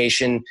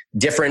allocation,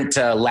 different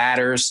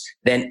ladders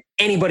than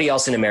anybody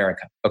else in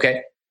America.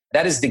 Okay.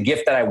 That is the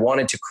gift that I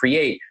wanted to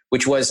create,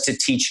 which was to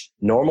teach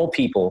normal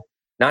people,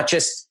 not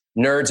just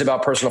nerds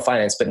about personal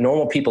finance, but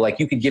normal people. Like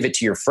you could give it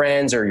to your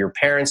friends or your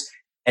parents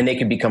and they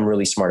could become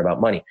really smart about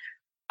money.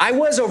 I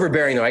was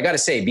overbearing though, I got to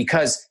say,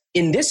 because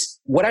in this,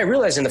 what I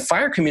realized in the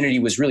FIRE community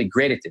was really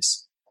great at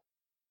this.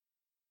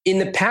 In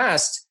the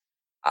past,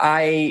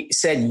 I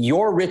said,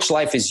 your rich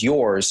life is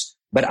yours,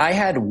 but I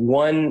had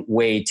one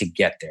way to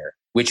get there,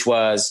 which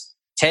was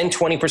 10,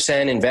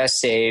 20% invest,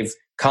 save,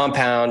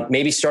 compound,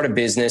 maybe start a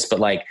business, but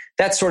like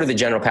that's sort of the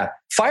general path.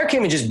 FIRE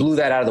came and just blew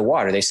that out of the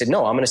water. They said,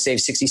 no, I'm going to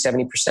save 60,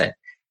 70%.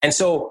 And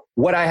so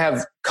what I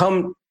have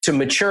come to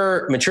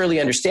maturely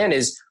understand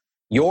is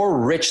your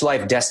rich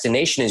life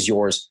destination is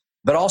yours,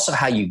 but also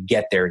how you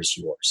get there is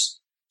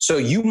yours. So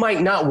you might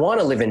not want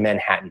to live in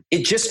Manhattan.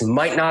 It just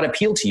might not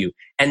appeal to you.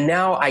 And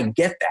now I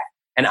get that.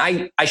 And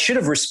I should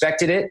have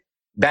respected it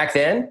back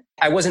then.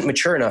 I wasn't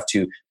mature enough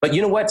to. But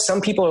you know what?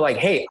 Some people are like,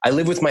 hey, I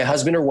live with my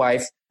husband or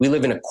wife. We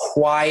live in a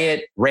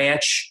quiet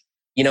ranch.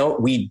 You know,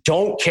 we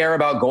don't care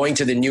about going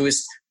to the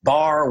newest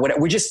bar or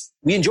whatever.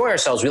 We enjoy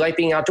ourselves. We like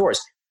being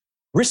outdoors.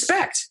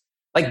 Respect.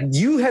 Like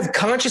you have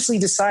consciously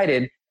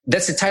decided,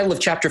 that's the title of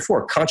chapter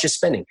 4, conscious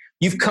spending.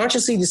 You've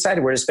consciously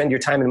decided where to spend your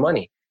time and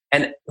money.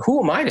 And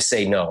who am I to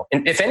say no?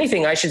 And if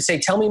anything, I should say,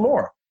 tell me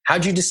more.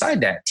 How'd you decide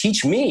that?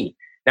 Teach me.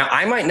 Now,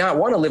 I might not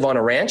want to live on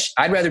a ranch.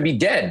 I'd rather be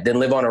dead than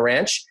live on a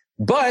ranch.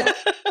 But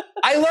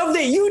I love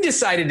that you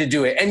decided to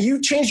do it and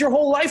you changed your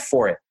whole life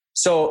for it.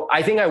 So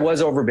I think I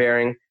was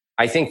overbearing.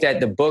 I think that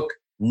the book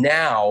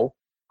now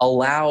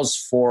allows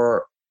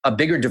for a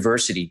bigger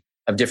diversity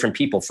of different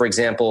people. For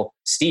example,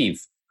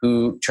 Steve,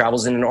 who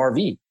travels in an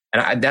RV.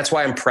 And that's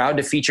why I'm proud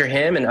to feature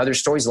him and other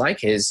stories like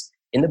his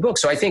in the book.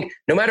 So I think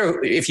no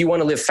matter if you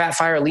want to live fat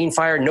fire, lean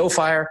fire, no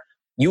fire,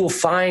 you will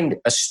find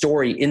a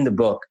story in the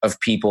book of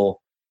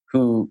people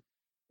who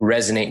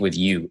resonate with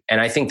you.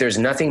 And I think there's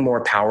nothing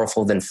more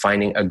powerful than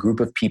finding a group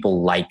of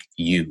people like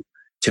you.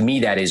 To me,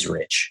 that is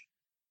rich.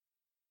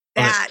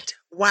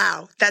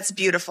 Wow, that's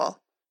beautiful.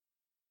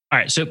 All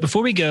right. So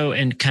before we go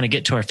and kind of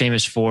get to our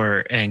famous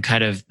four and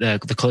kind of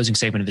the closing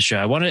segment of the show,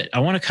 I want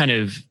to kind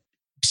of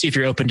see if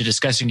you're open to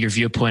discussing your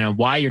viewpoint on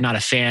why you're not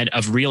a fan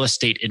of real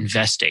estate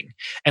investing.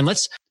 And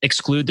let's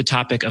exclude the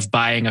topic of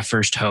buying a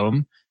first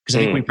home, because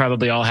I think we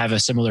probably all have a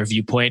similar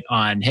viewpoint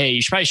on, hey,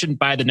 you probably shouldn't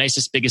buy the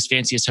nicest, biggest,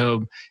 fanciest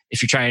home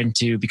if you're trying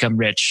to become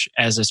rich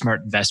as a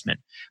smart investment.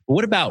 But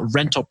what about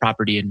rental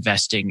property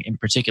investing in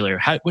particular?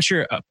 What's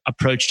your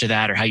approach to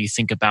that, or how you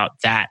think about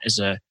that as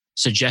a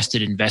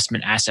suggested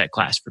investment asset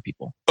class for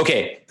people?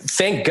 Okay,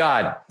 thank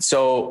God.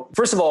 So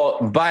first of all,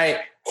 by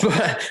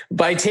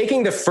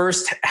taking the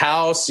first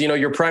house,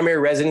 your primary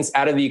residence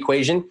out of the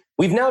equation,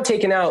 we've now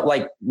taken out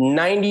like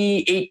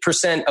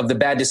 98% of the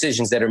bad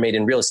decisions that are made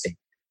in real estate.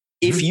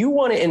 If you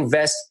want to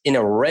invest in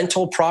a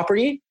rental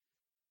property,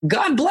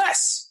 God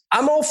bless.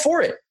 I'm all for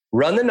it.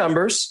 Run the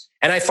numbers.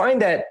 And I find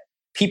that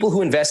people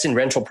who invest in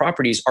rental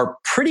properties are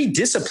pretty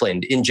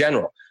disciplined in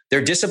general.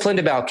 They're disciplined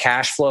about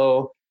cash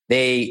flow.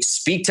 They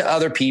speak to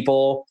other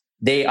people.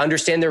 They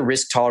understand their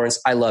risk tolerance.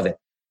 I love it.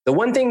 The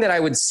one thing that I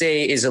would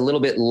say is a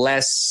little bit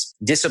less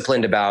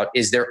disciplined about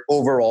is their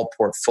overall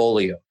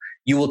portfolio.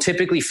 You will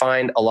typically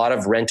find a lot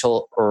of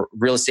rental or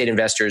real estate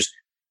investors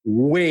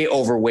way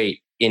overweight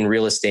in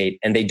real estate,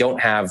 and they don't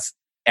have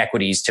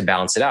equities to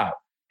balance it out.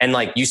 And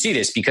like you see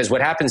this because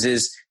what happens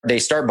is they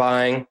start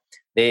buying,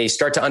 they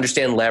start to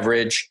understand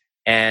leverage,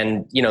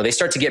 and they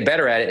start to get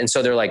better at it. And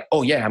so they're like,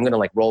 oh yeah, I'm going to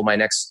like roll my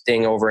next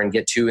thing over and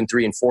get 2 and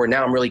 3 and 4.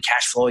 Now I'm really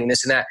cash flowing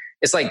this and that.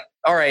 It's like,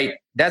 all right,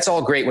 that's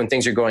all great when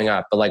things are going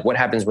up, but like what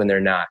happens when they're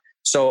not?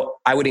 So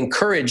I would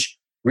encourage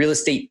real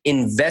estate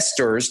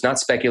investors, not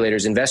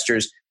speculators,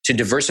 investors, to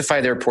diversify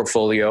their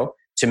portfolio,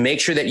 to make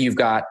sure that you've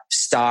got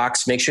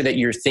stocks, make sure that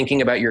you're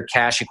thinking about your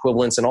cash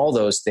equivalents and all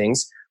those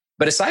things.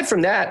 But aside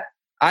from that,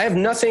 I have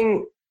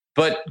nothing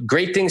but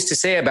great things to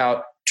say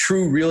about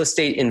true real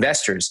estate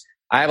investors.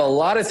 I have a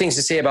lot of things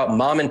to say about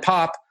mom and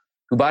pop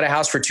who bought a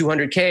house for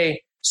 $200K,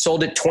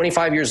 sold it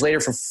 25 years later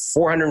for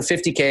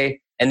 $450K,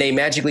 and they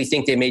magically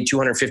think they made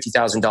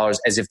 $250,000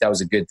 as if that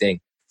was a good thing.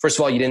 First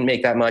of all, you didn't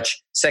make that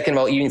much. Second of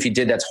all, even if you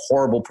did, that's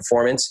horrible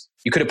performance.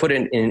 You could have put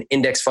it in an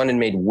index fund and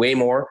made way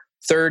more.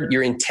 Third,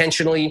 you're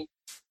intentionally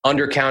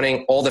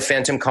undercounting all the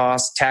phantom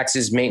costs,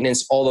 taxes,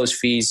 maintenance, all those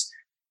fees.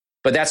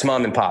 But that's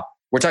mom and pop.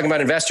 We're talking about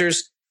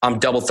investors. I'm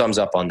double thumbs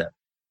up on them.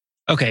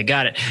 Okay,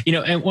 got it.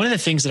 And one of the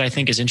things that I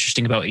think is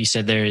interesting about what you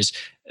said there is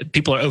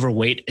people are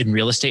overweight in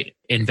real estate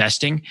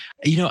investing.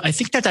 I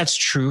think that that's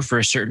true for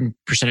a certain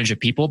percentage of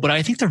people, but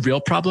I think the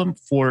real problem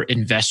for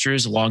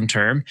investors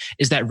long-term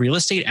is that real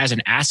estate as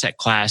an asset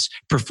class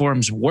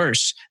performs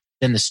worse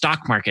than the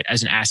stock market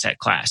as an asset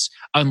class,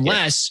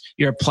 unless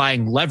you're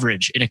applying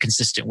leverage in a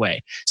consistent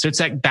way. So it's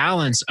that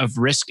balance of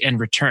risk and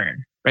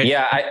return, right?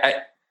 Yeah. I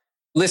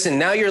listen,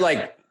 now you're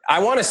like, I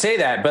want to say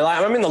that, but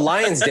I'm in the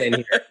lion's den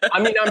here.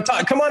 I mean,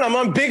 come on, I'm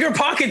on bigger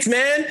pockets,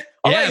 man.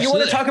 All right, you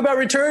want to talk about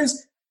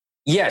returns?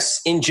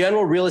 Yes. In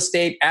general, real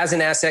estate as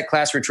an asset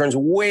class returns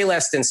way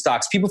less than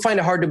stocks. People find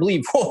it hard to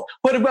believe. Whoa,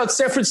 what about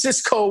San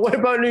Francisco? What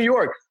about New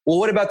York? Well,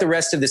 what about the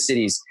rest of the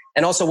cities?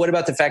 And also, what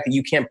about the fact that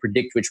you can't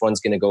predict which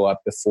one's going to go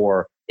up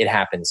before it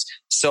happens?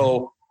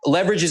 So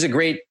leverage is a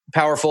great,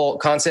 powerful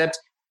concept.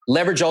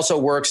 Leverage also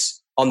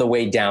works on the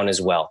way down as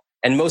well.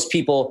 And most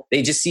people,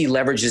 they just see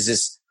leverage as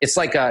this, it's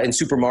like in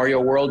Super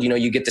Mario World,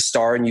 you get the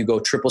star and you go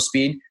triple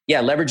speed.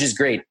 Yeah, leverage is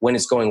great when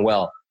it's going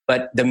well.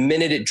 But the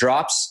minute it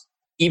drops,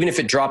 even if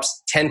it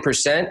drops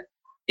 10%,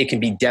 it can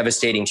be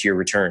devastating to your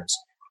returns.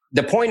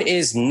 The point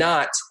is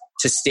not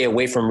to stay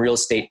away from real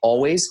estate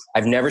always.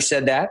 I've never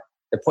said that.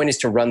 The point is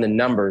to run the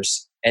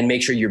numbers and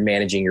make sure you're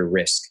managing your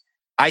risk.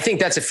 I think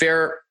that's a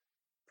fair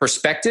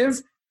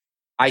perspective.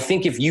 I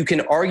think if you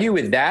can argue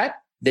with that,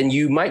 then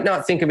you might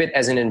not think of it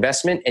as an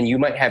investment and you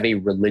might have a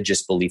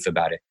religious belief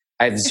about it.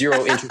 I have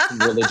zero interest in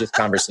religious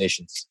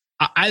conversations.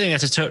 I think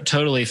that's a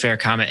totally fair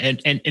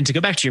comment. And to go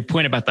back to your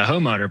point about the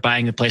homeowner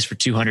buying the place for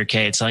 $200K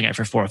and selling it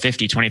for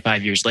 $450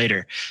 25 years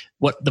later,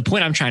 the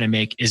point I'm trying to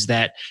make is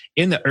that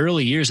in the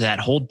early years of that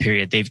hold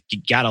period, they've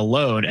got a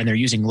loan and they're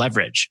using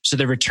leverage. So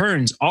the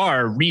returns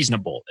are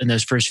reasonable in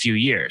those first few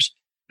years.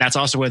 That's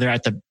also where they're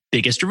at the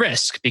biggest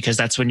risk, because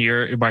that's when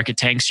your market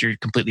tanks, you're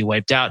completely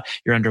wiped out,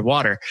 you're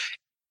underwater.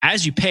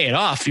 As you pay it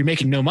off, you're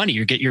making no money.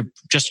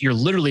 You're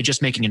literally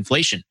just making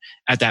inflation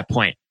at that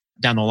point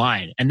down the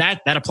line. And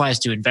that applies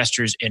to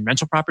investors in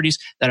rental properties.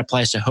 That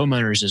applies to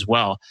homeowners as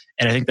well.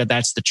 And I think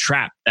that's the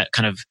trap that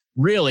kind of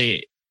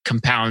really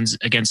compounds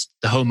against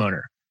the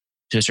homeowner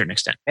to a certain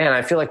extent. Man,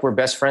 I feel like we're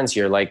best friends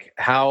here. Like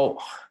how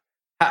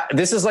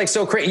this is like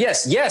so crazy.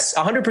 Yes,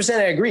 100%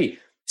 I agree.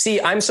 See,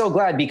 I'm so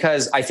glad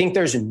because I think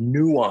there's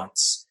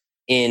nuance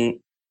in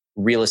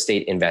real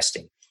estate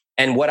investing.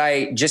 And what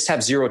I just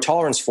have zero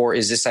tolerance for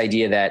is this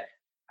idea that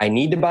I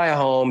need to buy a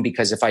home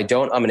because if I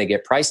don't, I'm going to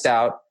get priced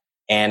out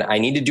and I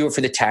need to do it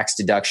for the tax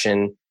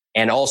deduction.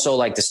 And also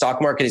like the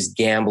stock market is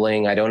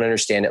gambling. I don't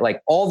understand it.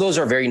 Like all those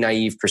are very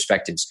naive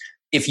perspectives.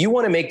 If you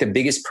want to make the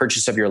biggest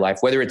purchase of your life,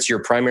 whether it's your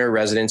primary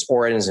residence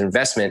or as an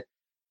investment,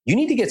 you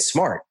need to get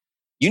smart.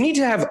 You need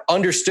to have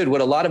understood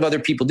what a lot of other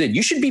people did.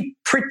 You should be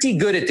pretty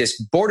good at this,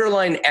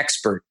 borderline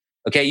expert.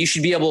 Okay. You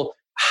should be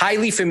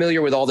highly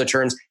familiar with all the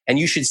terms, and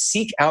you should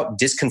seek out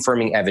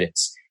disconfirming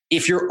evidence.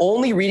 If you're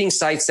only reading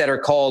sites that are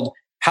called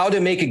how to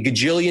make $1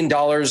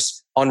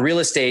 gajillion on real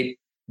estate,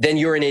 then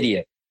you're an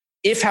idiot.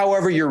 If,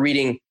 however, you're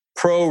reading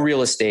pro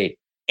real estate,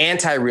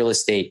 anti real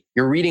estate,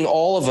 you're reading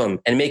all of them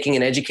and making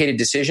an educated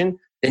decision,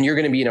 then you're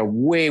going to be in a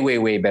way, way,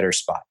 way better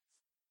spot.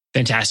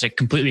 Fantastic.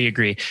 Completely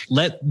agree.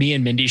 Let me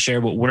and Mindy share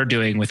what we're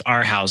doing with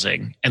our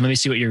housing, and let me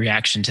see what your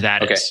reaction to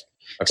that is.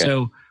 Okay.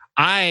 So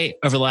I,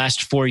 over the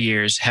last 4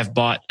 years, have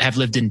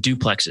lived in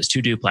duplexes,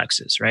 2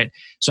 duplexes, right?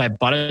 So I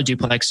bought a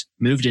duplex,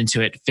 moved into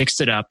it,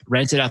 fixed it up,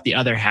 rented out the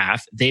other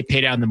half. They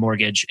pay down the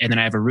mortgage. And then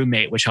I have a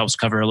roommate, which helps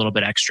cover a little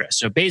bit extra.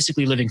 So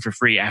basically living for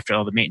free after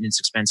all the maintenance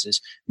expenses,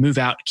 move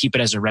out, keep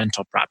it as a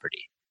rental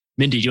property.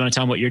 Mindy, do you want to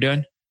tell them what you're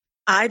doing?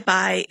 I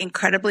buy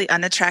incredibly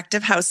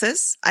unattractive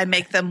houses. I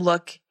make them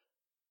look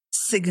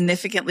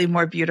significantly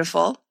more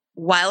beautiful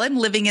while I'm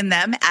living in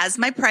them as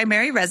my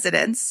primary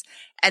residence.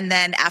 And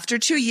then after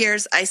 2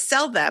 years, I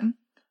sell them.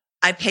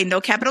 I pay no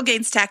capital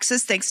gains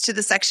taxes thanks to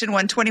the Section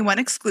 121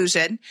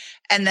 exclusion.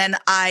 And then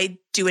I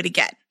do it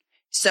again.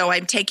 So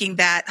I'm taking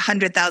that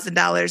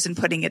 $100,000 and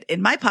putting it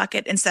in my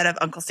pocket instead of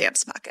Uncle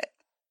Sam's pocket.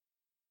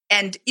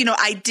 And,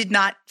 I did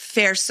not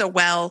fare so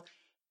well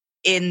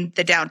in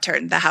the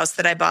downturn. The house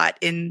that I bought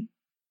in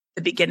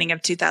the beginning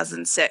of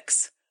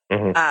 2006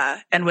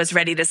 and was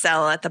ready to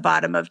sell at the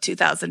bottom of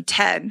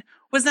 2010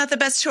 was not the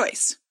best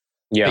choice.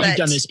 Yeah. But you've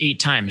done this 8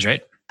 times,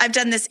 right? I've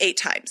done this 8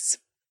 times.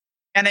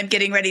 And I'm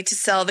getting ready to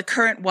sell the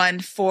current one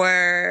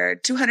for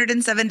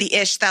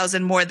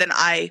 $270,000 more than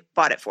I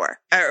bought it for,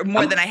 or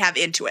more than I have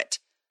into it.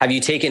 Have you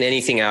taken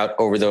anything out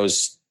over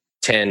those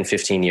 10,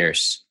 15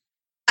 years?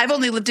 I've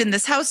only lived in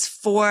this house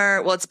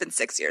it's been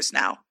 6 years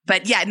now.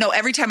 But yeah, no,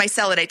 every time I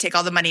sell it, I take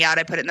all the money out.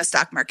 I put it in the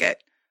stock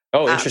market.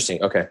 Oh,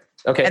 interesting. Okay.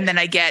 And then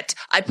I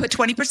put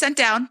 20%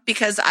 down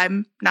because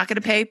I'm not going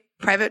to pay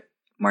private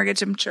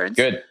mortgage insurance.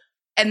 Good.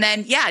 And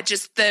then,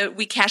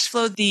 we cash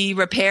flow the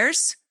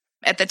repairs.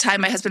 At the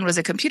time, my husband was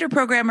a computer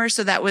programmer,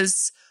 so that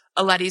was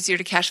a lot easier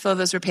to cash flow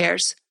those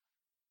repairs.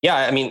 Yeah.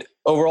 I mean,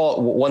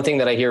 overall, one thing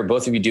that I hear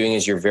both of you doing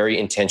is you're very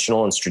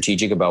intentional and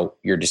strategic about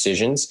your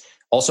decisions.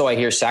 Also, I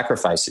hear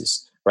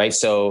sacrifices, right?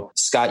 So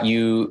Scott,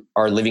 you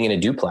are living in a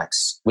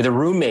duplex with a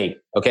roommate.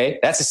 Okay.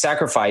 That's a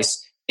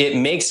sacrifice. It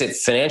makes it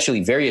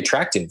financially very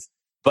attractive,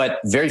 but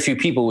very few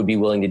people would be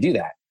willing to do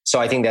that. So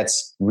I think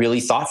that's really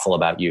thoughtful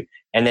about you.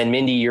 And then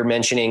Mindy, you're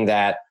mentioning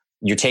that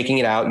you're taking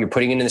it out, you're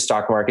putting it in the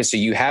stock market. So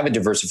you have a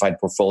diversified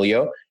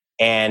portfolio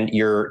and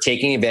you're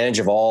taking advantage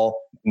of all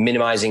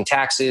minimizing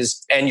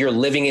taxes and you're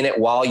living in it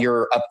while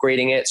you're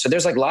upgrading it. So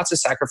there's lots of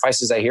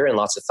sacrifices I hear and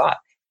lots of thought.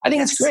 I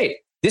think it's great.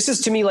 This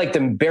is to me like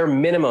the bare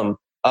minimum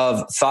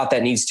of thought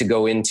that needs to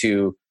go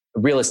into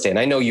real estate. And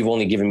I know you've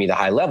only given me the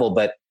high level,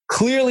 but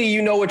clearly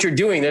you know what you're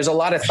doing. There's a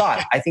lot of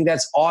thought. I think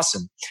that's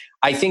awesome.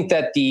 I think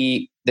that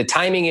the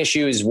timing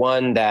issue is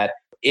one that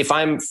if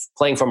I'm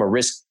playing from a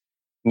risk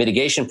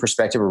mitigation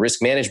perspective or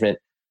risk management,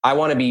 I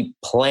want to be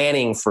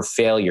planning for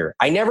failure.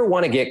 I never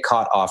want to get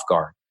caught off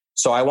guard.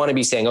 So I want to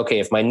be saying, okay,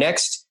 if my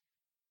next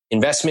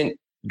investment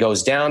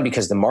goes down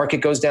because the market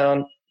goes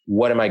down,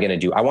 what am I going to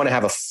do? I want to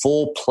have a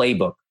full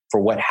playbook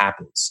for what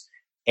happens.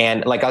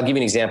 And I'll give you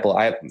an example.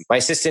 My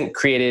assistant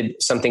created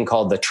something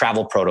called the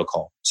travel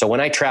protocol. So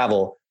when I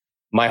travel,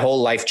 my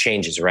whole life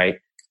changes, right?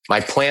 My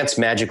plants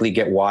magically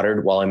get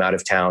watered while I'm out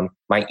of town.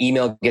 My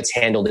email gets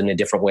handled in a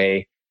different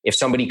way. If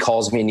somebody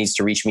calls me and needs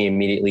to reach me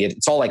immediately,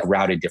 it's all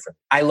routed different.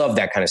 I love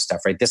that kind of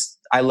stuff, right?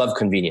 I love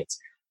convenience.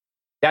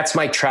 That's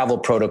my travel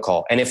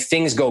protocol. And if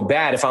things go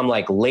bad, if I'm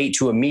late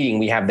to a meeting,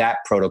 we have that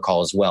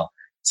protocol as well.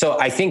 So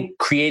I think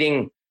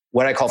creating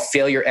what I call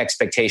failure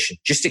expectation,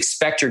 just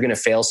expect you're going to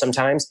fail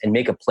sometimes and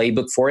make a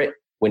playbook for it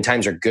when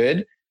times are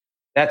good.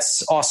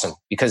 That's awesome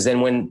because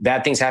then when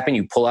bad things happen,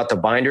 you pull out the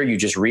binder, you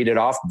just read it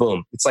off,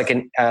 boom. It's like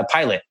a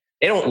pilot.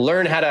 They don't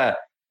learn how to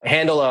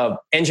handle a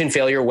engine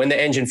failure when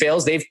the engine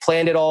fails. They've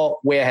planned it all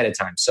way ahead of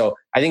time. So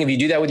I think if you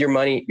do that with your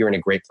money, you're in a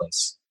great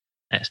place.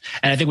 Yes.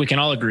 And I think we can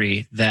all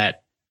agree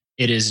that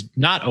it is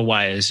not a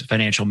wise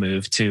financial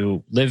move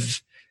to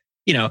live,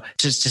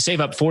 to save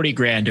up 40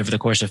 grand over the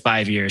course of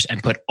 5 years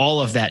and put all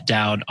of that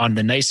down on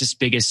the nicest,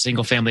 biggest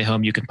single family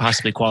home you can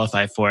possibly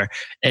qualify for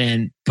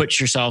and put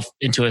yourself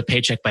into a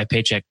paycheck by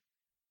paycheck,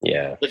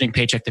 living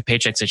paycheck to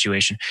paycheck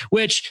situation,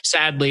 which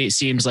sadly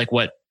seems like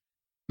what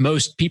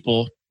most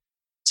people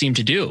seem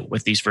to do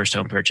with these first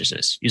home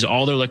purchases, use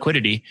all their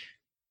liquidity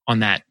on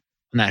that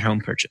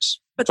home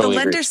purchase. But the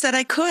lender said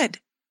I could.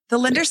 The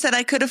lender said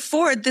I could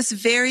afford this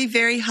very,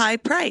 very high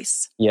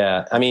price.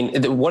 Yeah. I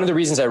mean, one of the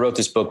reasons I wrote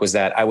this book was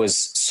that I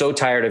was so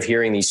tired of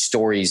hearing these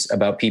stories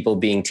about people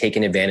being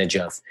taken advantage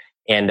of.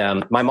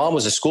 And my mom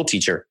was a school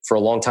teacher for a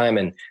long time.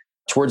 And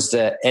towards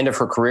the end of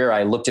her career,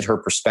 I looked at her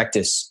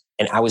prospectus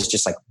and I was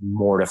just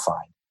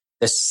mortified.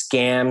 the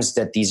scams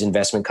that these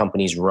investment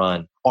companies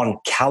run on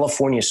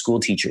California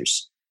school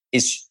teachers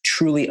is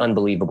truly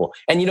unbelievable.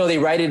 And, they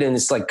write it in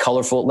this like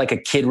colorful, like a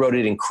kid wrote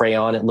it in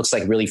crayon. It looks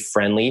like really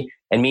friendly.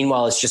 And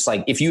meanwhile, it's just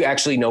like, if you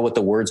actually know what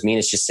the words mean,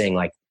 it's just saying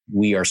like,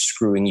 we are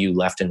screwing you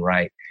left and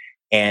right.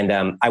 And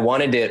I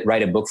wanted to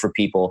write a book for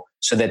people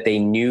so that they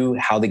knew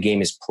how the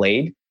game is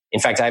played. In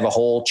fact, I have a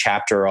whole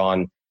chapter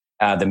on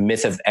the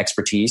myth of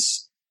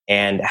expertise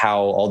and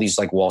how all these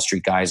like Wall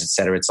Street guys, et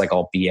cetera, it's like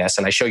all BS.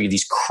 And I show you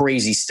these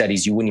crazy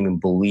studies you wouldn't even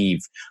believe.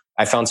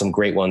 I found some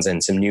great ones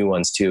and some new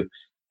ones too.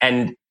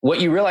 And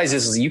what you realize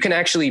is you can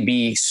actually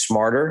be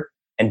smarter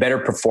and better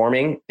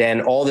performing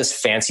than all this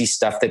fancy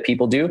stuff that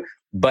people do,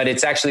 but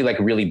it's actually like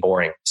really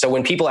boring. So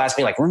when people ask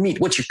me like, Ramit,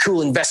 what's your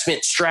cool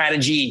investment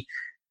strategy?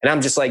 And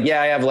I'm just like,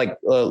 yeah, I have like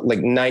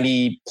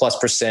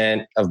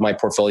 90+% of my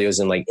portfolios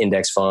in like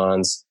index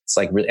funds. It's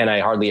like, and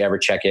I hardly ever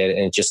check it,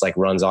 and it just like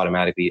runs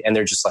automatically. And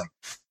they're just like,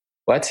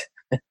 what?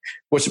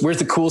 Where's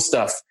the cool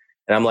stuff?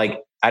 And I'm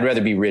like, I'd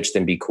rather be rich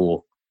than be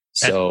cool.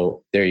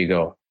 So there you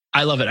go.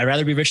 I love it. I'd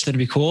rather be rich than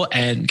be cool.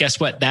 And guess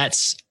what?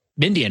 That's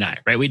Mindy and I,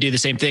 right? We do the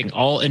same thing.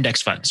 All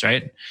index funds,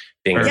 right?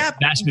 Yeah,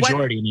 vast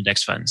majority in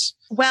index funds.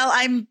 Well,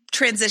 I'm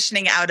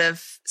transitioning out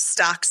of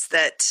stocks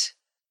that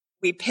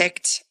we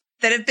picked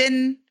that have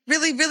been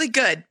really, really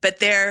good, but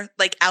they're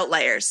like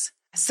outliers.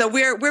 So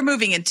we're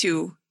moving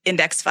into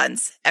index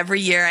funds.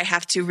 Every year I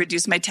have to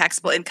reduce my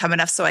taxable income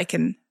enough so I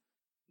can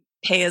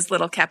pay as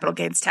little capital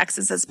gains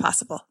taxes as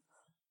possible.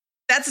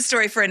 That's a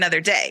story for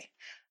another day.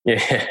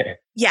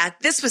 Yeah,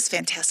 this was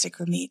fantastic,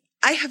 Ramit.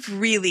 I have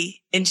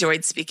really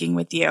enjoyed speaking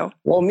with you.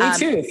 Well, me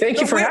too. Thank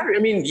you for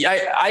having me. I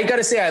mean, I got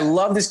to say, I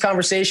love this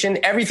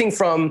conversation. Everything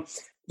from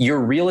your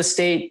real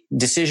estate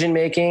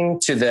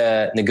decision-making to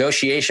the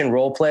negotiation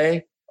role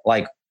play.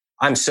 Like,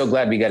 I'm so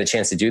glad we got a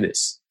chance to do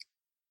this.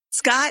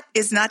 Scott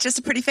is not just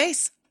a pretty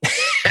face.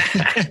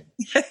 But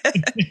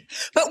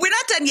we're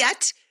not done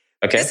yet.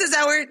 Okay.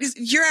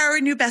 You're our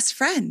new best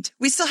friend.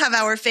 We still have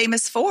our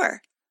famous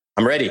 4.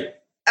 I'm ready.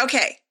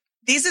 Okay.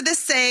 These are the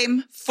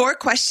same 4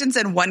 questions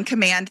and 1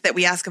 command that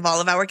we ask of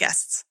all of our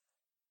guests.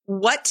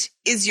 What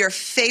is your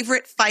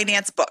favorite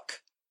finance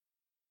book?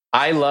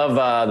 I love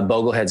the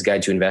Boglehead's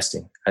Guide to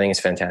Investing. I think it's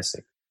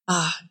fantastic.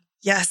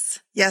 Yes.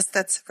 Yes,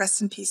 that's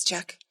rest in peace,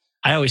 Jack.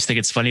 I always think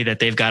it's funny that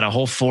they've got a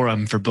whole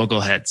forum for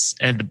Bogleheads.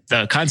 And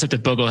the concept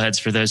of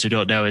Bogleheads, for those who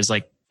don't know, is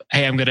like,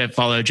 hey, I'm going to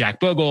follow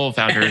Jack Bogle,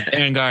 founder of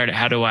Vanguard.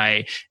 How do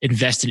I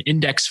invest in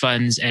index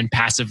funds and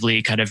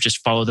passively kind of just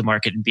follow the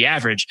market and be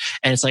average?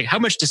 And it's like, how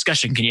much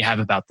discussion can you have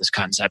about this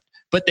concept?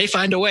 But they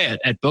find a way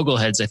at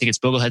Bogleheads. I think it's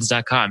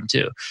bogleheads.com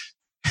too.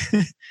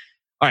 All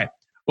right.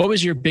 What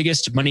was your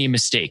biggest money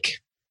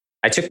mistake?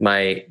 I took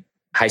my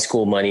high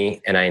school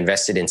money and I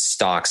invested in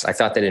stocks. I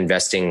thought that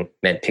investing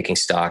meant picking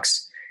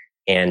stocks.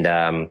 And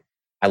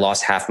I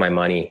lost half my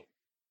money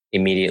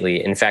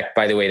immediately. In fact,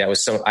 by the way,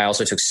 I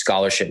also took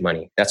scholarship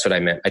money. That's what I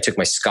meant. I took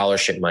my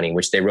scholarship money,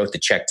 which they wrote the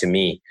check to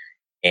me,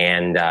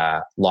 and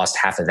lost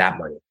half of that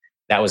money.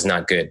 That was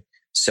not good.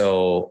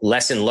 So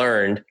lesson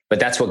learned, but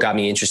that's what got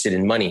me interested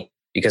in money,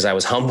 because I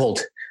was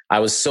humbled. I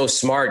was so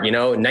smart,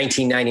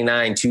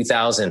 1999,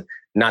 2000,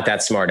 not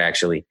that smart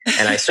actually.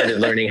 And I started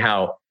learning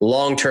how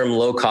long-term,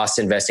 low-cost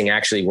investing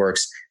actually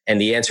works. And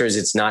the answer is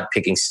it's not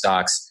picking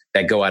stocks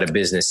that go out of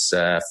business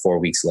 4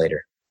 weeks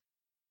later.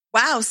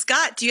 Wow,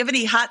 Scott, do you have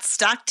any hot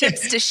stock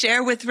tips to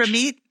share with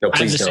Ramit? No,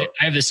 please don't.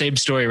 I have the same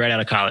story right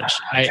out of college.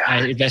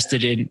 I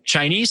invested in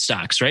Chinese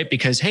stocks, right?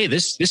 Because, hey,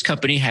 this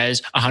company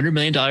has $100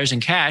 million in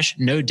cash,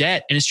 no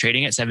debt, and is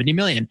trading at 70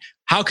 million.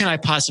 How can I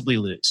possibly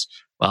lose?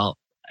 Well,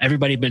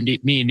 everybody but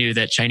me knew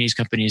that Chinese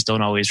companies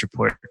don't always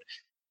report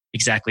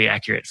exactly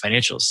accurate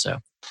financials. So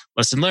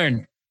lesson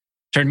learned,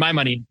 turned my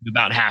money into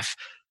about half.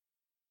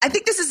 I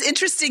think this is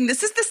interesting.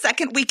 This is the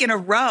second week in a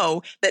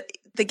row that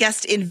the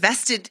guest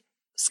invested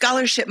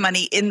scholarship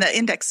money in the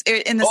index,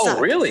 in the stock.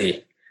 Oh,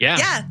 really? Yeah.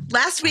 Yeah.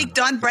 Last week,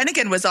 Dawn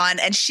Brennigan was on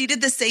and she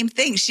did the same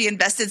thing. She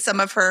invested some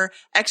of her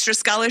extra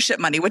scholarship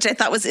money, which I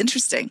thought was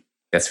interesting.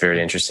 That's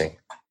very interesting.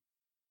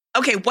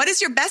 Okay. What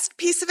is your best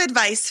piece of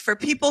advice for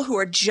people who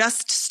are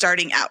just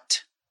starting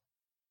out?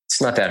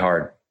 It's not that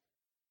hard.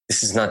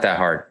 This is not that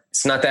hard.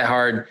 It's not that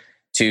hard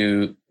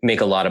to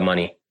make a lot of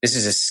money. This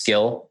is a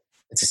skill.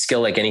 It's a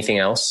skill like anything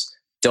else.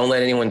 Don't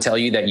let anyone tell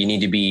you that you need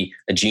to be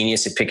a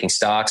genius at picking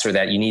stocks or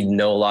that you need to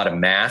know a lot of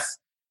math.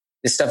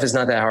 This stuff is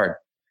not that hard.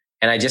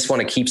 And I just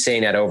want to keep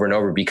saying that over and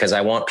over because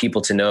I want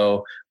people to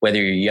know whether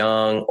you're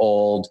young,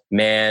 old,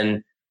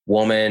 man,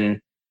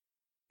 woman,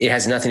 it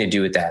has nothing to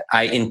do with that.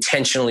 I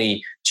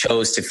intentionally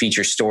chose to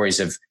feature stories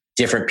of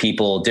different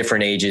people,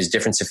 different ages,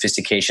 different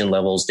sophistication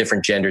levels,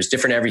 different genders,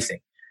 different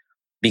everything.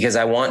 Because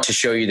I want to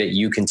show you that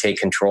you can take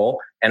control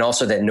and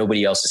also that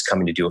nobody else is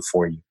coming to do it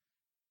for you.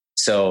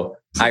 So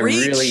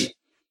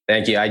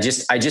thank you. I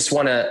just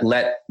want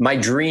to my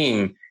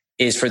dream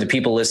is for the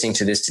people listening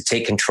to this to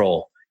take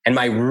control. And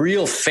my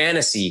real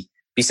fantasy,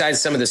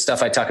 besides some of the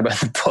stuff I talk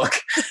about in the book,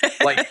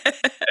 like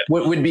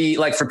what would be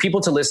like for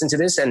people to listen to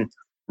this and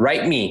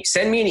write me,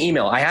 send me an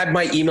email. I have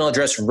my email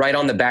address right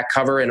on the back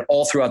cover and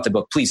all throughout the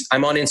book. Please,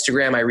 I'm on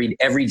Instagram. I read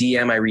every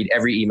DM. I read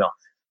every email.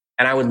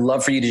 And I would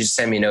love for you to just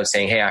send me a note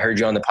saying, hey, I heard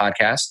you on the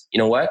podcast. You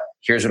know what?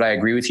 Here's what I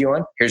agree with you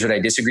on. Here's what I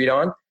disagreed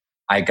on.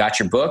 I got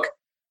your book.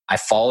 I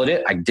followed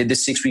it. I did the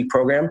 6-week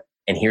program.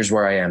 And here's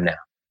where I am now.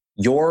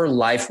 Your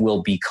life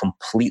will be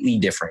completely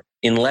different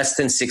in less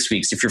than 6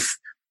 weeks.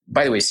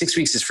 By the way, 6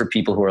 weeks is for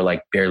people who are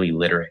like barely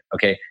literate.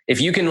 Okay. If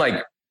you can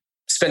like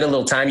spend a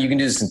little time, you can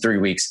do this in 3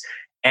 weeks.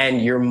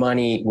 And your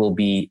money will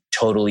be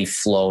totally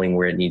flowing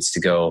where it needs to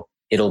go.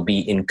 It'll be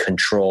in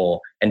control.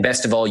 And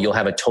best of all, you'll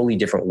have a totally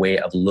different way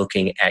of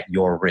looking at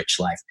your rich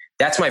life.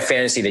 That's my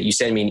fantasy, that you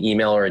send me an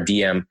email or a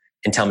DM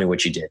and tell me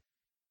what you did.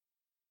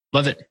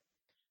 Love it.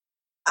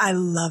 I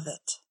love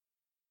it.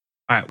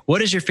 All right.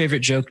 What is your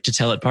favorite joke to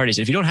tell at parties?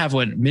 If you don't have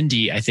one,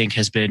 Mindy, I think,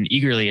 has been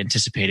eagerly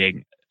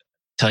anticipating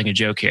telling a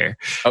joke here.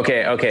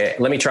 Okay.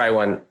 Let me try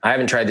one. I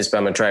haven't tried this, but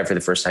I'm going to try it for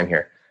the first time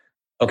here.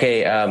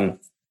 Okay.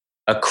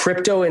 A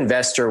crypto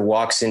investor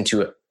walks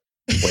into a...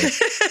 Wait,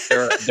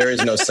 there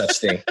is no such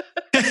thing.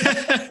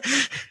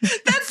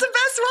 That's the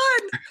best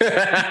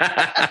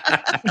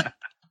one.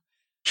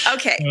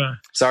 Okay.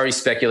 Sorry,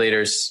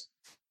 speculators.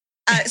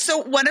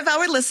 So one of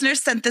our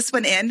listeners sent this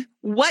one in.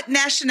 What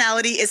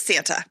nationality is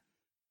Santa?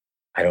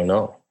 I don't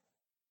know.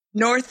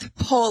 North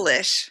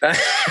Polish.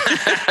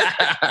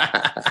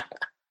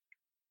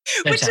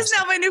 Which is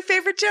now my new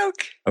favorite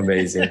joke.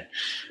 Amazing.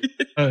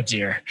 Oh,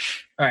 dear.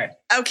 All right.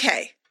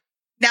 Okay.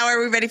 Now are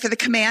we ready for the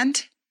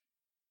command?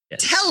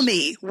 Yes. Tell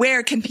me,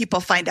 where can people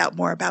find out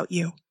more about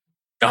you?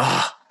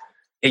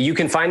 You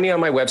can find me on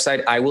my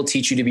website,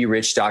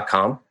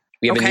 iwillteachyoutoberich.com.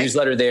 We have a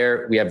newsletter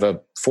there. We have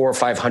 400,000 or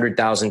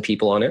 500,000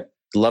 people on it.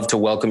 Love to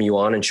welcome you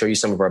on and show you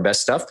some of our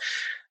best stuff.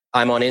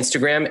 I'm on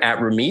Instagram at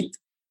Ramit.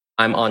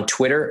 I'm on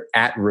Twitter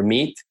at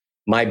Ramit.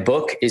 My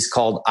book is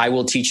called I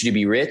Will Teach You to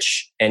Be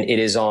Rich, and it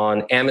is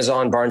on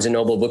Amazon, Barnes &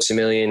 Noble, Books A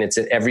Million. It's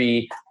at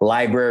every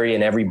library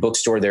and every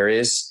bookstore there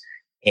is.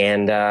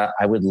 And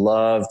I would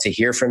love to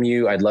hear from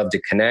you. I'd love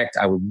to connect.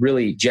 I would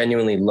really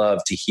genuinely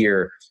love to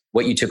hear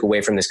what you took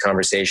away from this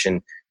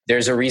conversation.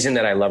 There's a reason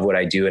that I love what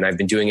I do, and I've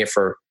been doing it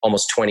for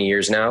almost 20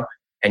 years now.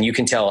 And you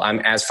can tell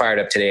I'm as fired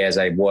up today as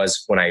I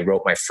was when I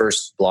wrote my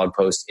first blog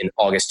post in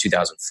August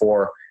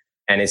 2004.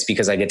 And it's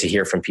because I get to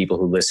hear from people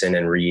who listen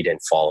and read and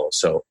follow.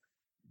 So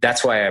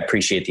that's why I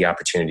appreciate the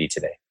opportunity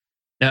today.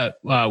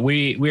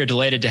 We are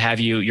delighted to have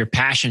you. Your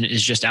passion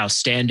is just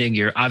outstanding.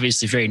 You're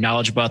obviously very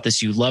knowledgeable about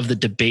this. You love the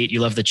debate.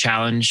 You love the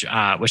challenge,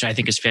 which I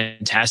think is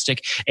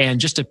fantastic. And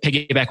just to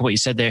piggyback on what you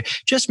said there,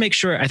 just make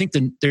sure, I think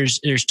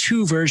there's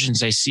 2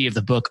 versions I see of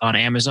the book on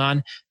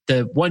Amazon.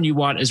 The one you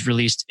want is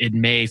released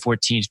in May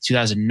 14th,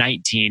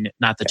 2019,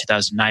 not the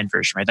 2009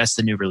 version, right? That's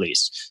the new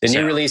release.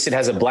 New release, it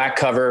has a black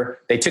cover.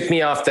 They took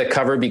me off the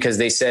cover because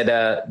they said,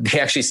 they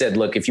actually said,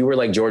 look, if you were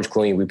like George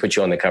Clooney, we put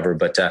you on the cover,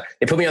 but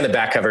they put me on the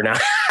back cover now.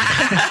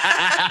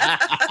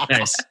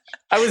 Nice.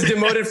 I was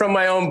demoted from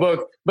my own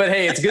book, but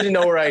hey, it's good to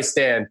know where I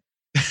stand.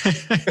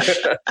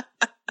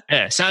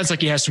 Yeah, sounds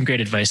like you have some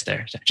great advice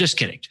there. Just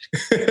kidding.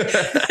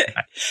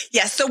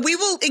 Yes, so we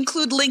will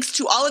include links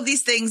to all of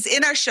these things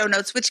in our show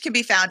notes, which can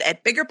be found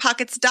at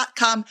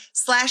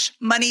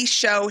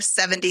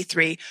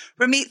biggerpockets.com/moneyshow73.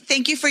 Ramit,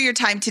 thank you for your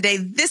time today.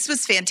 This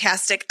was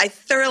fantastic. I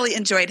thoroughly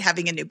enjoyed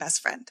having a new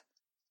best friend.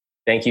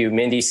 Thank you,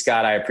 Mindy,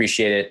 Scott. I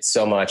appreciate it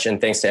so much. And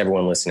thanks to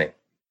everyone listening.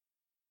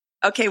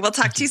 Okay, we'll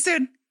talk to you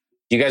soon.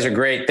 You guys are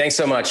great. Thanks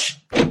so much.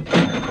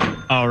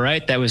 All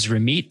right. That was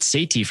Ramit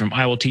Sethi from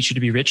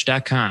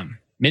iwillteachyoutoberich.com.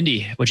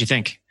 Mindy, what'd you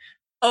think?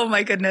 Oh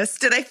my goodness.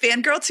 Did I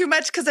fangirl too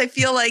much? Because I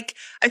feel like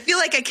I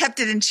kept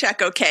it in check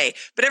okay.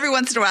 But every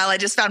once in a while, I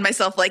just found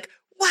myself like,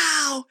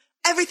 wow,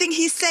 everything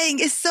he's saying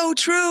is so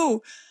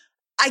true.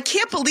 I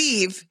can't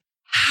believe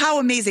how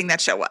amazing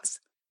that show was.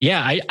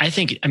 Yeah, I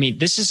think,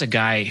 this is a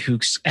guy who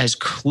has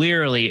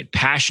clearly,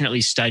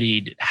 passionately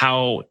studied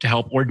how to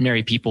help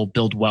ordinary people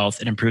build wealth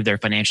and improve their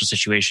financial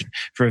situation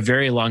for a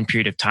very long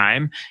period of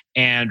time,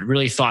 and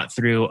really thought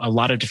through a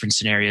lot of different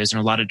scenarios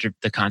and a lot of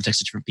the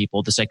context of different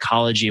people, the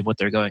psychology of what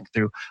they're going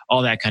through,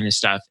 all that kind of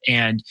stuff.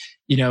 And,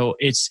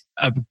 it's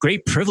a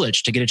great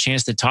privilege to get a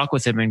chance to talk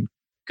with him and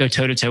go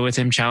toe-to-toe with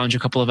him, challenge a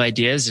couple of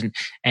ideas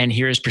and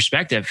hear his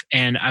perspective.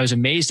 And I was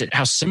amazed at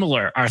how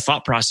similar our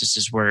thought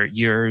processes were,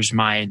 yours,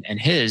 mine, and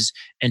his,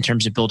 in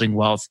terms of building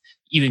wealth,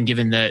 even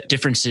given the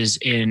differences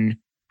in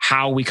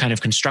how we kind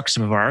of construct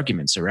some of our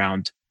arguments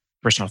around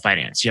personal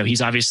finance.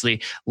 He's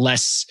obviously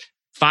less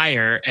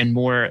fire and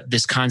more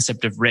this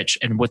concept of rich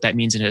and what that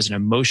means as an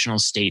emotional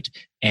state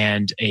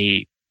and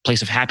a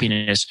place of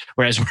happiness,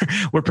 whereas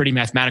we're pretty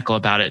mathematical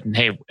about it. And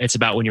hey, it's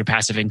about when your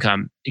passive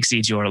income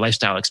exceeds your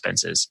lifestyle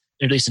expenses,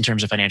 at least in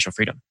terms of financial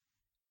freedom.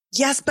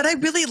 Yes, but I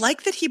really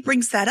like that he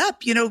brings that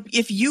up.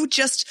 If you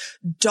just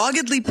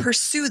doggedly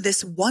pursue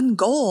this one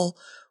goal,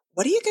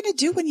 what are you going to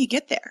do when you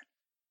get there?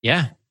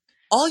 Yeah.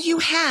 All you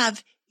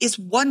have is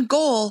one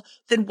goal.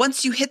 Then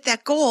once you hit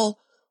that goal,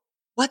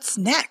 what's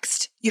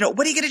next?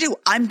 What are you going to do?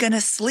 I'm going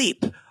to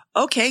sleep.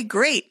 Okay,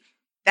 great.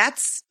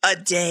 That's a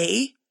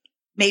day.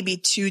 maybe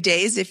 2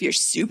 days if you're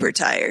super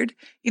tired.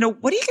 What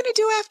are you going to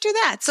do after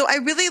that? So I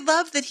really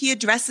love that he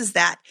addresses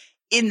that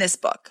in this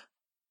book.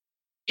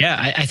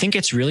 Yeah, I think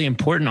it's really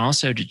important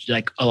also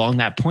to along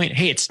that point.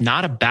 Hey, it's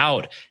not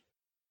about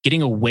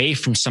getting away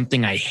from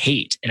something I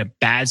hate in a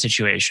bad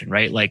situation,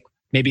 right? Like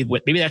maybe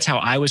that's how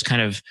I was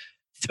kind of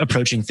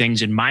approaching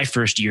things in my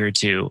first year or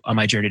two on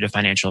my journey to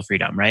financial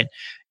freedom, right?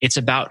 It's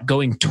about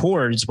going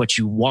towards what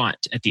you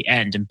want at the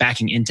end and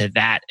backing into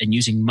that and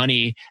using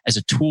money as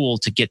a tool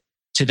to get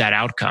to that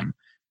outcome,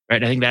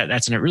 right? I think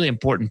that's a really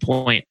important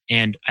point.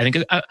 And I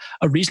think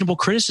a reasonable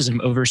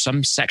criticism over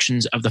some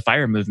sections of the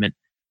FIRE movement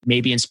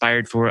may be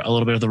inspired for a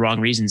little bit of the wrong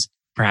reasons,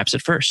 perhaps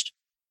at first.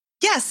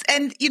 Yes.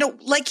 And,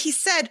 like he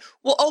said,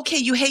 well, okay,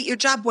 you hate your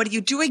job. What are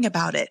you doing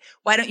about it?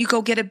 Why don't you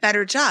go get a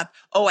better job?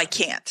 Oh, I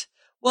can't.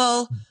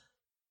 Well,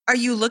 are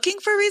you looking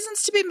for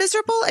reasons to be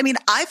miserable? I mean,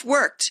 I've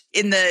worked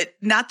in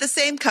not the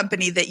same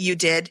company that you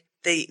did,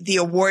 the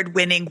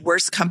award-winning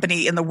worst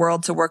company in the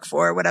world to work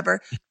for or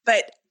whatever,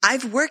 but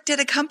I've worked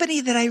at a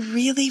company that I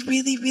really,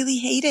 really, really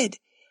hated.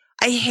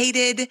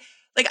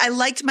 I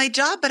liked my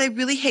job, but I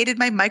really hated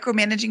my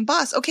micromanaging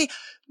boss. Okay,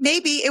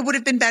 maybe it would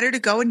have been better to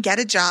go and get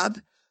a job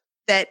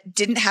that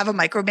didn't have a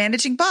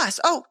micromanaging boss.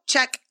 Oh,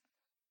 check.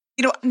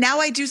 Now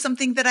I do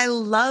something that I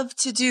love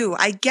to do.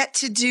 I get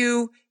to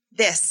do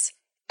this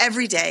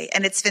every day,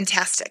 and it's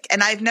fantastic.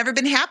 And I've never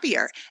been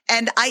happier.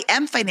 And I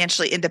am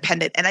financially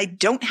independent, and I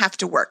don't have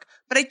to work,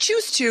 but I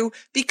choose to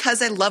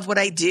because I love what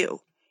I do.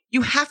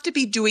 You have to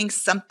be doing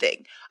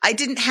something. I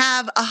didn't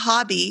have a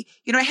hobby.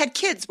 I had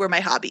kids were my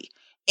hobby.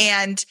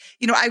 And,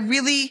 I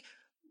really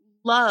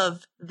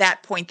love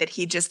that point that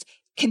he just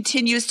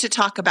continues to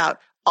talk about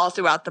all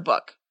throughout the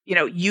book.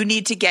 You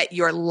need to get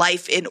your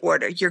life in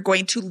order. You're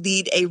going to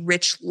lead a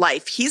rich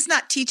life. He's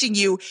not teaching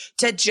you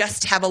to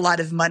just have a lot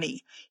of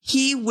money.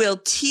 He will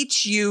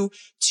teach you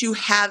to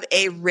have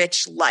a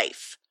rich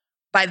life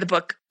by the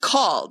book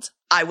called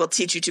I Will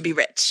Teach You to Be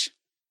Rich.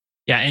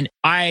 Yeah. And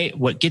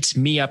what gets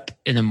me up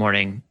in the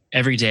morning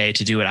every day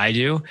to do what I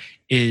do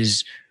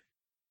is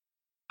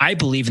I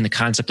believe in the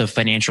concept of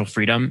financial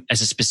freedom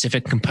as a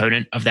specific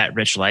component of that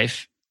rich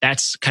life.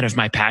 That's kind of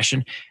my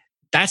passion.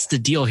 That's the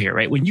deal here,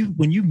 right? When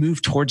you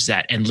move towards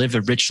that and live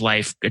a rich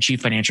life,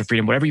 achieve financial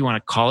freedom, whatever you want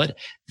to call it,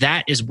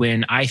 that is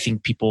when I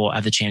think people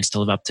have the chance to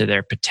live up to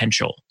their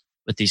potential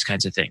with these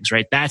kinds of things,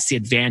 right? That's the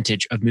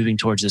advantage of moving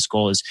towards this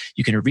goal is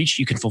you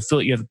can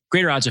fulfill, you have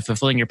greater odds of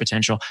fulfilling your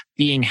potential,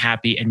 being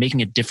happy and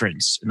making a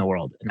difference in the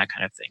world and that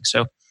kind of thing.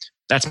 So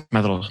that's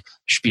my little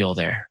spiel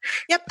there.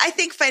 Yep. I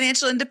think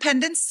financial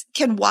independence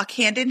can walk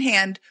hand in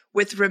hand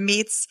with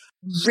Ramit's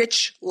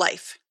rich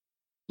life.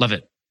 Love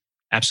it.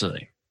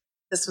 Absolutely.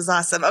 This was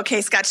awesome. Okay,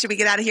 Scott, should we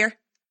get out of here?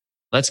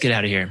 Let's get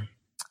out of here.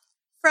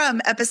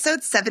 From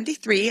episode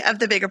 73 of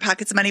the Bigger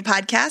Pockets of Money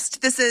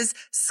podcast, this is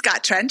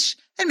Scott Trench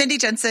and Mindy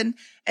Jensen,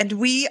 and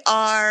we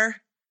are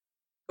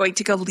going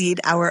to go lead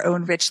our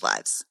own rich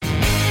lives.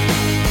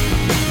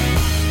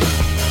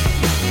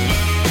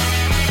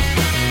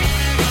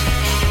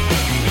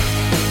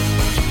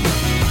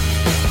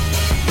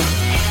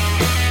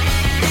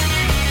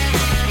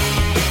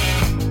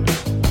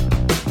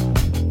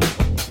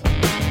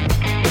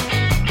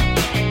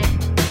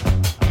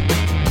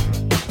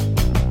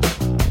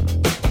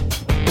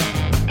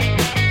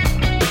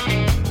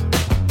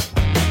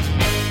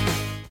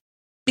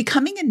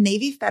 Becoming a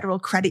Navy Federal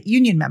Credit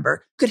Union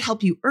member could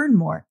help you earn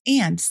more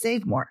and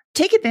save more.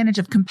 Take advantage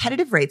of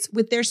competitive rates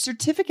with their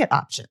certificate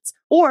options,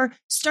 or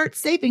start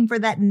saving for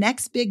that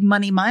next big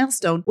money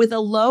milestone with a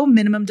low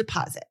minimum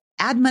deposit.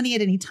 Add money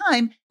at any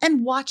time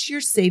and watch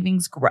your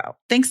savings grow.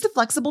 Thanks to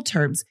flexible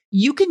terms,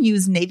 you can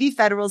use Navy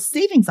Federal's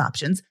savings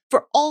options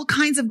for all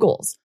kinds of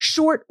goals,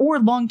 short or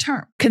long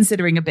term.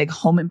 Considering a big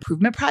home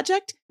improvement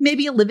project,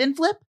 maybe a live-in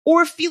flip,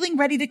 or feeling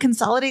ready to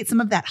consolidate some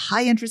of that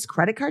high-interest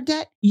credit card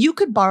debt, you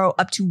could borrow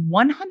up to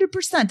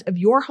 100% of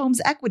your home's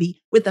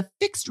equity with a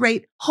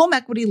fixed-rate home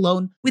equity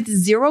loan with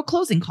zero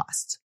closing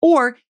costs,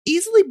 or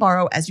easily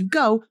borrow as you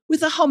go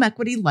with a home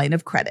equity line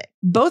of credit.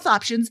 Both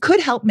options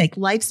could help make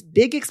life's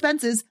big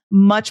expenses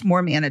much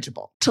more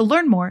manageable. To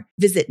learn more,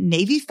 visit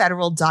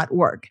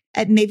NavyFederal.org.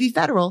 At Navy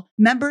Federal,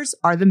 members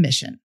are the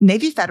mission.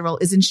 Navy Federal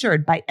is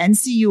insured by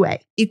NCUA,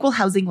 Equal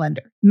Housing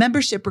Lender.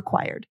 Membership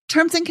required.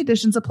 Terms and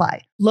conditions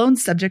apply.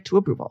 Loans subject to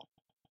approval.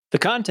 The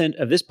content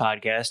of this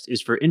podcast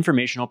is for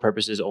informational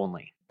purposes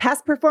only.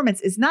 Past performance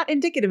is not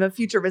indicative of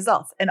future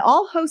results, and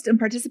all host and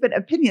participant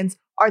opinions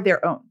are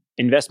their own.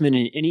 Investment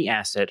in any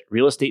asset,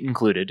 real estate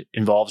included,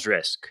 involves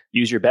risk.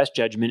 Use your best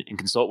judgment and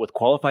consult with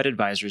qualified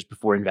advisors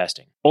before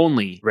investing.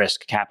 Only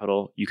risk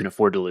capital you can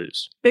afford to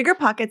lose. Bigger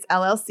Pockets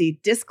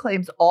LLC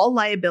disclaims all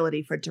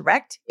liability for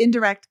direct,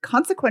 indirect,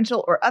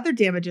 consequential, or other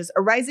damages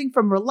arising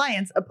from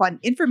reliance upon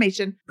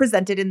information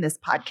presented in this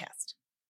podcast.